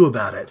point of view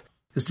about it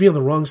is to be on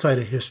the wrong side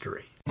of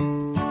history.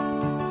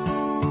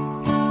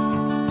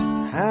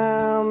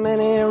 How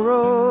many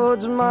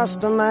roads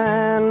must a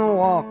man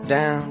walk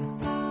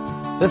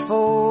down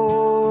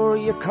before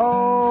you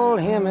call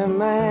him a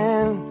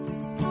man?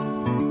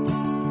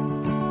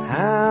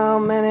 How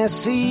many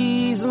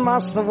seas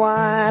must the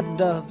white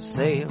dove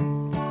sail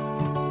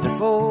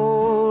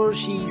before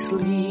she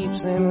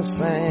sleeps in the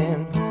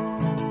sand?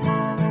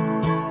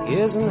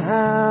 Yes, and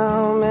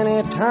how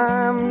many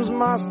times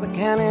must the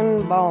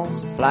cannonballs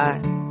fly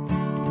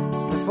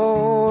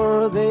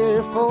before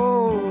they're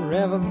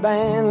forever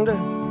banned?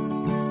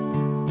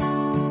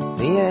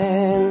 The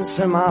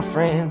answer, my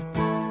friend,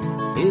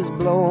 is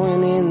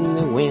blowing in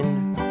the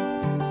wind.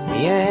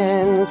 The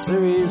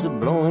answer is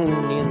blowing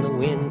in the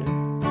wind.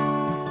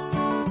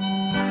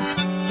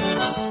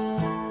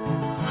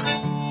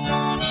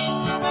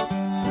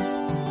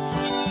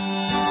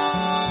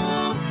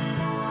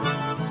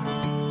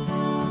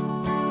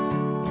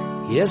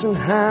 Yes, and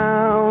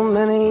how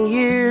many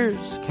years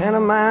can a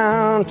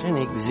mountain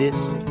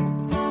exist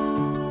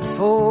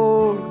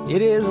before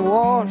it is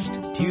washed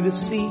to the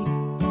sea?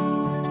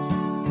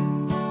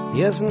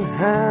 Yes, and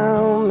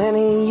how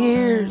many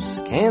years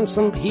can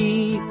some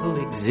people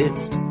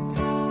exist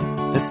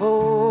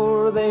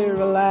before they're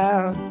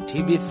allowed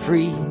to be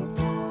free?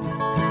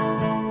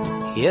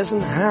 Yes,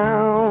 and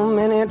how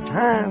many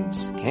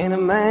times can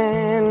a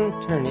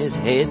man turn his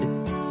head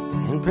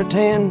and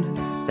pretend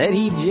that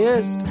he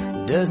just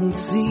doesn't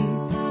see?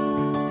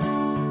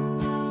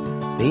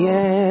 The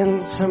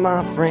answer,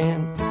 my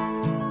friend,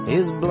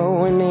 is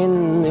blowing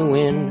in the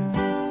wind.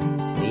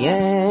 The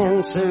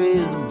answer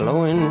is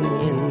blowing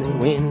in the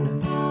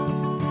wind.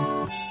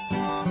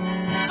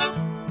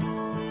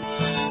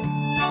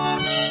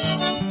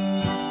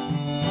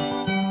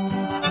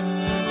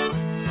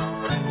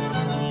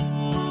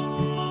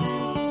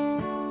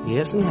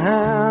 Yes, and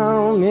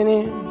how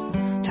many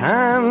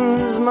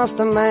times must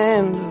a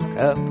man look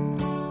up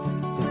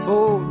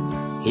before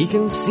he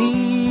can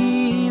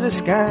see the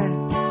sky?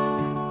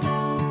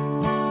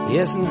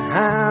 Yes, and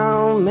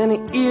how many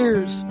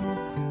ears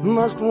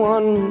must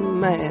one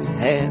man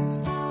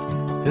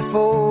have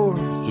before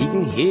he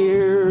can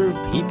hear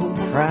people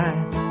cry?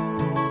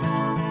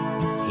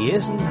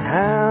 Yes, and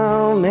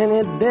how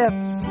many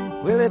deaths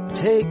will it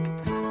take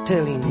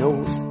till he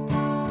knows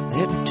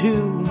that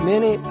too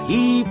many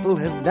people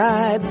have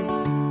died?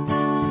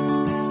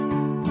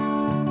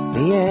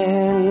 The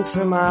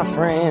answer, my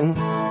friend,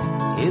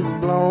 is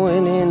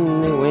blowing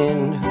in the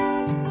wind.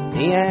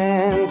 The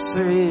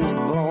answer is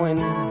blowing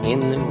in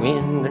the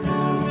wind.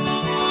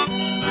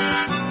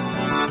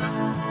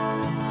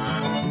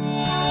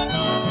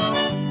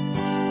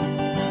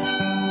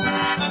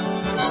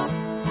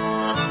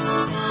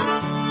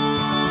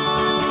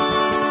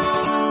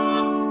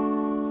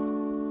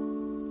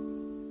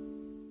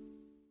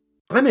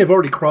 I may have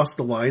already crossed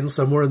the line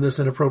somewhere in this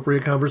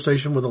inappropriate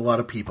conversation with a lot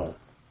of people.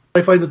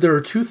 I find that there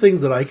are two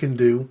things that I can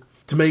do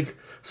to make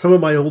some of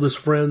my oldest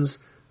friends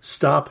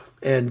stop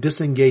and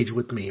disengage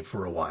with me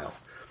for a while.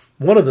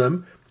 One of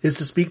them is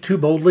to speak too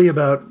boldly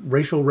about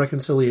racial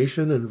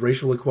reconciliation and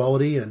racial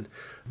equality and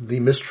the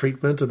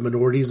mistreatment of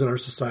minorities in our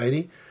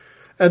society.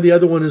 And the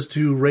other one is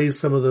to raise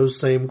some of those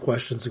same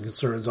questions and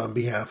concerns on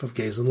behalf of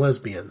gays and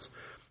lesbians.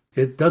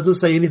 It doesn't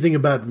say anything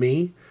about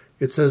me.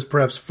 It says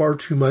perhaps far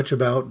too much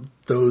about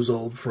those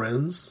old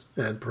friends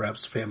and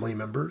perhaps family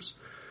members.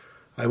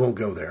 I won't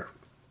go there.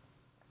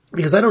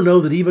 Because I don't know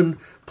that even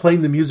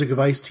playing the music of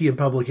Ice-T and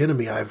Public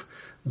Enemy, I've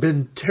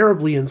been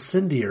terribly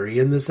incendiary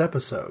in this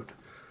episode.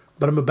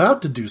 But I'm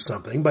about to do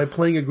something by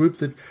playing a group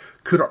that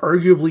could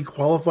arguably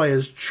qualify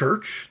as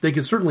church. They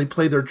could certainly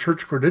play their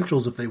church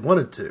credentials if they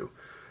wanted to.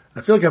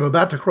 I feel like I'm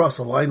about to cross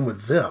a line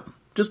with them,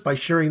 just by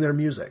sharing their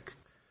music.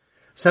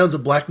 Sounds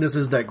of Blackness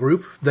is that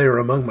group. They are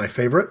among my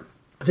favorite.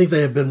 I think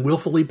they have been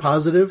willfully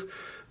positive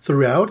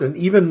throughout, and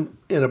even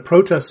in a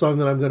protest song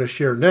that I'm going to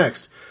share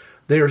next,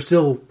 they are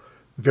still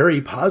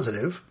very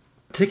positive,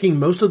 ticking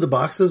most of the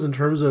boxes in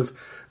terms of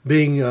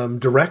being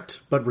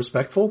direct but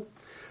respectful.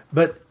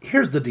 But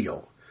here's the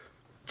deal.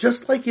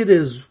 Just like it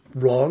is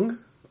wrong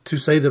to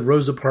say that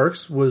Rosa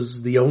Parks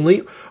was the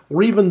only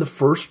or even the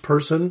first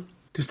person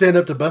to stand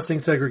up to busing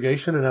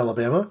segregation in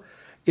Alabama,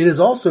 it is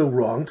also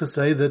wrong to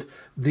say that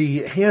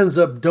the hands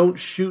up, don't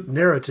shoot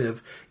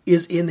narrative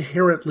is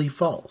inherently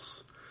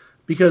false.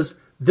 Because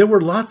there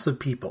were lots of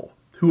people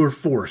who were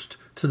forced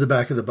to the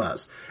back of the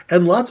bus,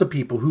 and lots of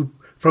people who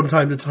from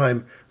time to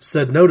time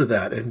said no to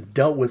that and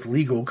dealt with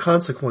legal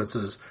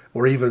consequences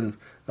or even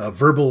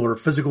verbal or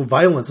physical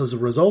violence as a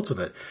result of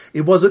it.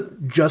 It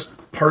wasn't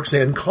just Parks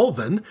and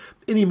Colvin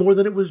any more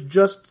than it was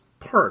just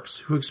Parks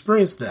who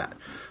experienced that.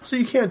 So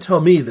you can't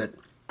tell me that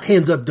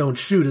hands up, don't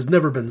shoot has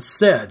never been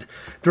said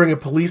during a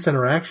police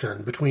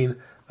interaction between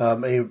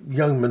a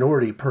young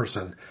minority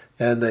person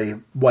and a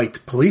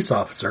white police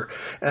officer.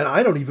 And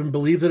I don't even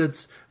believe that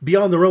it's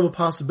beyond the realm of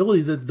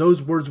possibility that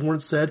those words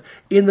weren't said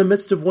in the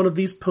midst of one of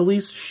these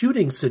police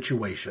shooting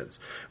situations.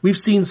 We've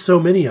seen so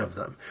many of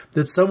them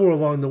that somewhere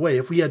along the way,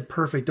 if we had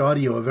perfect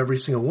audio of every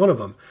single one of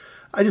them,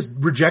 I just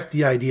reject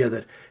the idea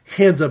that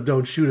hands up,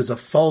 don't shoot is a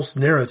false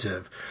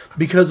narrative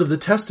because of the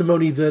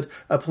testimony that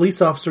a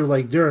police officer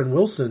like Darren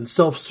Wilson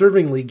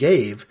self-servingly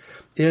gave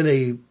in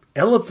a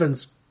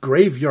elephant's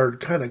graveyard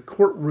kind of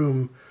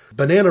courtroom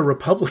Banana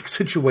Republic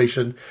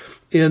situation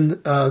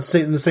in the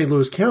St.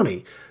 Louis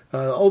County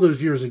all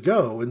those years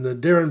ago in the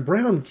Darren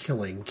Brown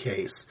killing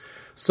case.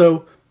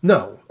 So,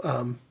 no,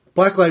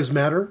 Black Lives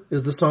Matter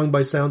is the song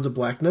by Sounds of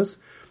Blackness.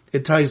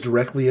 It ties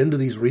directly into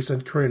these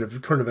recent current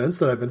events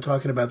that I've been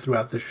talking about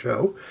throughout this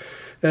show.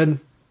 And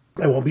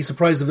I won't be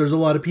surprised if there's a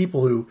lot of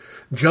people who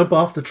jump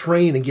off the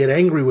train and get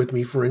angry with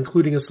me for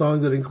including a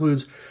song that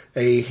includes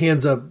a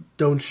hands up,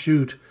 don't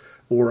shoot,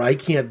 or I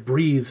can't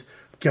breathe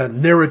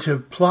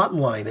narrative plot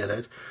line in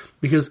it,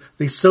 because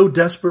they so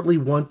desperately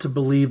want to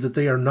believe that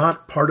they are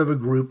not part of a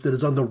group that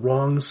is on the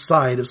wrong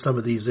side of some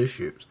of these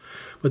issues.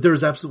 But there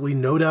is absolutely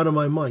no doubt in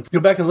my mind. Go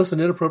back and listen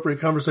to Inappropriate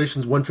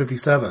Conversations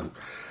 157.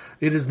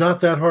 It is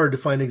not that hard to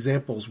find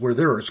examples where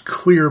there is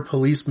clear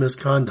police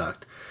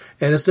misconduct.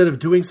 And instead of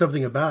doing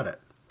something about it,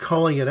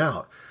 calling it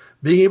out,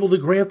 being able to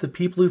grant that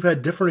people who've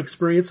had different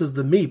experiences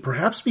than me,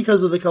 perhaps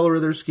because of the color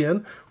of their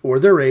skin, or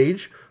their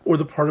age, or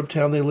the part of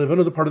town they live in,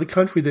 or the part of the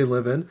country they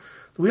live in,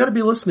 that we ought to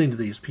be listening to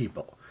these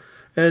people.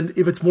 And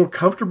if it's more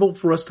comfortable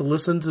for us to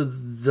listen to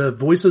the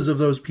voices of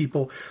those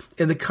people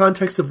in the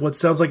context of what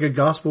sounds like a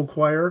gospel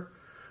choir,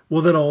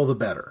 well, then all the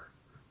better.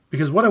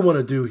 Because what I want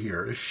to do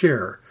here is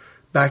share,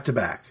 back to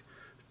back,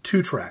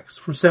 2 tracks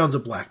from Sounds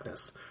of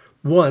Blackness.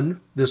 One,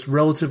 this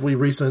relatively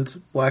recent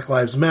Black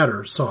Lives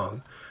Matter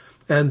song,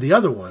 and the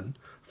other one,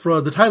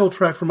 for the title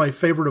track from my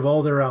favorite of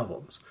all their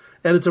albums.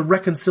 And it's a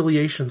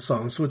reconciliation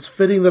song, so it's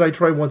fitting that I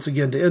try once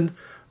again to end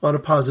on a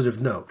positive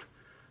note.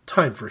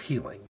 Time for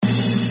healing.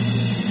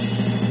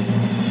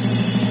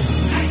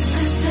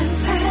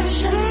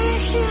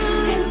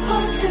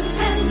 Important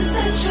and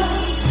essential.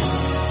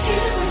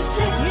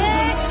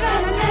 Irreplaceable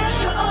and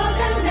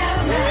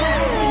extraordinary.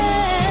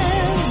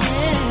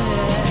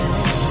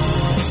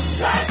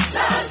 Life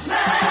does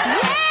matter.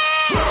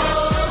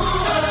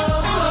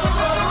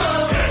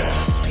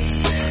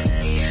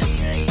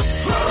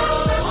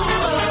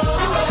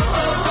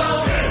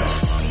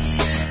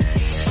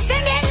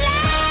 Sing it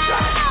loud.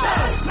 Life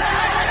does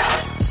matter.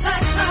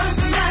 Life does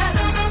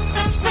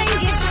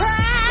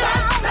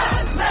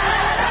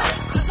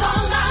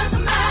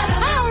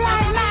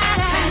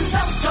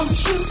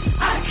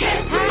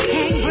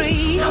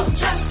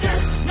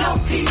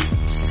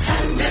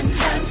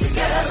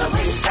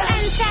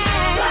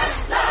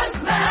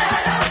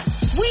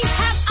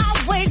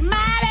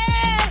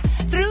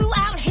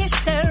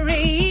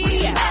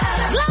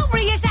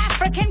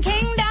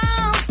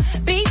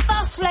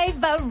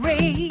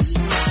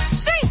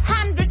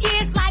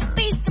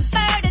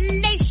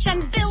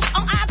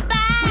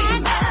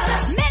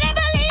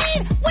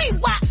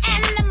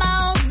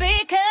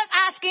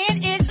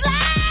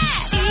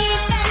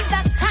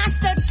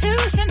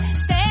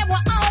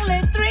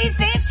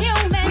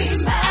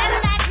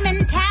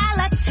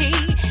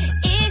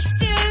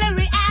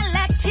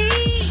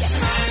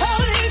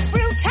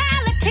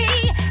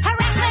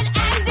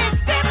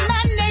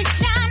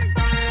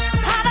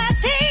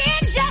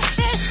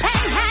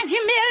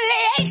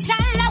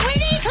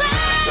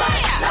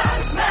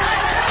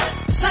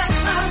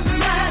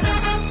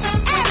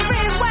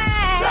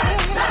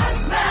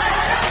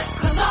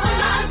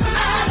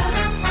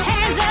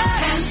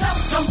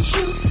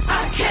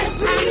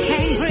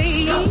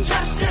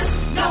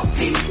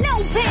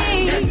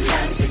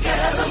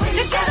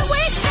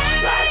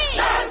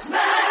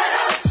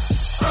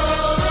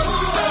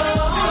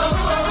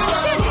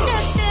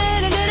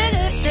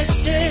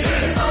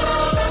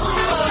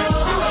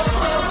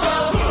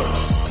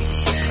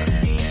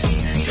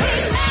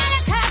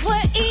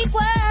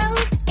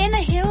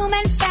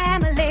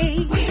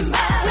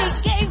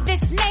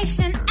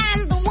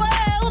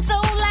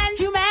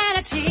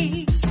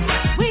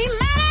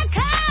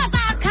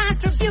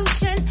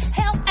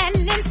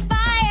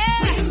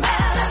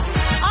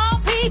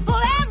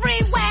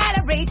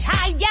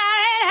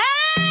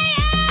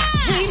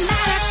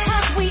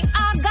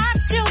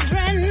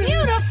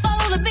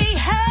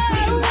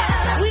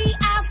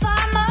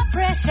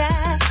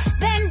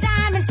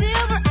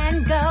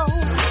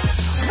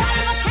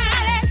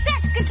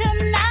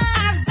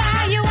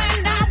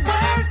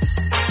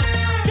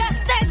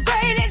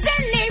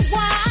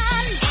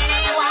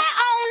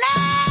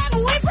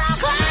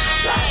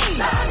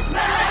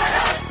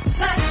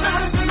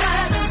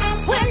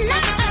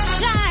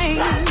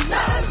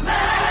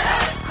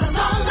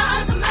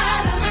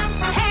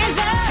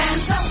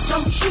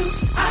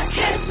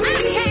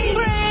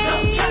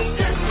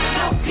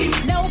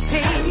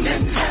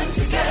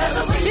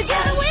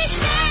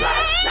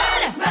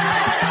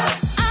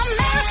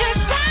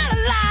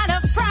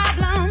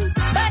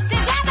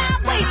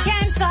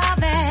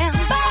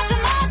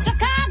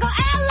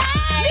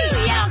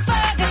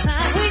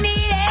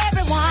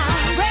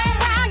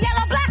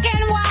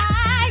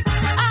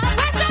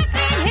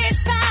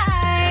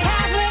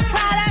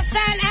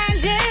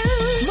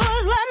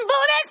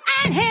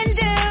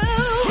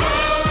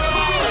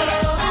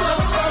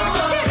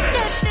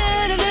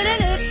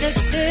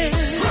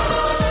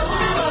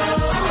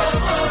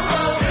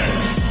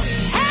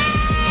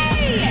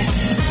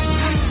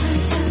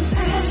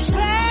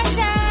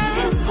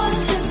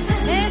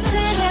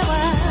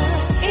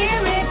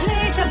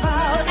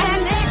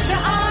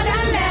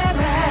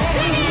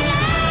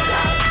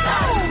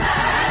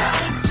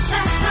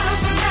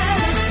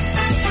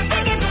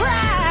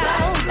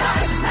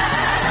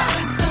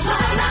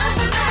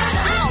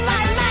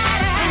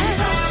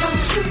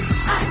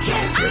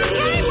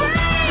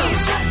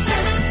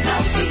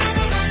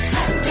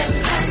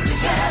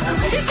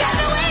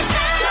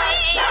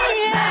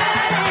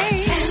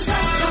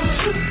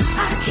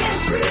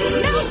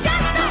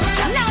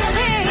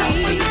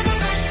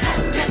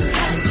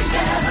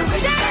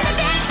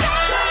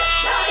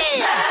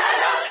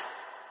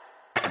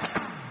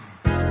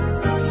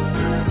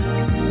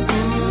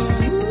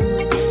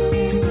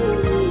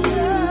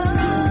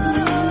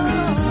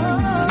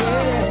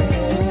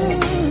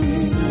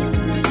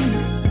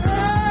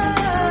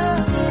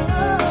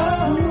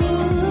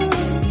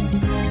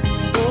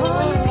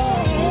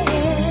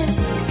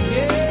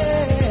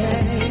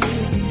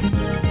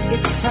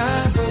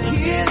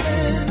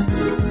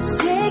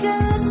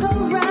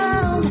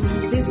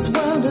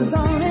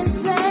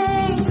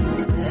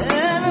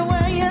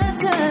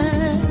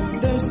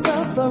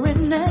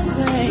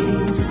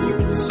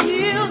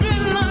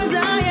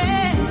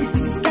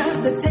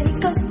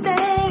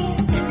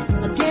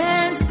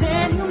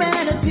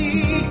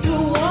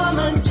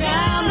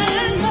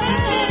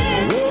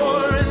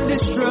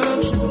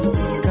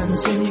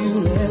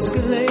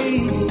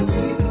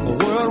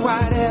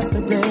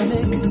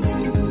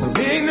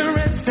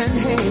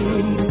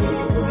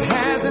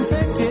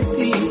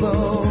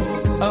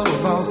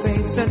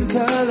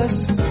different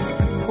colors,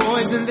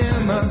 poison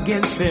them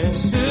against their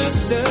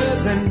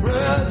sisters and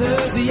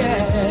brothers,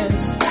 yes.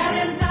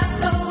 That is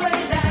not the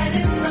way that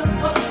it's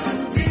supposed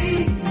to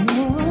be.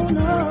 No,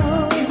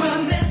 no. We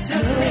were meant to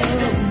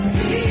live in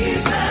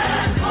peace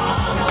and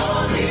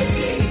harmony.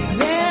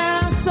 There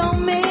are so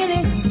many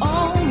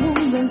old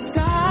moons and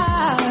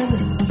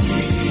skies.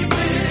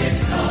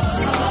 Keeping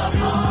us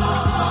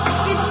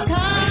apart. It's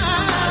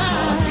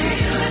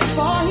time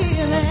for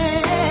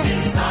healing.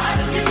 Inside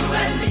of you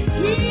and me.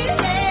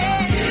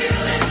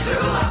 Healing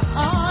throughout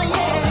oh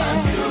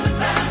yeah. human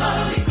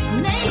family.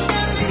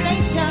 Nation to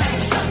nation.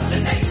 Nation to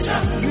nation.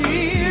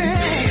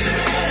 Spirit.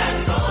 And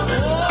soul to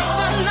soul.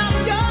 Open up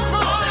your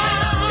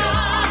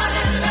heart.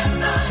 And let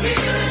the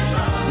healing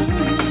flow.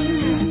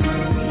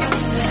 We got to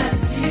have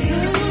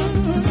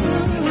healing. We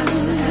got to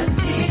have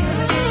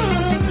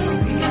healing.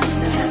 We got to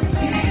have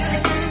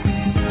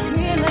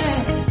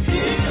Healing.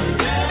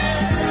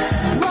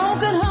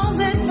 Broken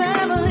homes and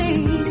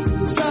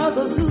families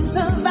struggle to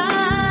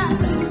survive.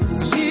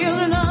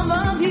 Children of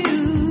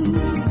abuse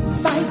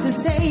fight to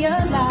stay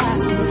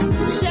alive.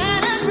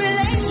 Shattered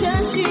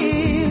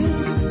relationships,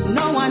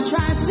 no one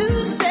tries to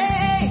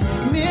stay.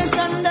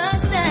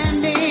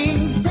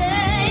 Misunderstandings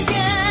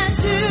taken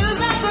to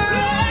the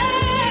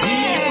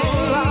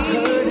People are grave.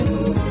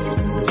 hurting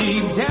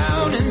deep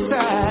down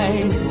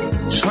inside,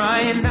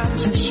 trying not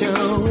to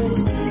show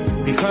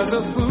it because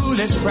of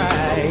foolish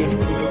pride.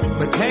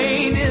 But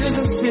pain is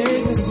a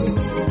sickness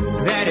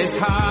that is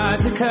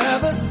hard to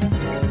cover,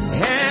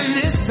 and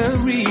it's the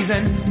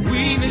reason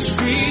we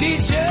mistreat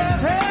each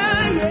other,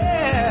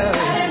 yeah.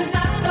 That is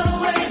not the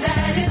way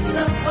that it's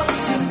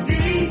supposed to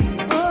be.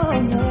 Oh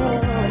no.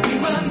 We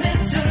were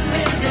meant to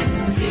live in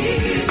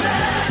peace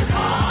and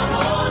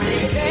harmony.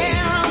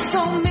 There are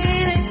so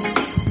many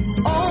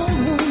old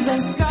wounds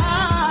and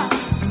scars.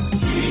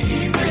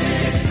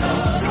 Keeping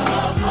us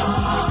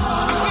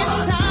apart. It's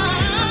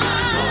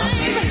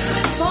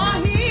time for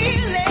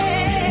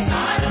healing.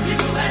 Inside of you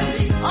and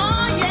me.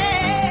 Oh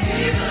yeah.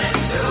 Healing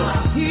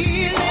throughout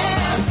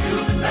Healing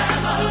human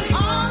family.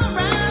 all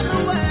around the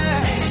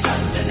world. Nation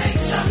to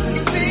nation.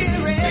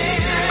 Spirit.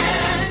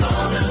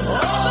 Soul to soul.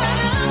 Open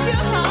up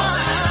your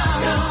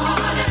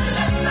heart. And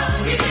let the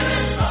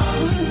healing flow.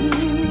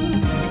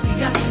 We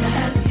got to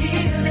have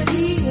healing.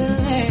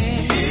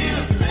 Healing.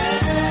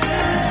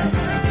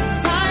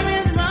 Time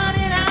is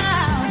running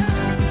out.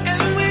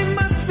 And we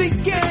must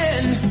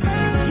begin.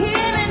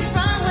 Healing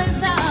from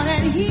without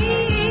and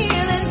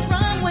healing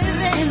from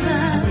within.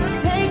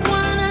 Take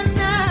one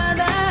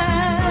another.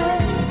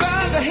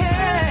 By the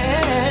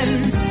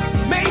hand,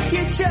 make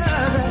each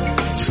other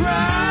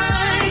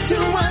try to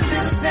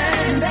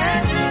understand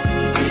that.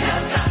 We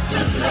have got to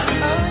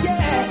learn Oh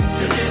yeah,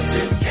 to live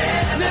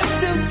together. live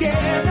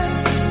together.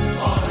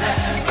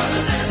 Forever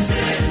and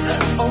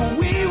sisters. Oh,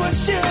 we will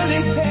surely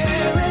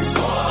perish.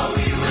 For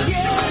we will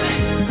surely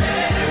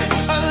perish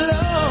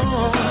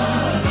Alone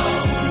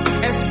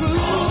as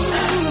fools.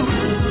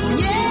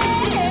 Yeah.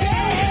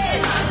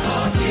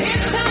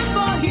 It's time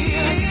for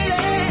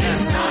healing.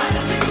 inside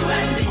of you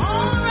and me.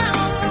 All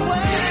around the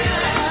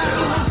world.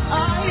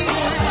 Oh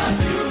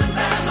yeah. Human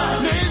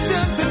family.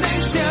 Nation to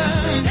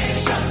nation.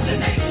 Nation to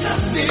nation.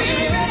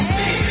 Spirit.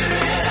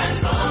 Spirit and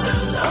soul to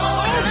soul.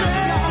 Open up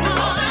your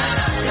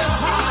heart. Your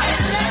heart.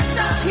 And let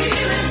the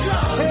healing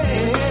flow.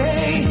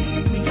 Hey,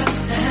 We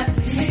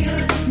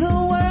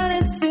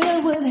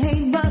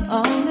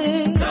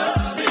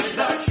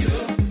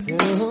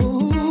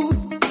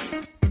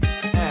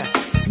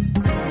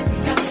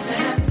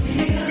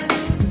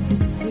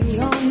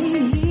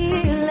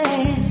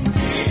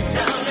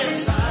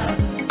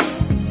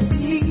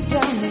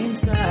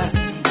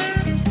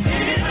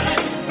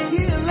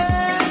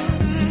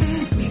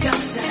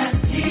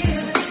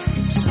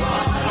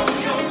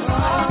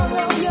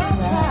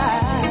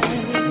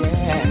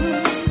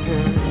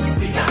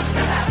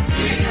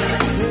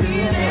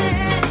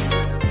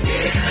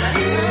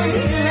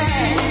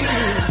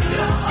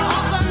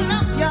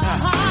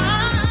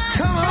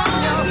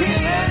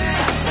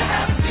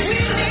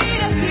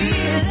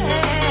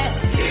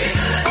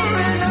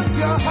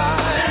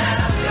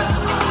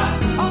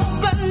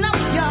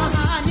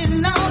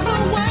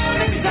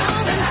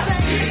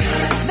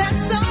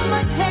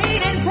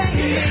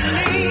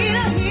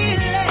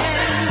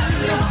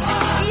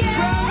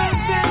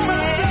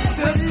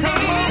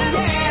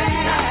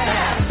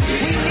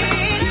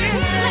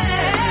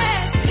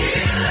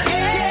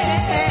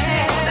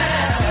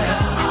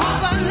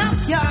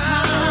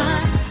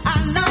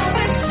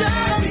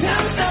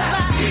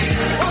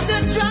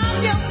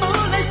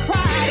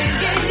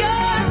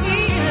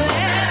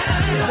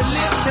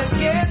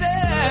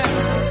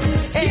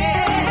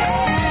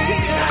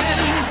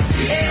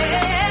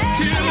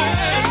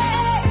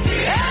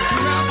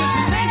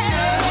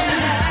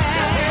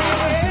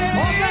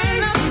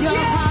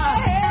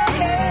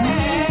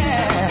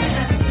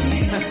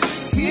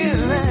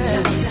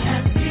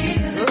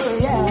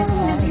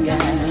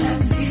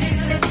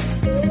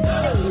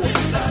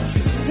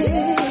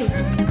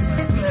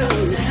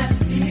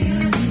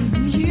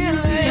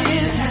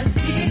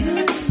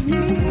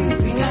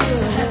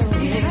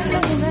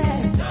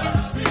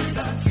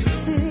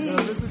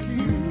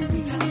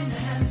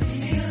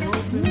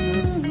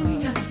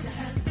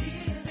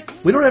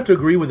We don't have to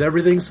agree with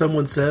everything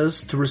someone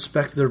says to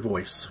respect their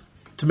voice,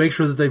 to make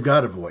sure that they've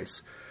got a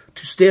voice,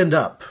 to stand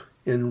up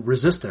in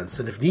resistance,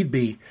 and if need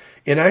be,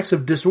 in acts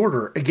of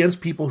disorder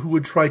against people who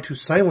would try to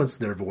silence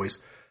their voice,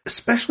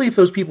 especially if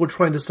those people are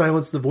trying to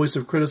silence the voice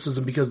of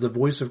criticism because the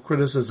voice of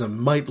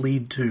criticism might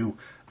lead to,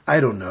 I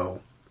don't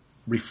know,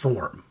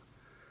 reform.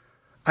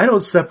 I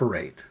don't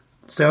separate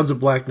Sounds of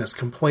Blackness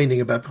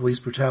complaining about police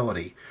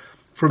brutality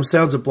from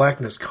Sounds of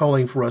Blackness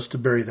calling for us to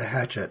bury the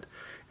hatchet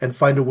and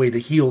find a way to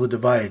heal the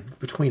divide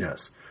between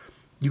us.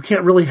 You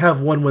can't really have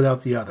one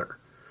without the other.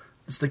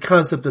 It's the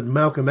concept that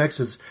Malcolm X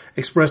has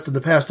expressed in the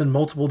past in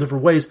multiple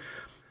different ways,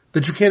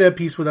 that you can't have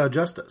peace without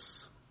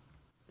justice.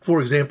 For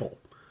example,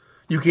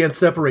 you can't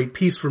separate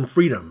peace from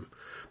freedom,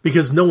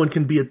 because no one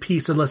can be at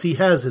peace unless he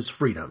has his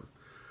freedom.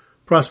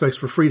 Prospects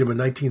for Freedom in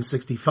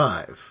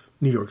 1965,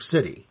 New York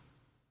City.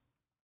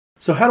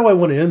 So how do I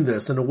want to end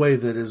this in a way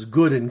that is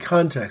good in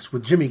context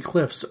with Jimmy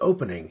Cliff's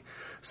opening,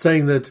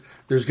 saying that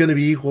there's going to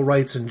be equal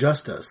rights and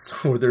justice,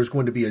 or there's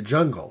going to be a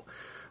jungle?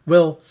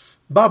 Well,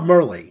 Bob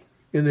Marley,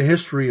 in the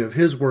history of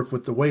his work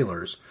with the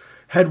Wailers,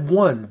 had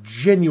one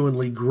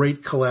genuinely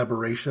great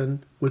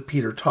collaboration with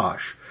Peter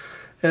Tosh.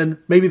 And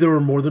maybe there were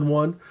more than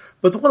one,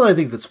 but the one I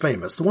think that's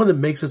famous, the one that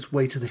makes its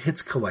way to the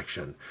hits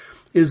collection,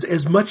 is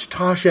as much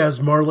Tosh as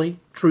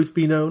Marley, truth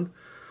be known.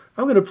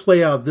 I'm going to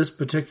play out this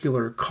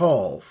particular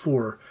call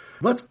for,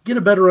 let's get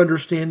a better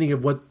understanding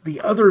of what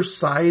the other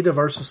side of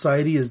our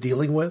society is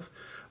dealing with,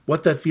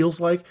 what that feels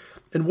like,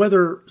 and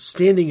whether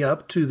standing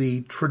up to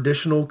the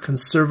traditional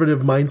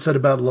conservative mindset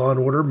about law and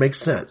order makes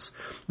sense,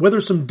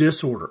 whether some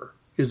disorder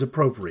is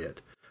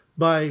appropriate,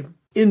 by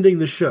ending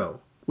the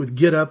show with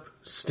Get Up,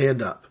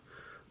 Stand Up,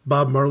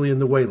 Bob Marley and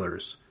the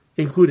Wailers,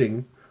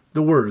 including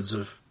the words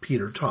of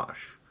Peter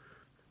Tosh.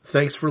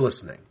 Thanks for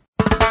listening.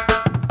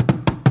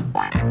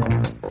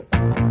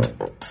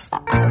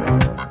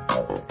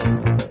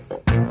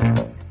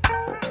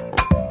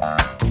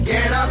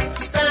 Get up,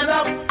 stand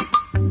up.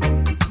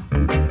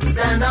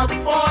 Stand up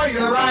for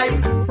your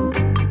right.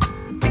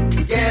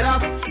 Get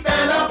up,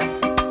 stand up.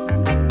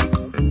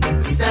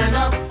 Stand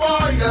up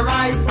for your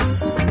right.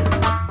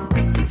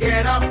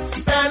 Get up,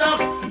 stand up.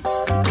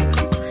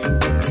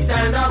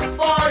 Stand up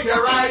for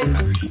your right.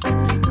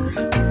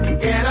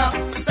 Get up,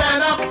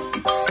 stand up.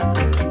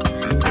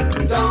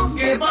 Don't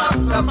give up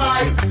the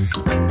fight.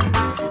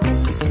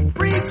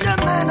 Preacher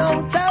man,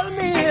 don't tell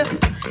me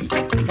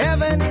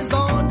heaven is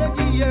under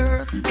the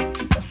earth.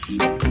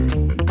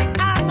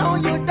 I know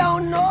you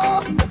don't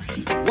know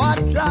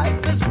what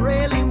life is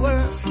really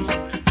worth.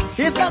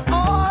 It's not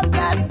all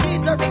that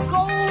glitters is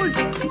gold.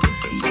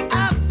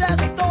 Half the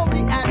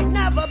story had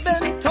never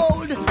been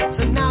told.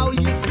 So now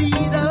you see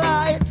the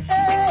light.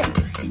 Hey,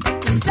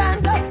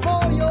 stand up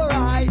for your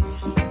right.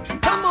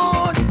 Come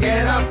on,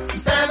 get up,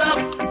 stand up.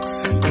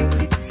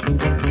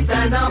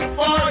 Stand up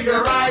for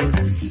your right.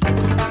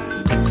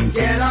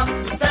 Get up,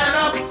 stand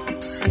up.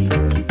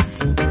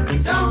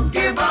 Don't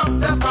give up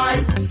the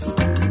fight.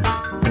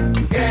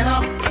 Get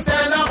up,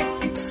 stand up.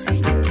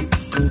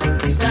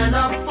 Stand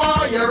up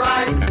for your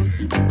right.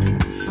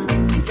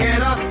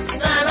 Get up,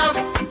 stand up.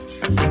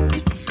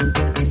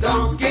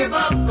 Don't give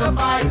up the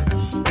fight.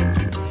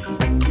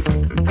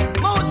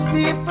 Most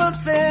people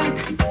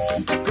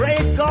think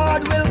great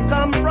God will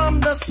come from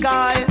the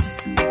sky,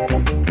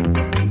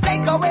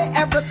 take away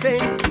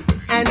everything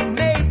and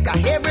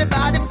make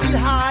everybody feel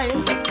high.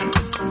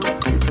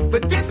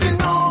 But if you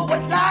know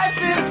what life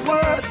is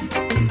worth,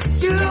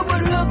 you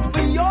will look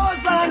for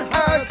yours on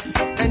earth.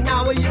 And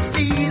now when you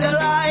see the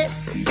light,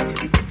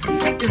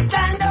 you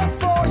stand up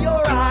for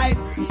your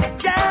rights.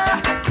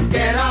 Yeah.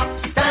 Get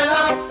up, stand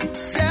up.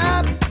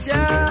 Yeah,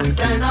 yeah.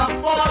 Stand up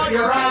for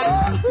your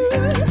rights.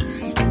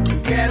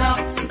 Get up,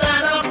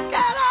 stand up.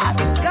 Get up,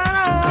 stand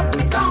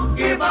up. Don't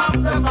give up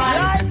the fight.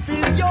 Life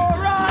is your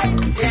right.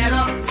 Get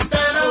up,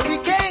 stand up. We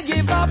can't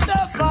give up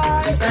the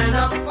fight. Stand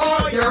up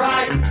for your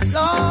rights.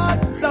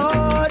 Lord,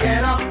 Lord.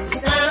 Get up,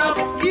 stand up.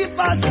 Keep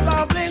us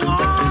traveling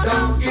on.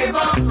 Don't give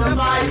up the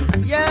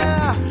fight.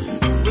 Yeah.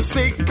 We're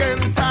sick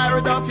and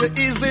tired of your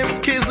ism,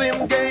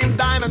 schism, game,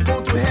 dine and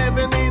go to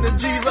heaven in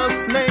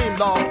Jesus' name,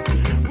 Lord.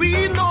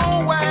 We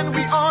know and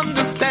we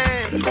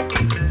understand.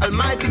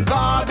 Almighty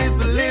God is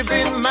a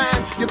living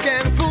man. You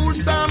can fool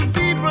some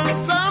people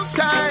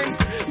sometimes,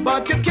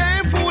 but you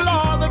can't fool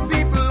all the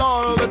people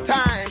all the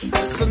time.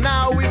 So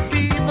now we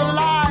see the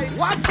light.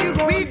 What you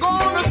gonna? We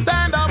gonna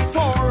stand up for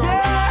our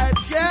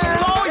rights. Yeah.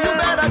 So you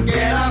better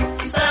get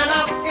up, stand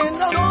up in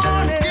the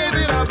morning. Give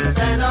it up,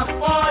 stand up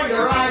for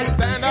your rights.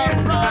 Stand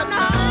up right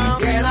now.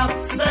 Get up,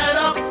 stand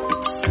up.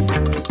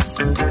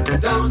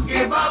 Don't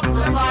give up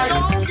the fight.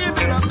 Don't give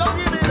it up, don't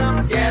give it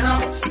up. Get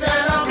up,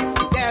 stand up.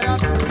 Get up,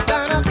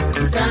 stand up.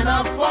 Stand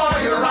up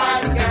for your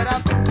right. Get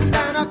up,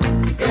 stand up.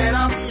 Get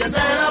up,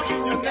 stand up.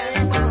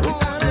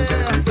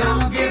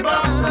 Don't give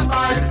up the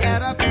fight.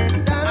 Get up,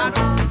 stand up.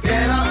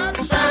 Get up,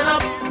 stand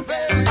up.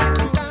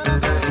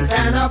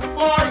 Stand up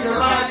for your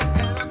right.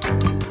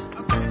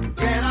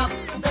 Get up,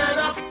 stand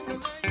up.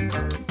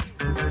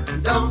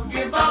 Don't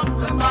give up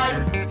the fight.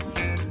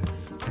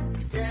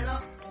 Get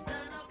up,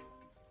 stand up.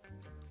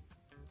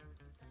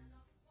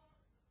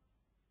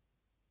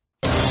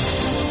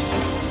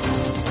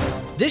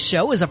 This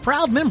show is a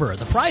proud member of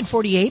the Pride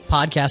 48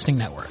 Podcasting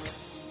Network.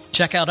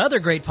 Check out other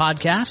great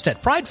podcasts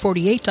at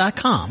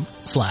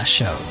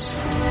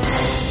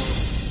pride48.com/shows.